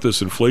you thought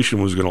this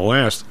inflation was going to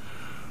last,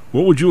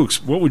 what would you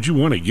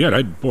want to get?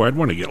 I'd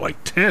want to get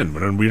like 10,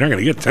 but we're not going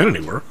to get 10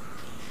 anywhere.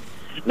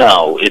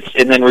 No,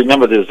 and then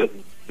remember, there's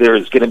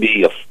going to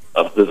be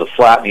there's a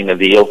flattening of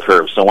the yield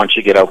curve. So once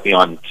you get out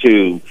beyond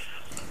 2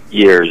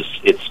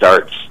 years, it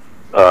starts.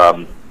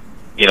 The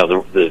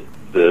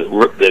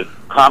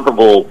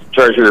comparable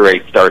treasury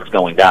rate starts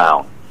going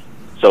down.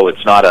 So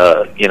it's not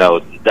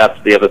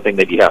that's the other thing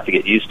that you have to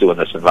get used to in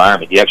this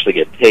environment. You actually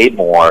get paid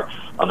more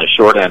on the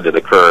short end of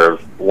the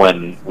curve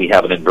when we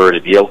have an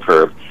inverted yield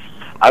curve.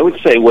 I would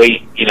say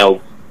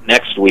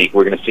next week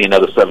we're going to see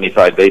another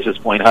 75 basis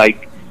point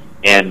hike,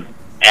 and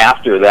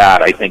after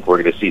that I think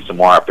we're going to see some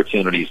more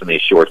opportunities in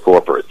these short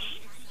corporates.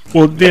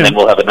 Well, and then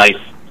we'll have a nice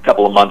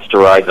couple of months to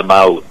ride them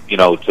out,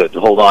 to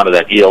hold on to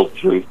that yield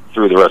through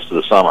the rest of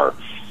the summer.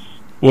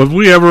 Well, if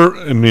we ever,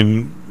 I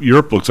mean,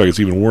 Europe looks like it's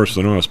even worse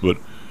than us, but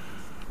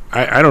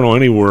I don't know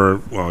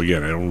anywhere, well,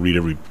 again, I don't read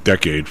every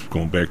decade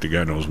going back to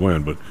God knows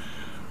when, but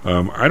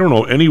I don't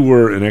know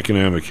anywhere in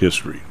economic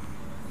history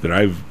that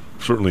I've,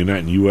 certainly not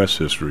in U.S.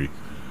 history,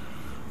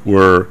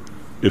 where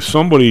if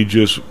somebody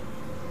just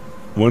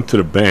went to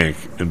the bank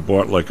and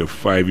bought like a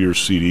 5-year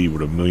CD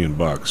with $1 million,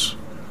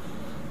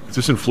 if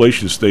this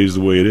inflation stays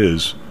the way it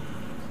is,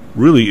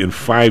 really in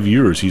 5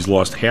 years he's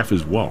lost half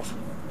his wealth.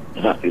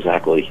 Yeah,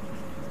 exactly.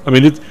 I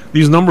mean,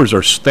 these numbers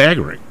are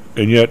staggering,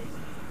 and yet,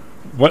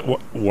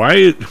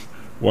 why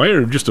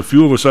are just a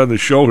few of us on the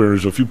show here?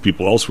 There's a few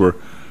people elsewhere.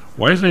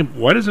 Why is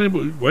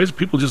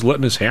people just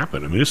letting this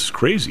happen? I mean, this is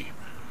crazy.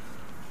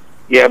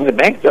 Yeah, I mean, the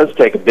bank does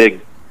take a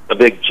big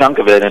chunk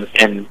of it,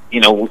 and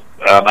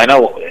I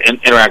know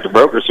Interactive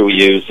Brokers, who we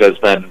use, has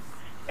been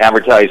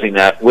advertising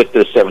that with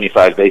this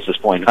 75 basis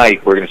point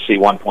hike, we're going to see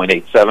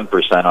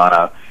 1.87%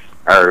 on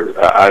our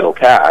idle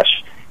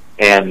cash.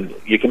 And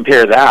you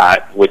compare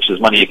that, which is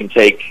money you can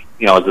take,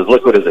 as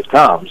liquid as it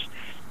comes,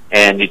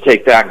 and you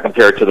take that and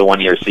compare it to the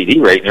 1-year CD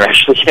rate, and you're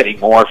actually getting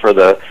more for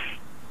to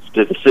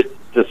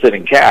sit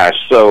in cash.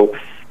 So,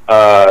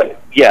 I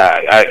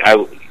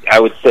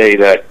would say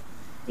that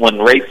when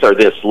rates are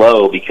this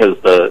low, because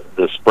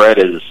the spread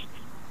is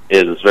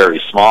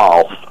very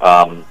small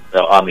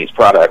on these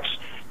products,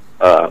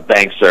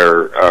 banks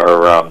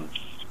are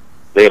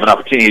they have an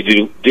opportunity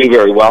to do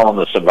very well in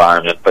this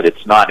environment, but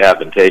it's not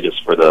advantageous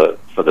for the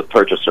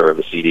purchaser of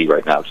a CD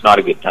right now. It's not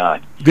a good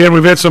time. Dan,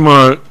 we've had some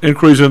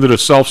inquiries into the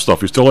self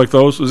stuff. You still like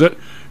those? Is that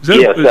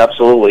yes,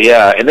 absolutely,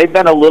 yeah. And they've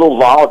been a little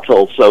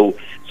volatile. So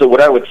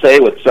what I would say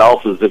with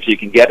self is if you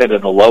can get it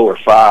in the lower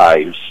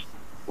fives,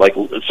 like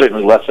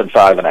certainly less than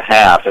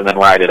 5.5, and then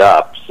ride it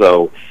up.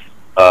 So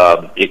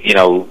I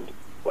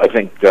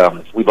think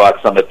we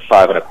bought some at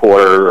 5.25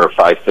 or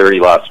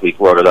 5.30 last week.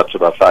 Rode it up to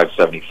about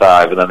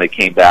 5.75, and then they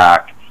came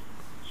back.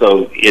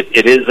 So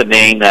it is a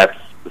name that's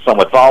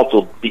somewhat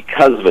volatile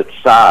because of its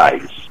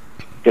size,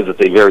 because it's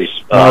a very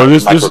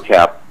micro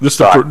cap. This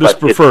It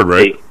preferred,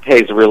 right?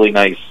 pays a really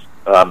nice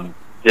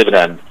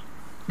dividend.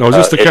 No, is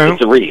this the kind?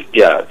 It's a REIT.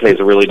 Yeah, it pays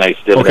a really nice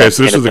dividend. Okay,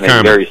 so this is the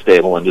common. A very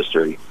stable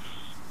industry.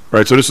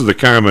 Right, so this is the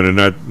common, and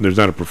there's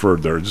not a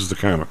preferred there. This is the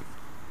common.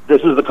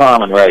 This is the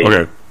common, right?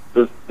 Okay.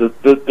 This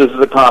is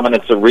the common.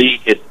 It's a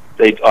REIT.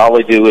 All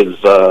they do is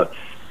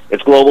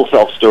it's Global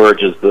Self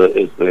Storage is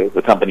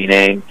the company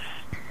name.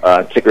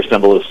 Ticker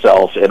symbol is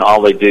self, and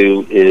all they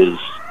do is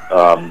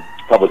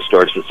public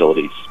storage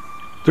facilities.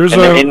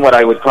 They're in what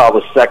I would call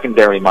the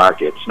secondary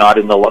markets.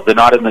 They're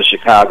not in the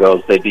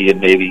Chicago's. They'd be in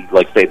maybe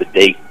like say the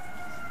Dayton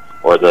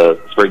or the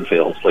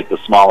Springfields, like the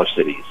smaller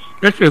cities.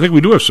 Actually, I think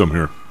we do have some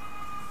here.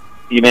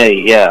 You may,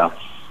 yeah.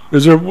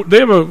 Is there? They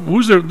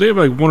have They have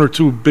like one or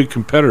two big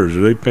competitors.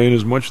 Are they paying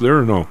as much there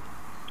or no?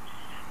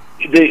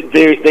 They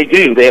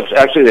do. They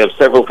have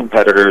several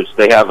competitors.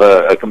 They have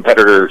a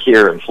competitor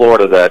here in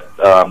Florida that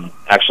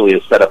actually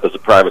is set up as a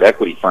private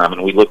equity firm,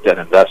 and we looked at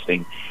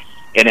investing.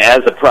 And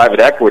as a private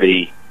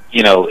equity,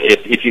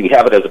 if you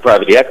have it as a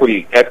private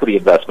equity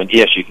investment,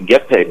 yes, you can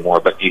get paid more,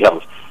 but you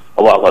have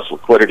a lot less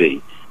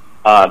liquidity.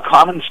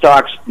 Common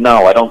stocks,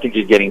 no, I don't think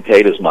you're getting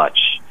paid as much.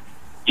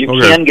 You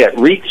can get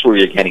REITs where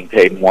you're getting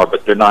paid more,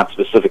 but they're not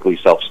specifically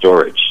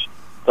self-storage.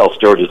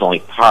 Self-storage is only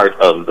part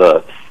of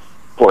the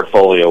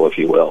portfolio, if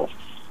you will.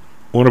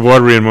 One of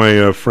Audrey and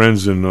my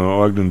friends in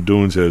Ogden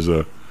Dunes has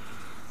a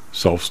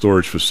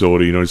self-storage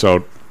facility. It's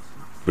out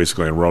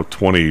basically on Route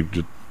 20.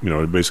 They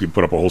basically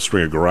put up a whole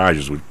string of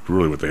garages, which is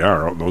really what they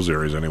are out in those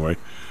areas anyway.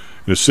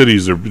 In the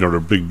cities, they're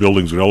big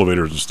buildings with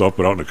elevators and stuff,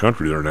 but out in the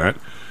country, they're not.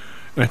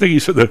 And I think he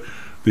said that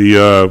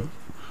the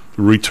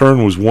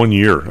return was 1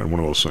 year on one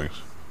of those things.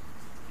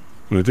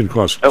 And it didn't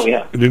cost. Oh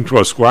yeah. It didn't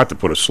cost squat to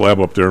put a slab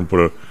up there and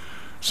put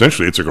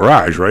essentially, it's a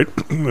garage, right?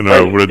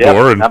 And with a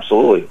door and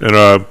absolutely.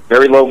 And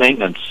very low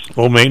maintenance.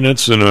 Low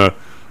maintenance, and if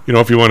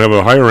you want to have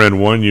a higher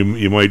end one,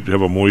 you might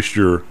have a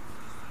moisture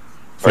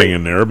thing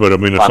in there. But I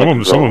mean, some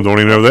of them don't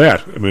even have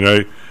that. I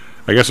mean,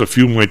 I guess a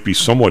few might be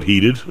somewhat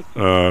heated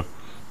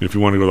if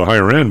you want to go the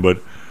higher end. But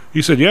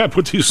he said, yeah,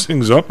 put these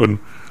things up, and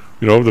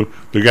the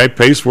guy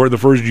pays for it the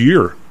first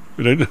year,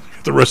 and then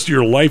the rest of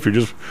your life you're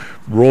just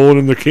rolling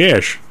in the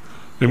cash.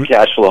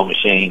 Cash flow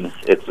machine.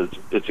 It's a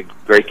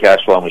great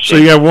cash flow machine.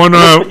 So you have one.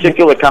 This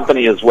particular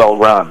company is well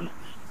run.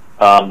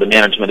 The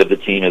management of the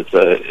team is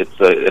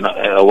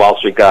a Wall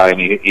Street guy. I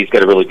mean, he's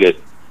got a really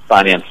good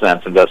finance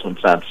sense,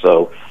 investment sense.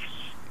 So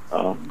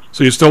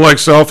you still like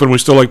Self, and we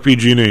still like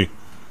PG&E.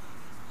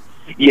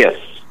 Yes.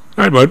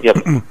 All right, bud. Yep.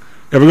 Have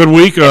a good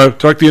week.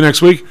 Talk to you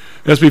next week.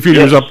 SP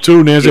Futures up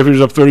 2. NASDAQ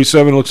Futures up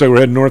 37. Looks like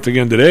we're heading north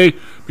again today.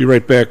 Be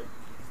right back.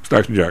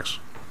 Stocks and Jocks.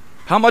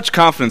 How much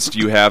confidence do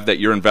you have that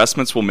your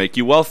investments will make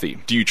you wealthy?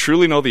 Do you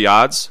truly know the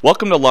odds?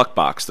 Welcome to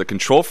Luckbox, the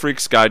control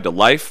freak's guide to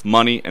life,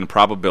 money, and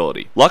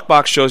probability.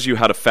 Luckbox shows you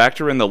how to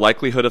factor in the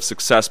likelihood of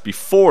success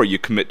before you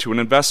commit to an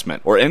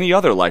investment or any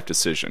other life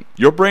decision.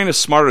 Your brain is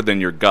smarter than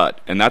your gut,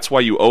 and that's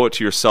why you owe it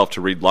to yourself to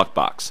read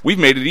Luckbox. We've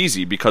made it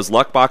easy because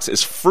Luckbox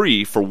is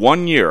free for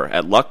 1 year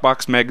at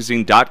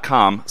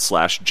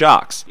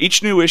luckboxmagazine.com/jocks.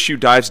 Each new issue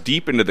dives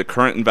deep into the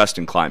current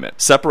investing climate,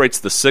 separates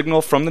the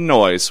signal from the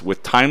noise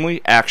with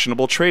timely,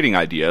 actionable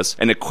trading ideas,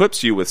 and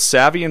equips you with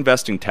savvy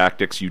investing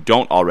tactics you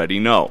don't already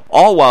know,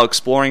 all while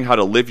exploring how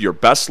to live your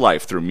best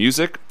life through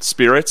music,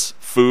 spirits,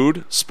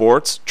 food,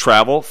 sports,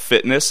 travel,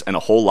 fitness, and a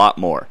whole lot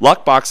more.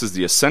 Luckbox is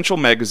the essential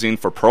magazine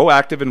for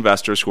proactive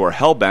investors who are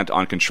hell-bent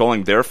on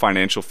controlling their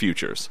financial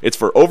futures. It's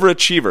for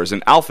overachievers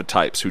and alpha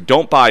types who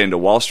don't buy into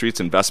Wall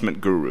Street's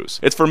investment gurus.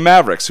 It's for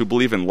mavericks who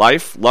believe in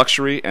life,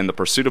 luxury, and the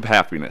pursuit of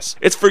happiness.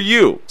 It's for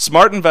you.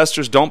 Smart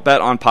investors don't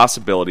bet on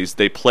possibilities,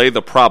 they play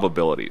the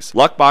probabilities.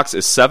 Luckbox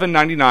is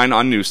 $7.99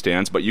 on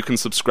newsstands, but you can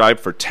subscribe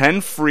for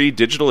 10 free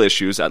digital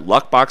issues at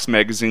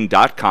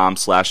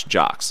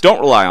luckboxmagazine.com/jocks. Don't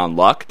rely on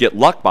luck. Get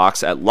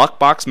Luckbox at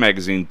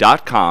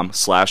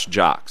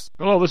luckboxmagazine.com/jocks.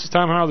 Hello, this is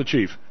Tom Howell, the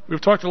Chief. We've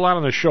talked a lot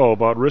on the show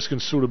about risk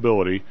and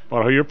suitability,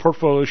 about how your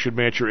portfolio should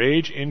match your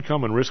age,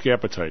 income, and risk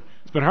appetite.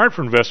 It's been hard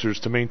for investors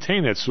to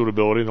maintain that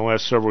suitability in the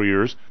last several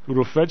years due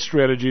to a Fed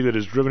strategy that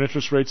has driven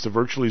interest rates to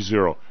virtually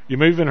zero. You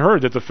may have even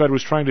heard that the Fed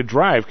was trying to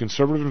drive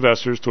conservative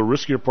investors to a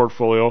riskier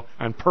portfolio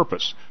on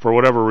purpose, for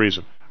whatever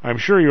reason. I'm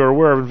sure you are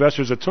aware of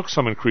investors that took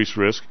some increased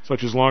risk,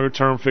 such as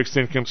longer-term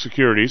fixed-income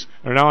securities,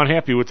 and are now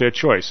unhappy with that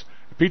choice.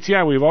 At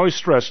PTI, we have always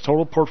stressed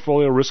total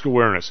portfolio risk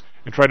awareness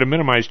and tried to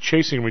minimize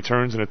chasing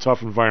returns in a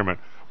tough environment.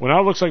 Well, now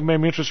it looks like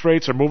maybe interest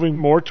rates are moving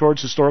more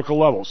towards historical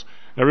levels.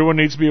 Everyone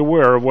needs to be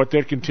aware of what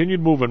that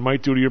continued movement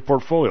might do to your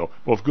portfolio,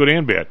 both good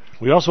and bad.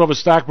 We also have a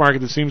stock market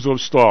that seems to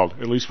have stalled,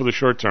 at least for the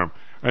short term.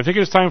 I think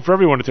it's time for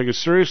everyone to take a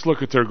serious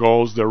look at their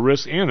goals, their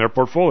risks, and their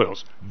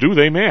portfolios. Do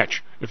they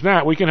match? If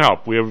not, we can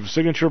help. We have a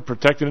Signature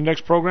Protected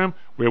Index program.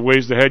 We have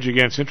ways to hedge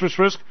against interest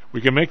risk.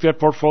 We can make that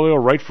portfolio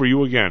right for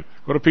you again.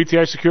 Go to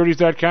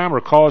PTIsecurities.com or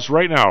call us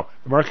right now.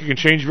 The market can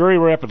change very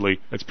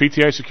rapidly. That's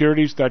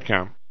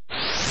PTIsecurities.com.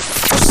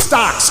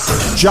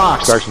 Stocks,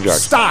 jocks, Stocks and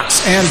jocks.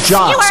 Stocks and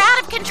jocks. You are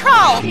out of control.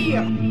 Right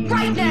here,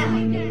 right now,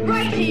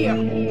 right here,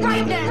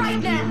 right now,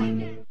 right now.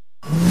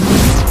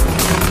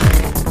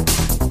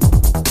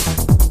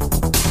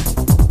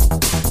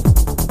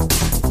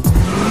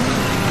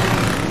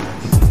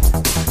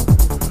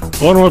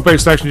 Hello and welcome back to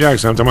Stocks and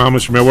Jocks. I'm Tom Allen,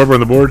 Mr. Matt Weber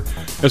on the board.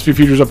 SP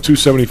futures up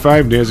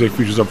 275, NASDAQ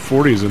futures up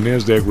 40 as the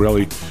NASDAQ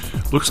rally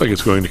looks like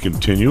it's going to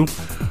continue.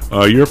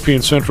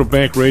 European Central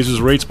Bank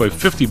raises rates by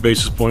 50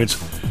 basis points.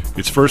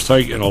 Its first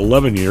hike in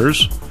 11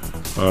 years.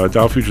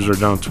 Dow futures are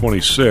down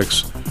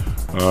 26.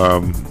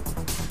 They're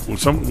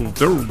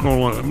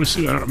going on. Let me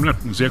see. I'm not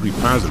exactly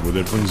positive what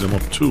that brings them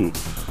up to.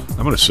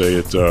 I'm going to say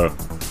it's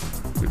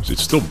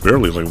still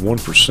barely like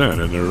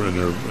 1%, and they're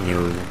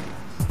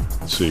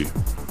let's see.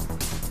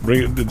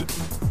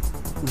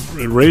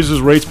 It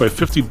raises rates by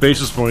 50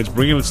 basis points,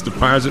 bringing its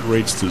deposit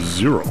rates to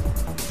 0.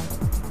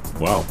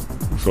 Wow.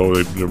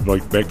 So they're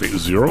like back to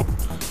 0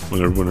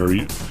 when their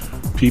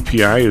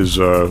PPI is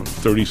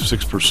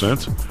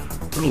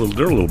 36%. They're a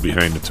little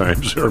behind the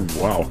times there.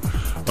 Wow.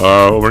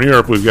 Over in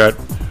Europe, we've got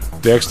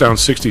DAX down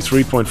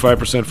 63.5%,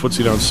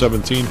 FTSE down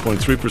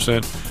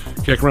 17.3%,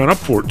 CAC around up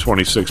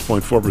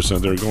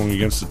 26.4%. They're going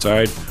against the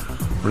tide.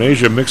 In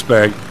Asia, mixed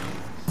bag.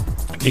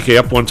 Nikkei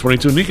up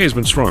 122. Nikkei's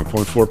been strong,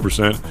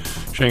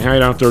 0.4%. Shanghai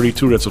down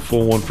 32. That's a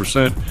full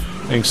 1%.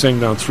 Hang Seng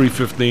down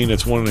 315.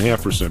 That's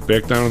 1.5%.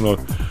 Back down in the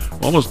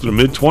almost to the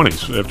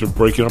mid-20s after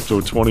breaking up to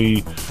a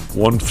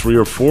 21, 3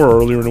 or 4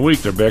 earlier in the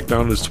week. They're back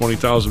down to this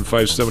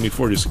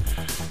 20,574. Just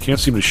can't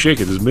seem to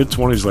shake it. This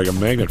mid-20s is like a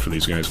magnet for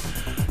these guys.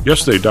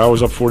 Yesterday, Dow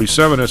was up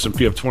 47.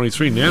 S&P up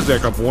 23.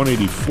 NASDAQ up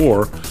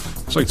 184.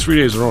 It's like 3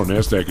 days in a row.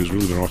 NASDAQ has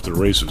really been off to the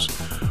races.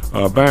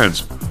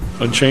 Bonds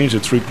unchanged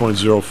at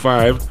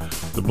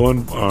 3.05. The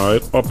bond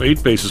up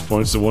 8 basis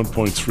points to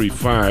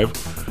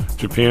 1.35.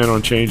 Japan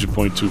unchanged at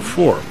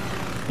 0.24.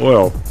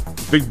 Oil,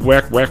 big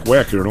whack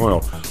here in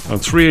oil. On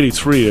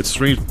 383, it's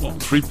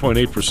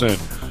 3.8%.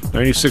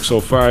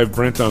 96.05.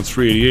 Brent down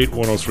 388,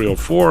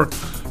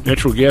 103.04.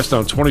 Natural gas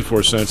down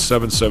 24 cents,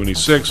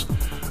 7.76.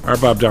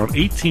 RBOB down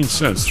 18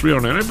 cents,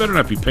 3.09. I better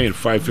not be paying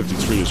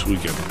 $5.53 this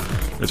weekend.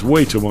 That's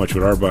way too much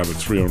with RBOB at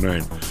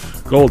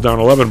 3.09. Gold down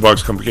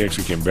 $11.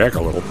 Actually came back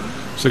a little.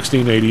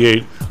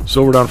 16.88.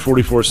 Silver down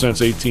 44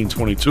 cents,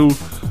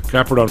 18.22.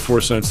 Copper down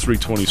 4 cents,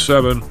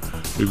 3.27.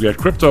 We've got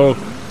crypto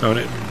down.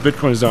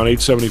 Bitcoin's down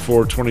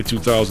 8.74,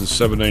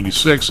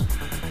 22,796.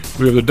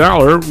 We have the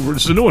dollar.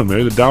 This is a new one,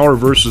 maybe. The dollar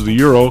versus the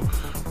euro,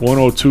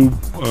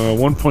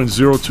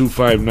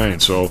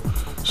 1.0259. So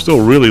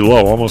still really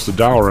low, almost a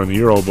dollar on the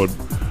euro, but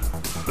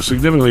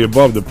significantly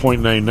above the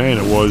 0.99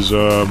 it was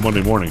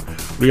Monday morning.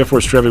 What do you got for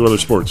us, Traffic, Weather,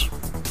 Sports?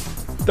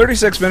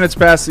 36 minutes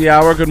past the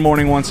hour. Good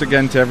morning once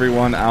again to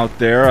everyone out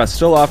there.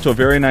 Still off to a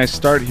very nice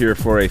start here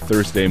for a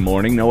Thursday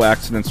morning. No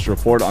accidents to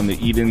report on the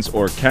Edens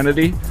or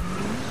Kennedy.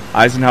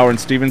 Eisenhower and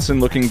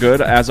Stevenson looking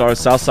good, as are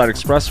Southside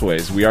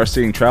Expressways. We are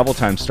seeing travel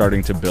time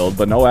starting to build,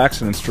 but no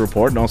accidents to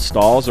report, no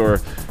stalls or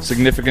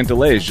significant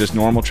delays, just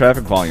normal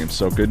traffic volumes.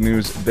 So good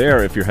news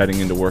there if you're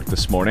heading into work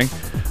this morning.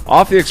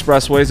 Off the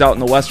expressways out in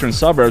the western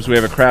suburbs, we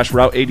have a crash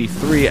Route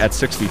 83 at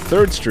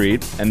 63rd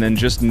Street, and then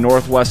just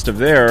northwest of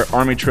there,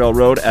 Army Trail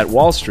Road at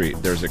Wall Street,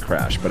 there's a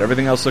crash. But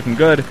everything else looking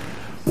good.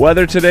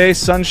 Weather today,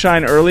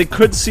 sunshine early.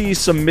 Could see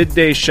some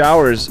midday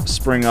showers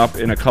spring up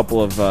in a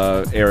couple of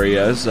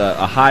areas.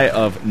 A high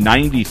of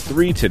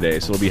 93 today,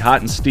 so it'll be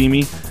hot and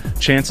steamy.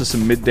 Chance of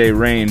some midday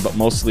rain, but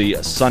mostly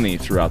sunny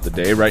throughout the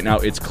day. Right now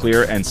it's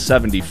clear and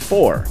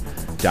 74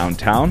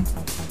 downtown.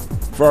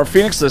 For our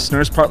Phoenix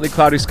listeners, partly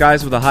cloudy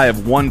skies with a high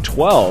of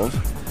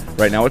 112.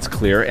 Right now it's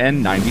clear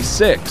and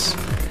 96.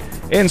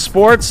 In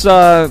sports,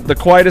 the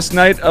quietest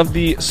night of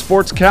the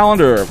sports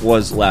calendar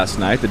was last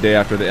night, the day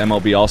after the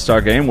MLB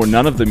All-Star Game, where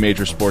none of the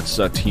major sports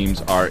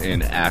teams are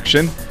in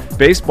action.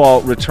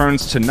 Baseball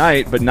returns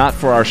tonight, but not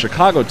for our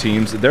Chicago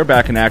teams. They're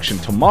back in action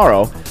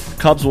tomorrow.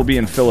 Cubs will be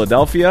in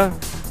Philadelphia.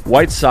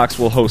 White Sox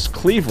will host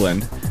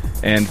Cleveland.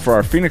 And for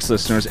our Phoenix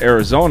listeners,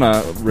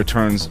 Arizona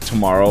returns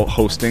tomorrow,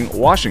 hosting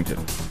Washington.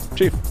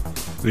 Chief.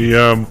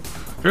 John,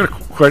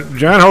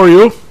 how are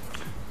you?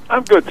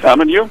 I'm good,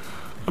 Tom, and you?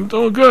 I'm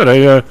doing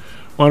good.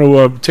 I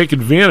want to take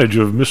advantage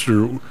of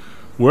Mr.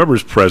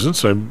 Weber's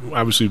presence. I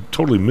obviously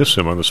totally miss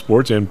him on the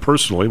sports and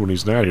personally when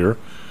he's not here.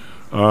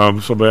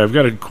 But I've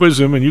got to quiz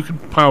him, and you can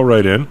pile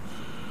right in.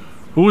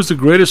 Who was the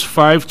greatest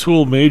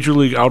five-tool Major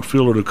League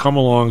outfielder to come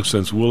along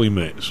since Willie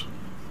Mays?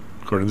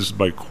 According to this is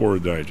by Cora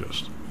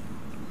Digest.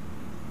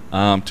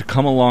 To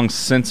come along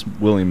since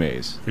Willie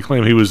Mays. They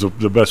claim he was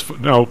the best.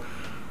 Now,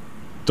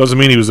 Doesn't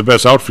mean he was the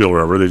best outfielder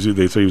ever.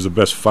 They say he was the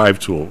best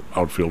 5-tool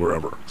outfielder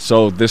ever.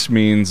 So this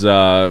means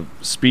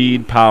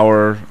speed,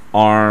 power,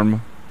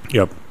 arm.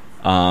 Yep.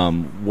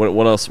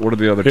 What else? What are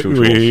the other two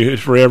tools? Hit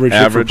for average,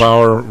 hit for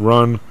power,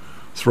 run,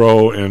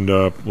 throw, and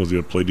was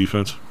he play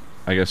defense?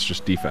 I guess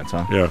just defense,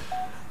 huh?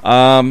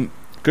 Yeah.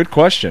 Good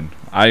question.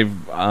 I've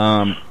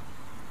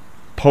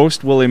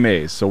post Willie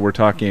Mays, so we're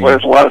talking. Well,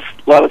 there's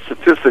a lot of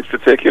statistics to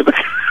take into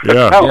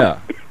account. Yeah.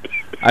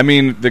 I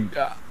mean,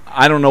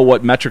 I don't know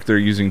what metric they're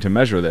using to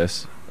measure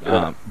this,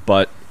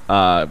 but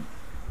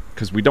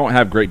because we don't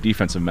have great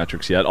defensive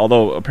metrics yet,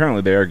 although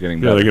apparently they are getting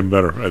better. Yeah, they're getting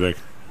better, I think.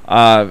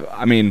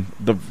 I mean,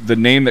 the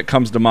name that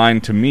comes to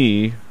mind to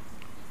me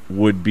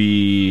would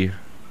be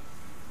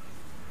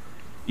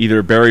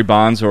either Barry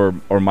Bonds or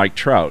Mike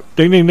Trout.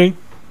 Ding, ding, ding.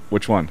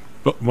 Which one?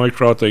 Mike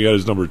Trout, they got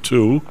is number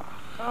 2.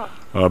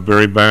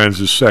 Barry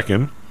Bonds is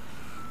second.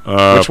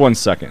 Which one's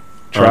second?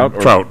 Trout?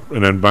 Trout,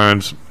 and then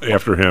Bonds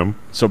after him.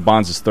 So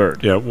Bonds is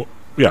third.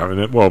 Yeah,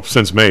 and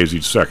since Mays,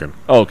 he's second.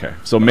 Oh, okay,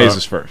 so Mays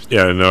is first.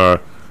 Yeah, and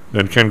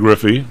then Ken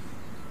Griffey.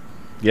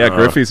 Yeah,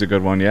 Griffey's a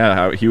good one.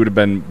 Yeah, he would have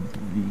been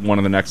one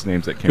of the next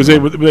names that came. Because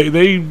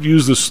they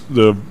use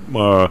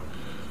the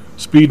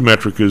speed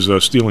metric as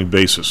stealing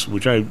bases,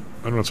 which I'm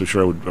not so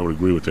sure I would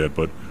agree with that,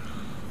 but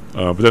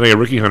then they got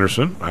Ricky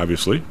Henderson,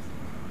 obviously.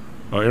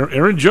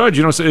 Aaron Judge,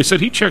 they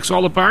said he checks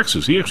all the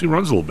boxes. He actually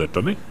runs a little bit,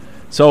 doesn't he?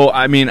 So,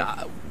 I mean,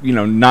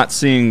 not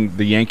seeing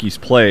the Yankees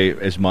play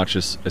as much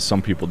as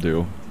some people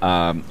do,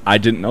 I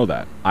didn't know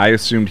that. I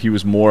assumed he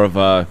was more of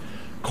a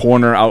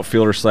corner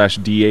outfielder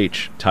 /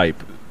 DH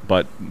type,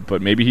 but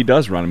maybe he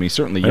does run. I mean, he's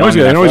certainly young.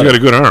 I know he's got a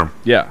good arm.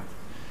 Yeah.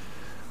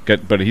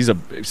 But he's is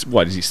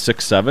he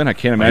 6'7"? I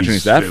can't imagine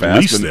he's that fast. At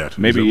least that.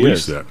 Maybe he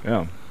is. That.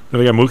 Yeah. Then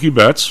they got Mookie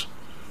Betts.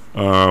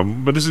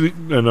 But this is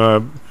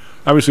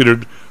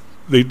obviously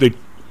they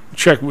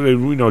check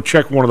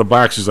check one of the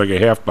boxes like a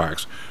half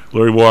box.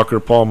 Larry Walker,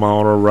 Paul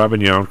Molitor, Robin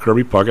Yount,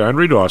 Kirby Puckett,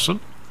 Andre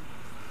Dawson,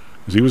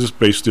 because he was a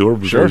base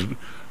stealer. Sure.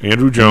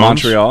 Andrew Jones,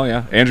 Montreal.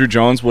 Yeah, Andrew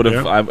Jones would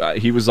have. Yeah.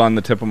 He was on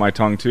the tip of my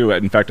tongue too.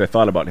 In fact, I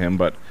thought about him,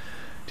 but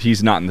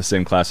he's not in the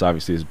same class,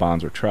 obviously, as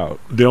Bonds or Trout.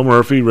 Dale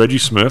Murphy, Reggie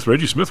Smith.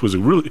 Reggie Smith was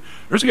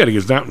there's a guy that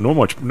gets not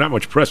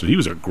much press, but he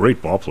was a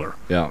great ball player.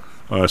 Yeah.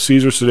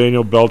 Cesar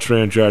Cedeno,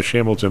 Beltran, Josh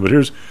Hamilton. But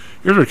here's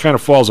where it kind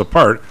of falls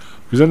apart,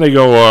 because then they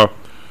go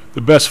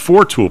the best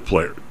 4-tool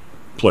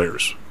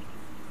players,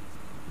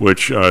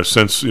 which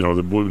since in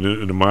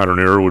the modern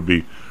era would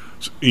be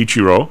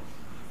Ichiro,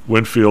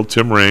 Winfield,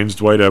 Tim Raines,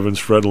 Dwight Evans,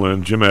 Fred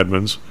Lynn, Jim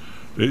Edmonds.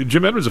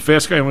 Jim Edmonds, a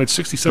fast guy, only had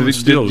 67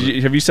 steals.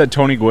 Have you said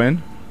Tony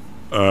Gwynn?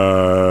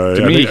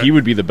 To me, he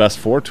would be the best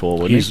 4-tool,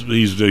 wouldn't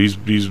he?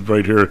 He's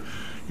right here.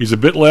 He's a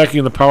bit lacking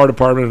in the power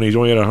department, and he's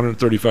only had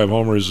 135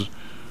 homers.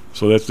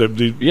 So that's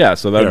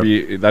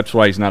that's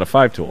why he's not a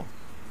 5-tool.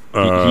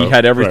 He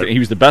had everything. Right. He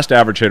was the best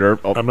average hitter.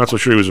 I'm not so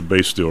sure he was a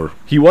base stealer.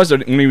 He was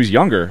when he was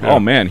younger. Yeah. Oh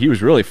man, he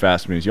was really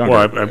fast when he was younger.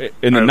 Well,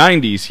 in the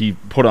 '90s, he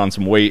put on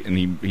some weight and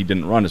he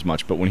didn't run as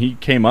much. But when he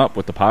came up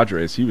with the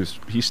Padres,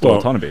 he stole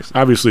a ton of bases.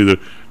 Obviously,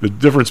 the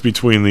difference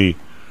between the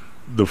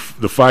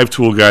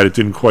 5-tool guy that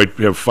didn't quite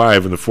have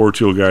 5 and the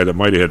 4-tool guy that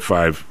might have had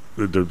 5.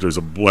 There's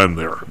a blend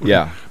there.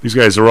 Yeah. These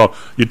guys are all...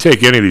 You'd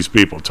take any of these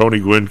people. Tony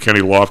Gwynn, Kenny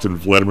Lofton,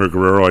 Vladimir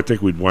Guerrero. I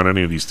think we'd want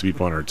any of these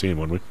people on our team,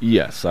 wouldn't we?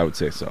 Yes, I would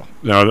say so.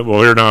 Now,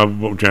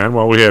 John,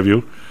 while we have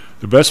you,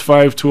 the best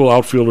 5-tool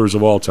outfielders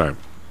of all time.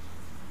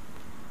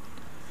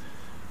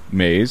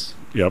 Mays.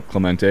 Yep.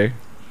 Clemente.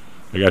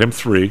 I got him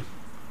 3.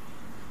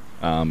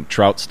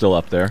 Trout's still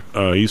up there.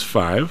 He's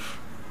 5.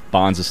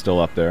 Bonds is still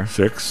up there.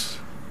 6.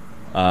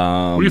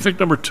 What do you think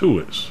number 2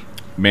 is?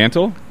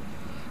 Mantle?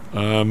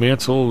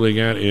 Mansell, they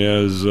got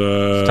is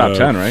top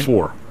 10, right?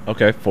 4.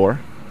 Okay, 4.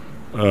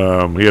 He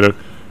had an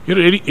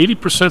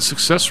 80%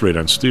 success rate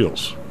on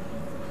steals.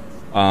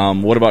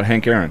 What about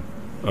Hank Aaron?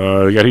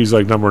 He's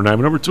like number 9.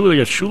 Number 2, they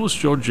got Shoeless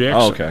Joe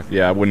Jackson. Oh, okay.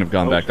 Yeah, I wouldn't have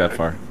gone back that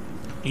far.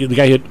 The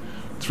guy hit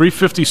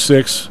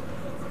 356,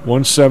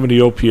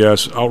 170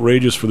 OPS,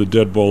 outrageous for the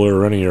dead ball era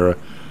or any era.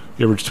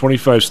 He averaged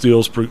 25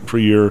 steals per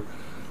year,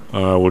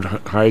 with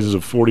highs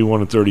of 41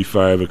 and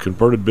 35. A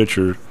converted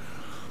pitcher.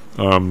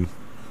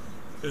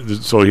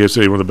 So he has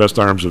one of the best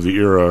arms of the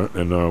era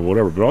and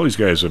whatever. But all these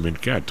guys, I mean,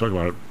 God, talk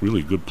about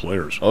really good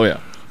players. Oh, yeah.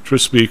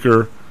 Tris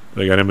Speaker,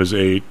 they got him as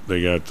 8.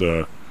 They got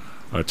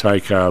Ty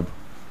Cobb,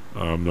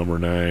 number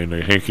 9.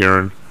 They Hank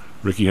Aaron,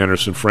 Ricky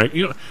Henderson, Frank.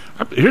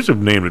 Here's a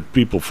name that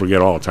people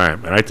forget all the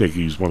time, and I think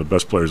he's one of the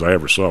best players I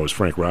ever saw was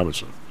Frank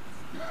Robinson.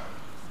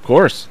 Of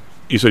course.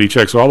 He said he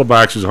checks all the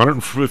boxes,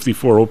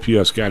 154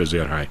 OPS. God, is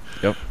that high.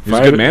 Yep. He's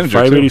a good manager,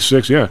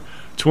 586, too. Yeah.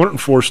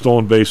 204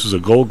 stolen bases, a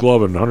Gold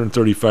Glove, and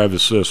 135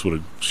 assists with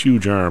a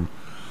huge arm.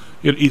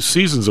 He had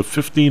seasons of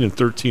 15 and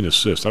 13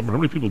 assists. How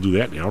many people do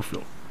that in the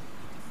outfield?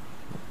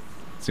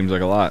 Seems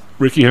like a lot.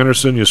 Ricky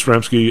Henderson,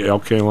 Yastrzemski,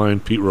 Al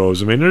Kaline, Pete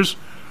Rose. I mean,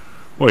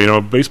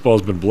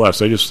 baseball's been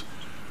blessed.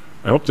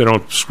 I hope they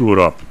don't screw it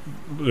up.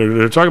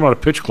 They're talking about a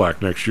pitch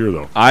clock next year,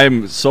 though.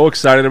 I'm so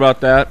excited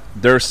about that.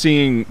 They're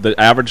seeing the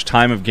average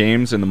time of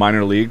games in the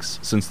minor leagues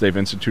since they've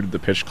instituted the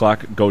pitch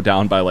clock go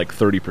down by like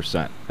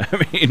 30%.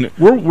 I mean,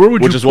 where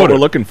would which you is put what it? we're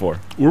looking for.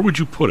 Where would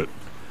you put it?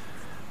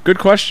 Good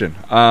question.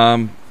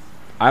 I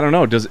don't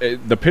know. Does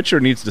the pitcher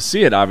needs to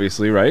see it?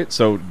 Obviously, right?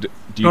 So, do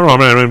you? No,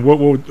 I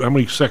mean, how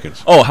many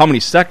seconds? Oh, how many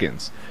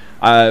seconds?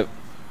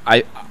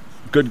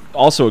 Good.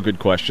 Also, a good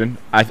question.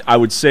 I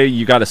would say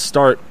you got to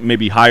start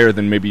maybe higher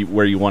than maybe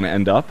where you want to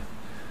end up.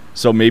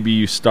 So maybe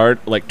you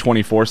start like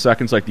 24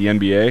 seconds, like the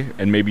NBA,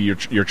 and maybe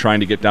you're trying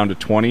to get down to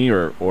 20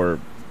 or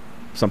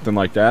something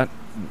like that.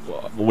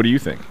 What do you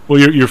think? Well,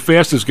 your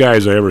fastest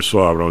guys I ever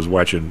saw when I was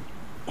watching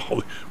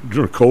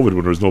during COVID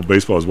when there was no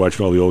baseball, I was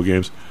watching all the old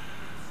games.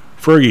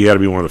 Fergie had to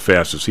be one of the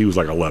fastest. He was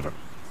like 11.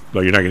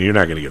 No, you're not going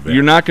to get that.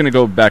 You're not going to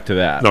go back to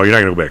that. No, you're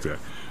not going to go back to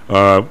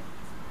that.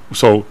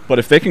 But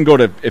if they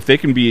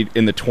can be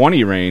in the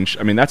 20 range,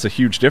 I mean, that's a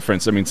huge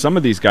difference. I mean, some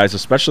of these guys,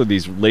 especially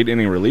these late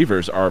inning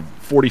relievers, are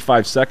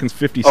 45 seconds,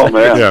 50 seconds.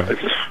 Man.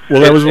 Yeah.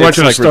 Well, I was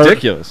watching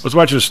ridiculous. I was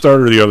watching a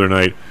starter the other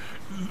night.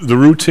 The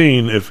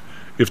routine, if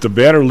the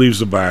batter leaves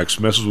the box,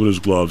 messes with his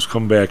gloves,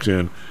 come back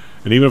in,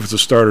 and even if it's a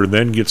starter,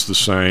 then gets the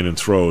sign and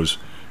throws,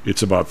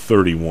 it's about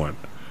 31.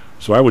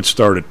 So I would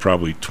start at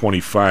probably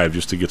 25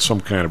 just to get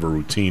some kind of a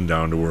routine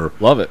down to where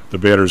love it. The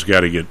batter's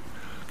got to get,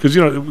 because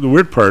the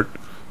weird part.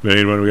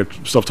 When we got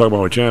stuff talking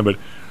about with John, but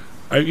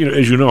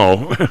as you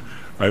know,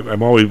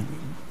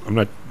 I'm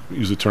not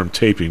use the term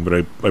taping,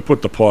 but I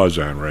put the pause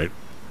on, right,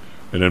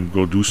 and then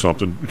go do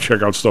something,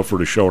 check out stuff for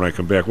the show, and I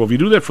come back. Well, if you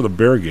do that for the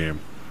Bear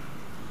game,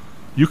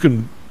 you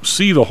can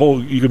see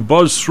you can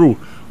buzz through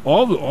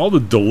all the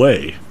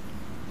delay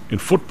in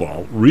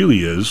football.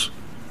 Really is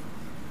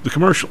the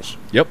commercials.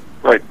 Yep.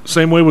 Right.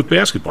 Same way with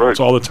basketball. Right. It's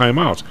all the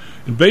timeouts.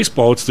 In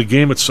baseball, it's the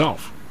game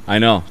itself. I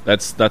know.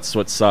 That's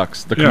what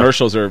sucks. The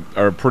commercials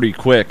are pretty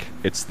quick.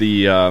 It's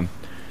the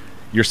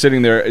you're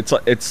sitting there.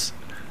 It's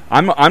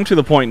I'm to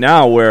the point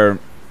now where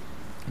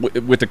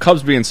with the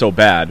Cubs being so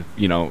bad,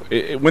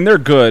 when they're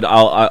good,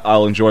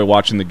 I'll enjoy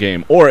watching the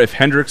game. Or if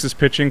Hendricks is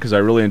pitching, because I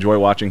really enjoy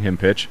watching him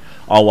pitch,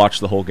 I'll watch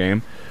the whole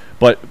game.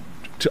 But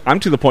I'm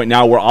to the point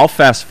now where I'll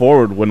fast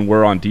forward when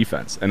we're on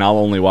defense, and I'll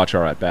only watch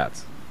our at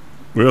bats.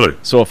 Really?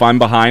 So if I'm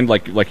behind,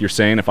 like you're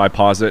saying, if I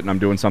pause it and I'm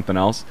doing something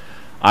else,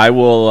 I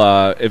will.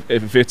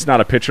 If it's not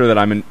a pitcher that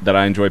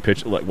I enjoy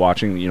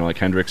watching, like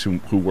Hendricks,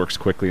 who works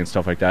quickly and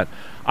stuff like that,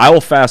 I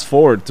will fast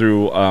forward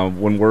through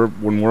when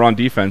we're on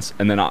defense,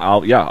 and then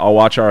I'll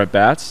watch our at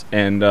bats,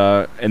 and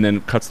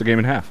then cuts the game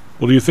in half.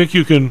 Well, do you think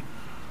you can?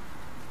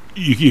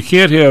 You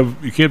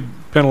can't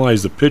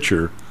penalize the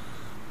pitcher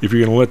if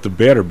you're going to let the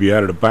batter be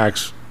out of the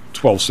box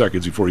 12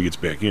 seconds before he gets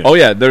back in. Oh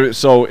yeah,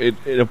 so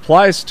it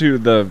applies to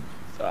the.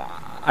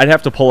 I'd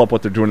have to pull up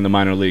what they're doing in the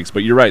minor leagues,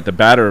 but you're right. The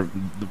batter,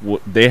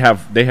 they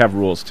have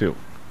rules too.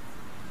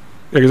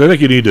 Yeah, because I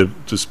think you need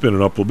to spin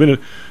it up a little bit.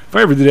 If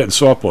I ever did that in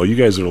softball, you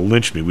guys would have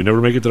lynched me. We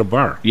never make it to the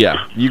bar.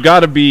 Yeah, you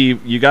got to be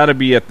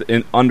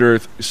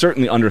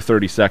certainly under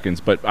 30 seconds,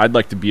 but I'd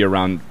like to be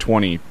around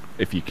 20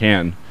 if you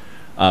can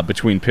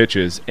between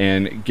pitches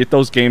and get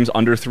those games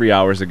under 3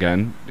 hours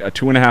again. A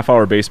 2.5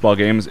 hour baseball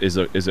games is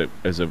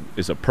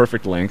a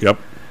perfect length. Yep.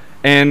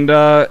 And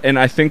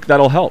I think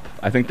that'll help.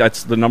 I think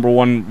that's the number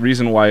one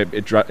reason why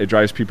it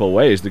drives people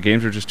away is the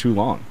games are just too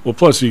long. Well,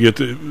 plus you get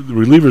the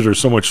relievers are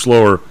so much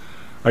slower.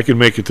 I can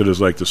make it to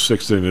the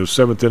sixth inning. The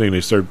seventh inning,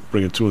 they start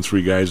bringing 2 and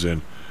 3 guys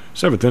in.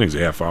 Seventh inning's a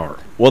half hour.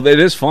 Well, it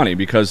is funny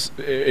because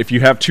if you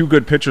have 2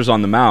 good pitchers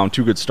on the mound,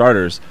 2 good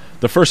starters,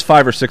 the first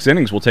 5 or 6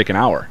 innings will take an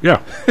hour.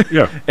 Yeah,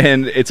 yeah.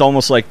 And it's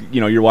almost like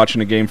you're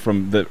watching a game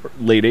from the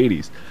late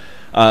 80s.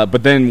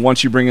 But then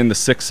once you bring in the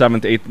 6th,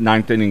 7th, 8th,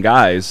 9th inning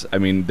guys, I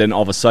mean, then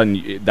all of a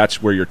sudden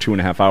that's where your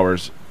 2.5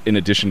 hours in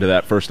addition to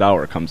that first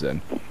hour comes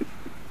in.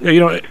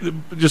 Yeah,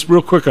 just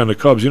real quick on the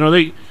Cubs,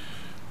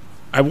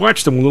 I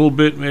watched them a little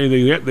bit.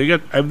 They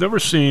got. I've never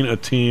seen a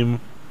team.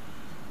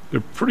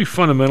 They're pretty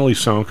fundamentally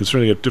sound,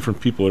 considering they got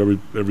different people at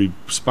every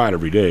spot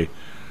every day.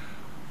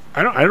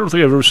 I don't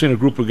think I've ever seen a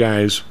group of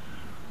guys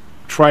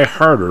try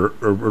harder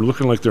or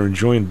looking like they're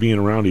enjoying being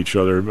around each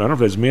other. I don't know if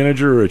that's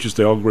manager or it's just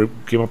they all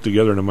came up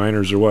together in the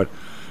minors or what.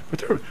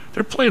 But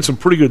they're playing some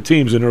pretty good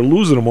teams, and they're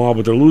losing them all,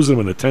 but they're losing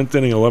them in the 10th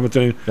inning, 11th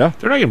inning. Yeah.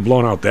 They're not getting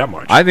blown out that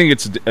much. I think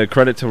it's a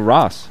credit to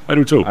Ross. I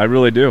do, too. I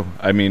really do.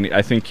 I mean,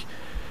 I think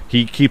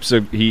he keeps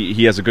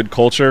he has a good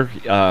culture,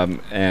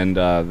 and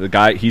the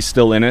guy, he's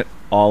still in it,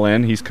 all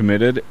in. He's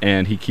committed,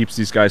 and he keeps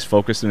these guys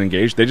focused and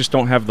engaged. They just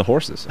don't have the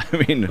horses.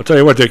 I mean, I'll tell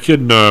you what, that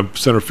kid in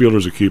center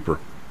fielder's a keeper.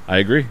 I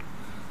agree.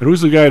 And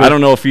who's the guy? I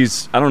don't know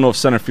if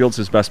center field's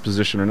his best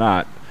position or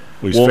not.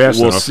 Well, he's fast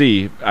enough. We'll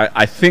see.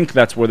 I think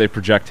that's where they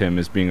project him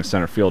as being a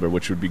center fielder,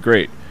 which would be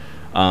great.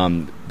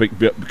 But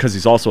because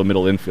he's also a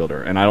middle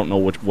infielder, and I don't know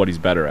what he's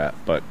better at.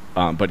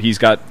 But he's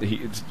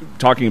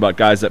talking about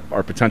guys that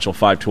are potential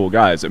 5-tool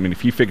guys. I mean,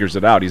 if he figures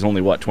it out, he's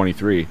only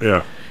 23.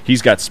 Yeah.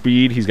 He's got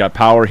speed. He's got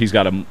power. He's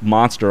got a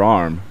monster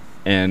arm,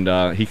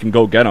 and he can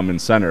go get them in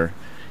center.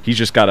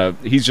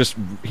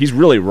 He's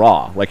really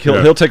raw. Like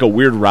he'll take a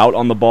weird route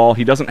on the ball.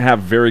 He doesn't have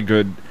very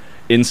good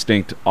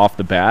instinct off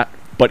the bat.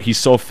 But he's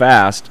so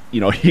fast,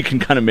 he can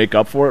kind of make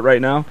up for it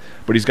right now.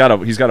 But he's got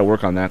to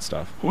work on that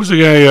stuff. Who was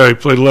the guy who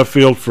played left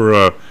field for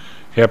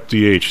Hap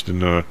DH?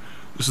 And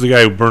this is the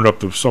guy who burned up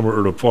the summer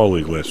or the fall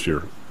league last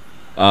year.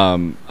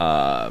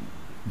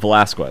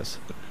 Velasquez.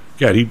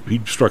 Yeah, he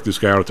struck this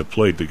guy out at the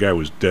plate. The guy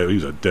was dead. He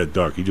was a dead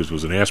duck. He just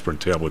was an aspirin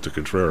tablet to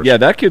Contreras. Yeah,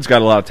 that kid's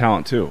got a lot of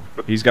talent too.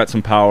 He's got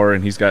some power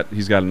and he's got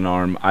an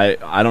arm.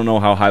 I don't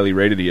know how highly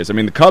rated he is. I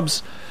mean, the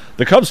Cubs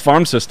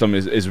farm system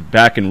is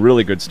back in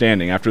really good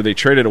standing after they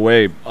traded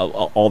away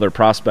all their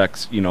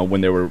prospects,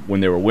 when they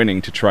were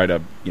winning to try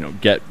to,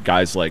 get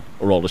guys like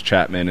Aroldis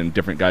Chapman and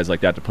different guys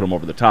like that to put them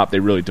over the top. They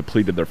really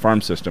depleted their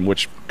farm system,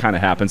 which kind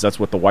of happens. That's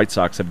what the White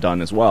Sox have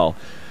done as well.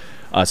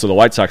 So the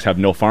White Sox have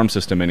no farm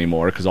system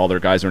anymore because all their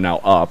guys are now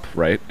up,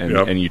 right?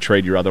 And you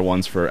trade your other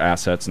ones for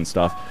assets and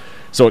stuff.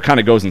 So it kind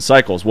of goes in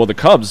cycles. Well, the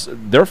Cubs,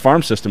 their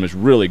farm system is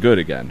really good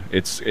again.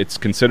 It's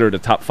considered a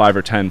top 5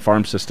 or 10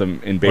 farm system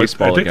in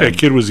baseball. I think that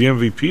kid was the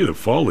MVP of the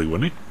fall league,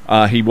 wasn't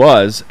he? He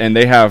was, and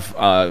they have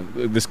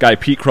this guy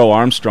Pete Crow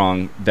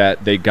Armstrong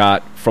that they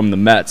got from the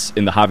Mets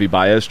in the Javi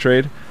Baez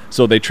trade.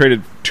 So they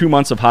traded 2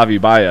 months of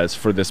Javi Baez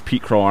for this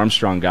Pete Crow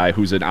Armstrong guy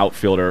who's an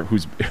outfielder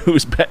who's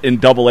in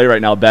Double-A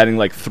right now, batting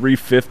like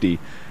 .350,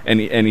 and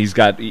he's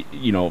got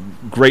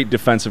great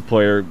defensive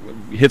player,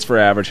 hits for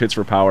average, hits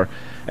for power,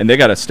 and they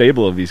got a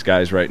stable of these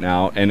guys right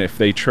now. And if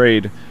they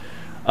trade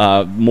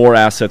more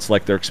assets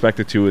like they're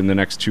expected to in the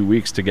next 2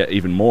 weeks to get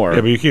even more,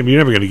 but you're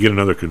never going to get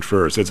another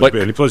Contreras.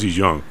 Plus he's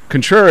young.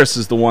 Contreras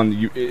is the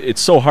one.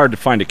 It's so hard to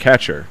find a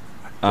catcher.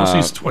 Plus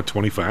he's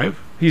 25.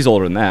 He's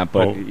older than that,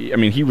 but I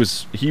mean, he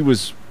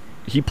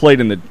played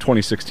in the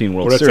 2016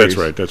 World Series.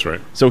 That's right.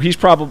 So he's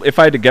probably, if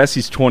I had to guess,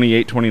 he's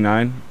 28,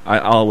 29.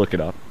 I'll look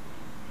it up.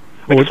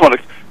 I just want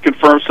to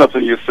confirm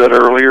something you said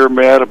earlier,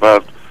 Matt,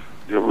 about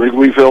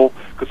Wrigleyville,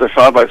 because I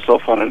found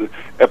myself on an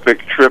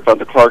epic trip on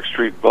the Clark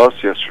Street bus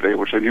yesterday,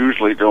 which I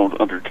usually don't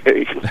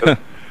undertake.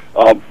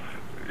 I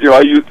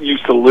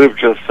used to live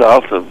just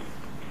south of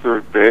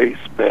third base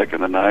back in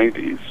the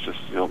 90s, just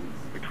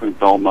between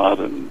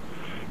Belmont and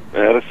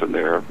Madison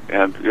there,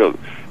 and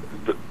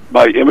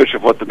my image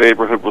of what the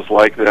neighborhood was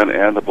like then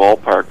and the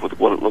ballpark with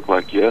what it looked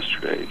like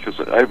yesterday, because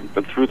I haven't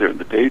been through there in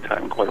the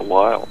daytime in quite a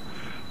while,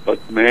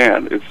 but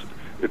man,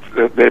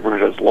 that neighborhood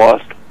has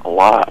lost a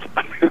lot.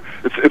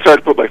 It's hard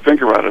to put my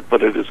finger on it,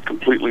 but it is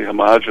completely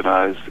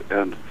homogenized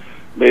and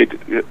made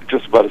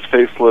just about as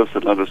faceless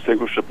and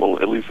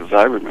undistinguishable, at least as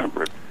I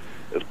remember it,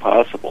 as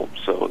possible.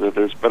 So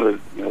there's been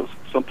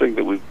something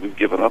that we've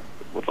given up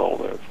with all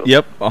that. So.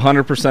 Yep,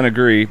 100%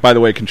 agree. By the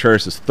way,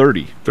 Contreras is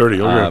 30.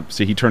 30, okay.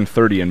 See, he turned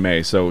 30 in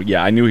May, so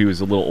yeah, I knew he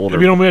was a little older.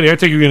 Manny, I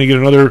think you're going to get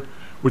another,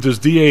 with his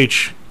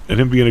DH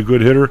and him being a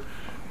good hitter,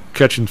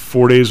 catching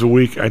 4 days a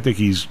week, I think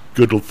he's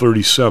good till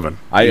 37.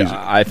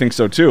 I think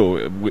so,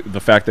 too,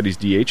 the fact that he's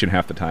DHing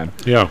half the time.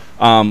 Yeah.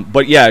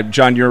 But yeah,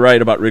 John, you're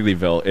right about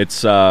Wrigleyville. It's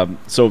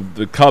so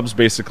the Cubs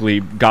basically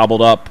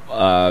gobbled up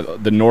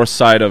the north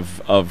side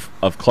of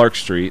Clark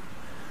Street,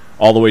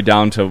 all the way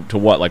down to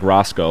what, like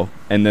Roscoe,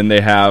 and then they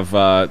have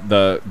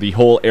the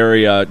whole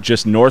area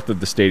just north of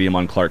the stadium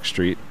on Clark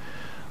Street,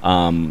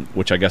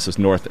 which I guess is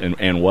north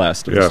and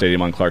west of the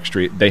stadium on Clark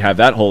Street. They have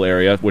that whole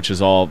area, which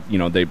is all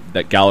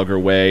that Gallagher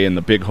Way and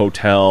the big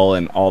hotel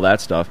and all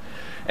that stuff.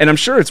 And I'm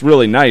sure it's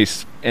really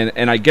nice. And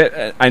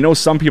I know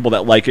some people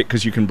that like it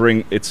because you can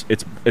bring it's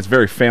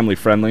very family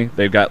friendly.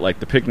 They've got like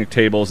the picnic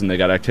tables and they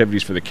got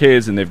activities for the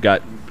kids and they've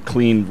got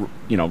clean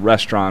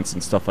restaurants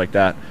and stuff like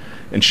that.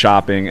 And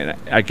shopping, and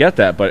I get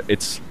that, but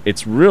it's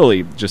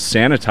really just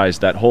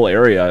sanitized that whole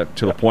area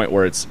to the point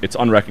where it's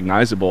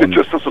unrecognizable. It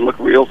just doesn't look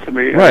real to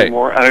me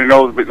anymore. And I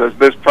know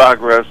there's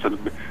progress,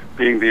 and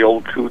being the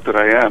old coot that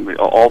I am,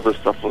 all this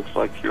stuff looks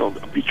like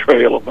a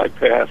betrayal of my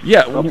past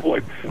at some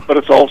point. But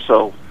it's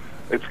also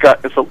it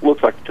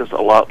looks like just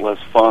a lot less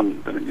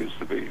fun than it used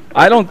to be.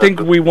 I don't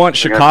think we want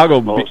Chicago.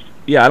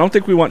 I don't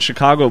think we want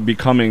Chicago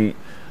becoming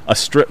a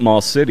strip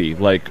mall city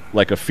like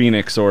a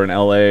Phoenix or an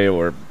LA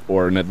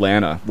or an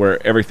Atlanta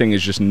where everything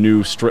is just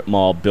new strip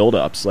mall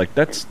buildups. Like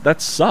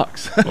that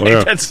sucks.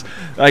 That's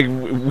like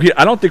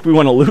I don't think we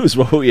want to lose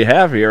what we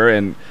have here.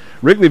 And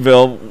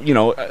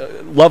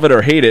Wrigleyville, love it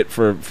or hate it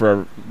for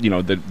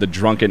the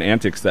drunken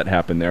antics that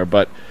happen there,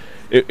 but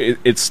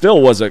it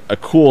still was a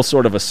cool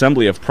sort of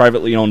assembly of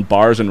privately owned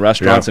bars and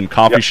restaurants and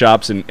coffee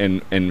shops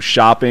and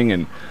shopping,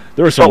 and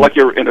there was like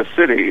you're in a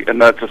city and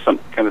not just some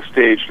kind of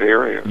staged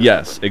area.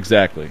 Yes,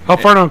 exactly. How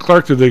far down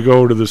Clark did they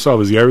go to the south?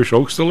 Is the Irish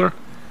Oak still there?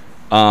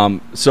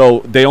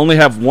 So they only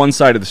have one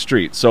side of the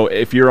street. So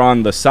if you're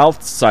on the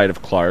south side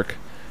of Clark,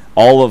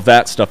 all of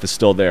that stuff is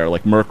still there,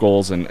 like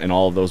Merkel's and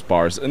all of those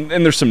bars. And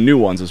there's some new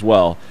ones as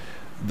well.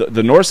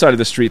 The north side of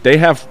the street, they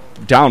have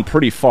down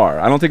pretty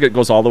far. I don't think it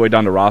goes all the way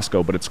down to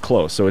Roscoe, but it's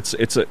close. So it's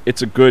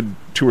a good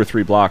 2 or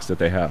 3 blocks that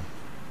they have.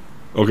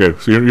 Okay,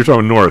 so you're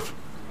talking north.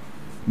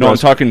 No, I'm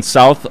talking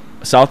south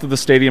of the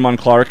stadium on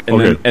Clark,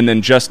 and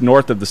then just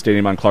north of the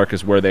stadium on Clark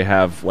is where they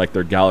have like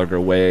their Gallagher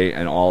Way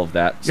and all of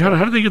that. Yeah,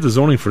 how do they get the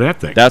zoning for that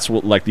thing? That's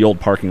like the old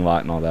parking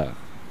lot and all that.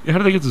 Yeah, how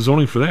do they get the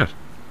zoning for that?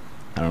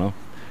 I don't know.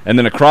 And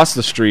then across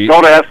the street,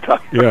 Don't ask Tom.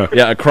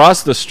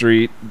 Across the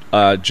street,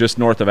 just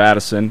north of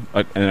Addison,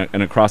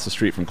 and across the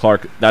street from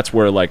Clark, that's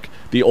where like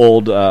the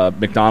old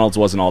McDonald's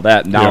was and all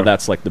that. Now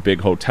that's like the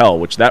big hotel,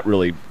 which that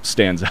really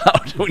stands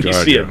out when you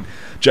see a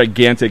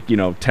gigantic,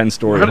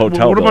 10-story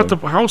hotel. What about the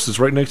houses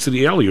right next to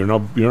the alley? You're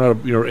not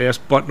your ass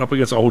button up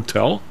against a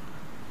hotel.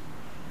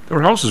 There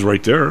are houses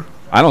right there.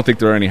 I don't think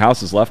there are any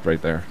houses left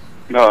right there.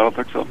 No, I don't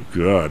think so.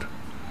 Good.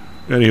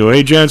 Anyway,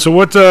 hey, Jan, so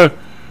what...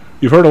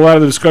 You've heard a lot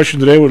of the discussion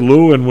today with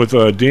Lou and with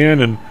Dan,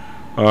 and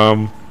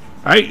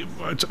I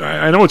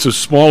know it's a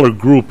smaller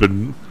group,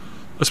 and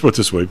let's put it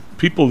this way: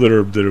 people that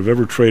have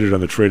ever traded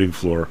on the trading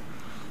floor,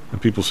 and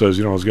people says,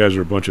 those guys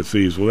are a bunch of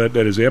thieves. Well,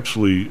 that is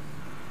absolutely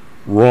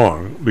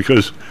wrong,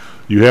 because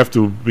you have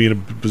to be in a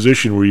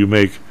position where you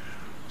make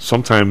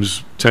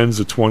sometimes tens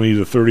to 20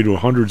 to 30 to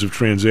hundreds of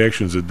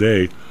transactions a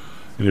day,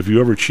 and if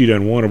you ever cheat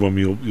on one of them,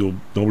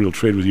 nobody will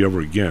trade with you ever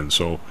again.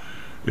 So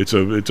it's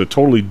a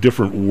totally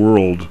different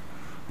world.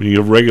 When you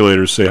have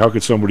regulators say, how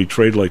could somebody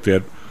trade like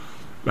that?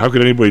 How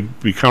could anybody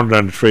be counted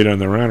on to trade on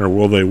their honor?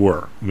 Well, they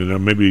were. I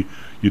mean, maybe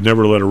you'd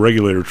never let a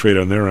regulator trade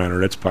on their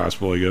honor. That's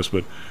possible, I guess.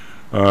 But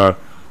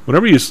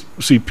whenever you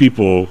see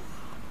people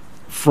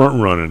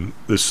front-running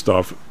this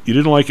stuff, you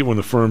didn't like it when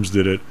the firms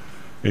did it,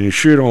 and you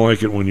sure don't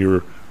like it when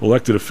your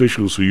elected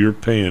officials who you're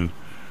paying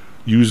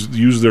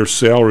use their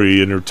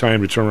salary and their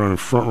time to turn around and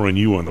front-run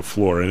you on the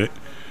floor. And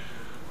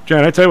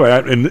John, I tell you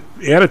what, and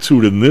the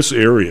attitude in this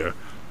area...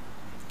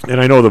 And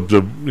I know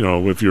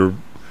if you're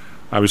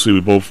obviously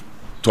we both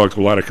talked to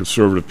a lot of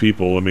conservative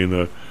people. I mean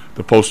the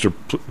poster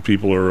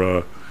people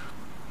are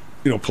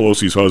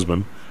Pelosi's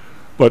husband,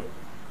 but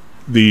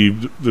the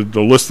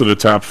list of the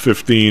top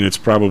 15 it's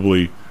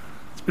probably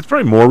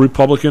more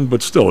Republican,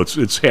 but still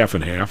it's half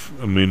and half.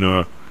 I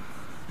mean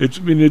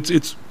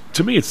it's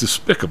to me it's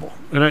despicable,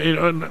 but I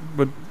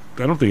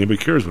don't think anybody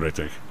cares what I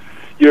think.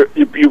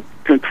 You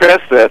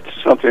contrast that to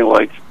something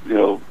like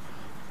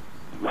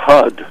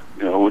HUD.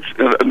 Which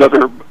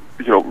another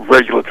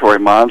regulatory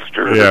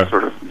monster that's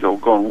sort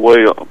of going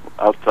way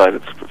outside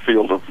its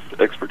field of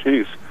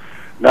expertise.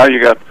 Now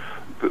you got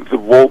the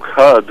woke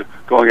HUD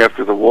going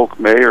after the woke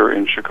mayor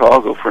in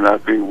Chicago for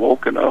not being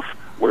woke enough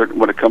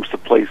when it comes to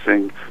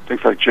placing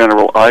things like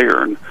General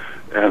Iron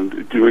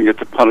and doing it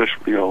to punish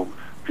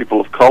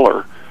people of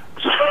color.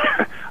 So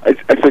I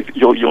think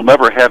you'll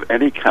never have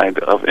any kind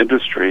of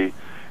industry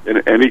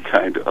in any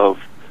kind of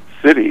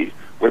city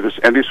where there's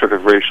any sort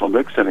of racial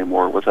mix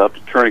anymore without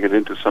turning it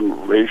into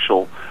some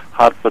racial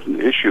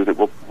hot-button issue that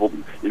will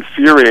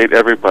infuriate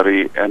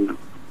everybody, and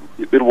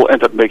it will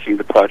end up making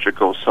the project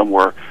go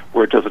somewhere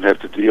where it doesn't have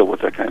to deal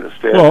with that kind of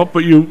stuff. Well, but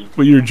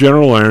your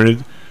General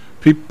Iron,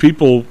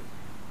 people,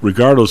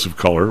 regardless of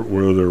color,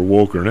 whether they're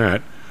woke or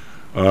not,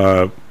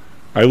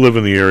 I live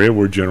in the area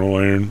where General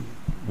Iron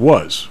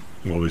was.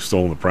 Well, they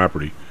stole the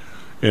property.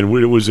 And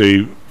it was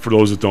for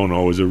those that don't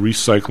know, it was a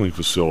recycling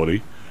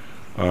facility.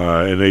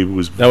 And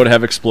that would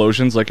have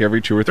explosions like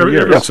every 2 or 3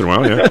 years. Once in a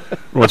while, yeah.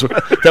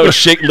 That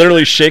would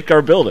literally shake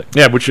our building.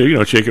 Yeah, but shake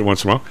it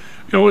once in a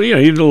while. You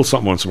need a little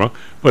something once in a while.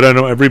 But I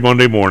know every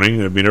Monday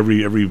morning, I mean,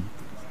 every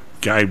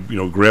guy,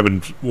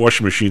 grabbing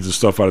washing machines and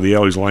stuff out of the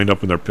alleys lined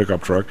up in their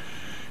pickup truck.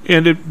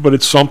 But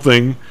it's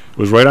something. It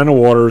was right on the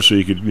water, so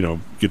you could,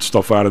 get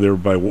stuff out of there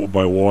by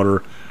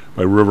water,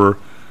 by river.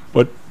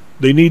 But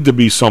they need to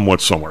be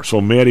somewhat somewhere. So,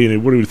 Maddie,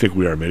 what do you think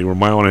we are, Maddie? We're a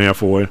mile and a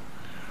half away.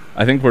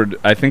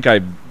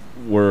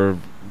 We're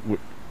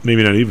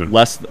maybe not even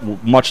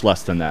much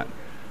less than that.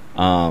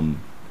 I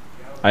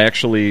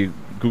actually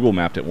Google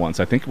mapped it once.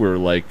 I think we're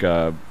like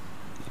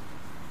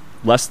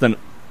less than.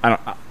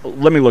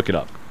 Let me look it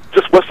up.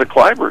 Just west of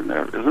Clyburn,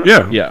 there, isn't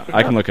it? Yeah,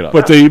 I can look it up.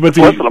 But less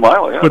than a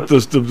mile. Yeah. But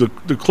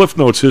the Cliff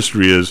Notes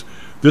history is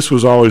this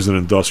was always an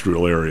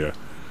industrial area,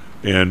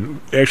 and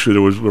actually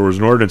there was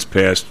an ordinance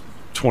passed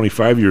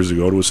 25 years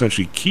ago to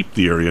essentially keep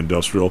the area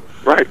industrial,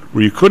 right?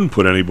 Where you couldn't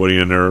put anybody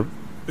in there.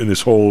 In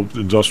this whole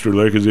industrial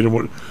area, because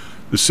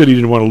the city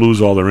didn't want to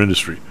lose all their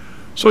industry.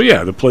 So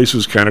yeah, the place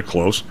is kind of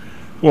close.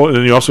 Well, and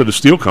then you also had the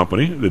steel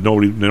company that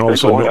nobody. Then all of a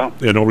sudden,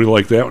 nobody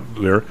liked that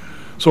there.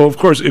 So of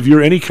course, if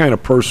you're any kind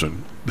of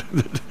person,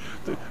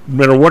 no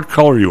matter what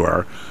color you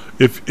are,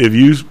 if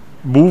you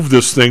move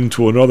this thing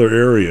to another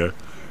area,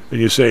 and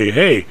you say,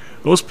 "Hey,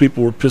 those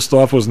people were pissed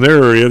off. Was in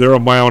their area. They're a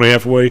mile and a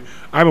half away.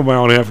 I'm a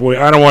mile and a half away.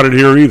 I don't want it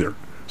here either."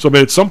 So, I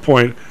mean, at some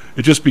point,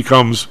 it just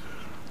becomes.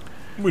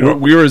 We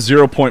were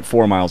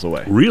 0.4 miles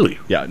away. Really?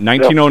 Yeah,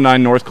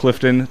 1909 North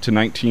Clifton to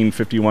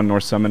 1951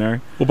 North Seminary.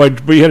 Well,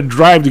 but you had to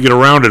drive to get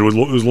around it. It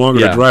was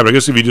longer to drive. I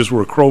guess if you just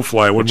were a crow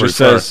fly, it wouldn't be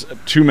far. It says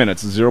 2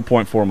 minutes,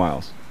 0.4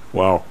 miles.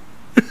 Wow.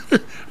 I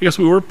guess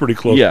we were pretty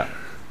close. Yeah.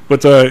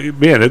 But,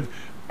 man,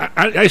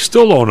 I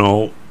still don't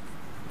know,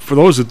 for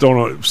those that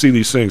don't see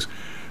these things,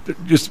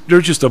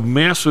 there's just a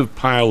massive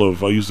pile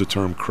of, I'll use the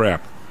term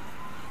crap,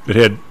 that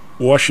had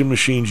washing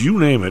machines, you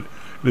name it,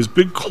 and this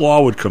big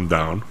claw would come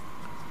down.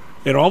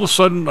 And all of a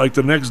sudden, like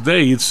the next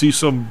day, you'd see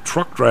some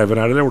truck driving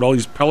out of there with all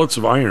these pellets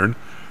of iron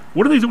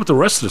what do they do with the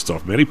rest of the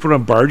stuff, man? They put it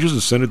on barges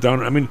and send it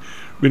down. I mean,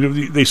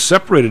 they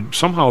separated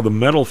somehow the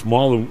metal from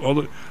all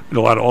the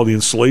all the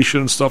insulation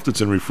and stuff that's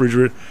in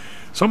refrigerator.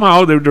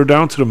 Somehow they're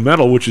down to the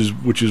metal, which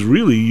is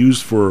really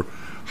used for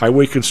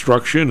highway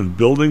construction and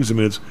buildings. I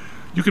mean,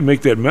 you can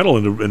make that metal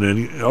in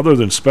any other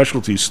than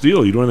specialty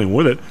steel. You do anything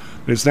with it.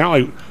 And it's not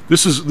like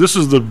this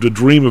is the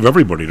dream of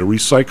everybody to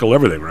recycle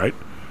everything, right?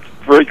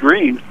 Very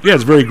green. Yeah,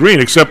 it's very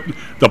green, except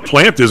the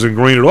plant isn't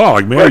green at all.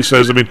 Like Manny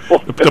says, I mean,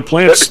 the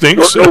plant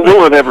stinks. Nor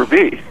will it ever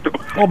be.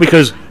 Well,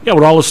 because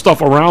with all the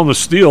stuff around the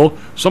steel,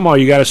 somehow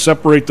you got to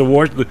separate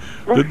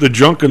the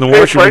junk in the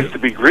washer. washer. Price to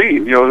be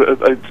green,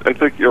 I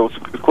think it's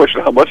a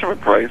question of how much of a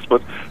price,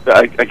 but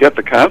I get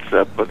the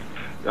concept. But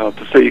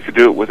to say you could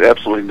do it with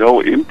absolutely no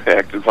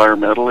impact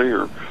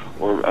environmentally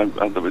or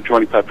on the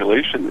adjoining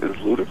population is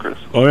ludicrous.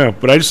 Oh yeah,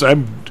 but I was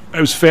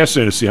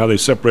fascinated to see how they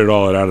separated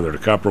all that out of there, the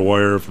copper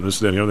wire from this,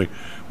 that, and the other thing,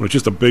 when it's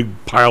just a big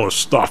pile of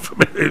stuff.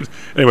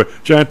 Anyway,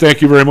 John,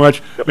 thank you very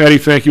much. Yep. Maddie,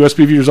 thank you.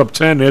 SPV is up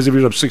 10, NASDAQ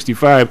is up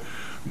 65.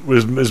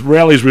 His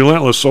rally's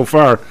relentless so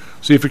far.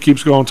 See if it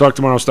keeps going. Talk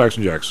tomorrow, Stocks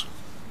and Jocks.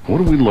 What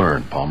did we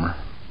learn, Palmer?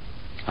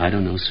 I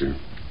don't know, sir.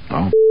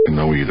 I don't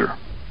know either.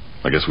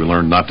 I guess we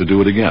learned not to do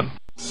it again.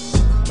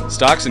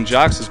 Stocks and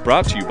Jocks is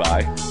brought to you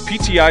by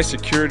PTI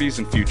Securities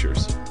and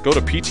Futures. Go to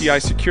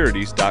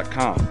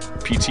PTIsecurities.com.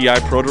 PTI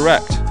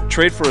ProDirect.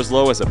 Trade for as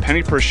low as a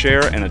penny per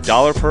share and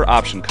 $1 per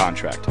option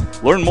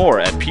contract. Learn more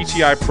at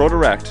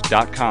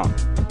PTIProDirect.com.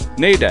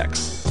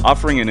 Nadex,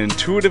 offering an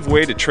intuitive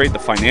way to trade the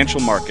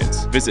financial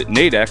markets. Visit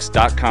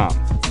nadex.com.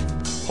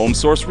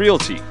 HomeSource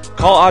Realty.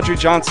 Call Audrey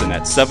Johnson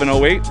at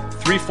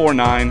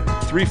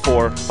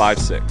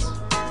 708-349-3456.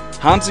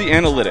 Hamzy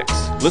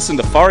Analytics. Listen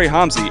to Fari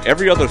Hamzy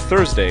every other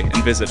Thursday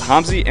and visit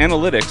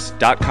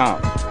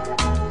HamzyAnalytics.com.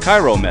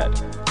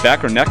 ChiroMed.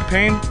 Back or neck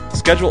pain?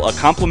 Schedule a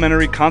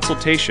complimentary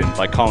consultation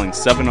by calling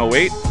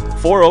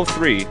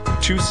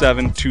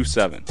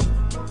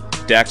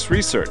 708-403-2727. DAX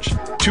Research.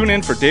 Tune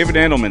in for David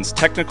Andelman's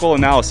technical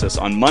analysis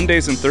on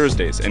Mondays and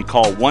Thursdays and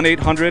call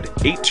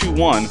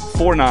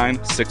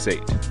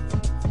 1-800-821-4968.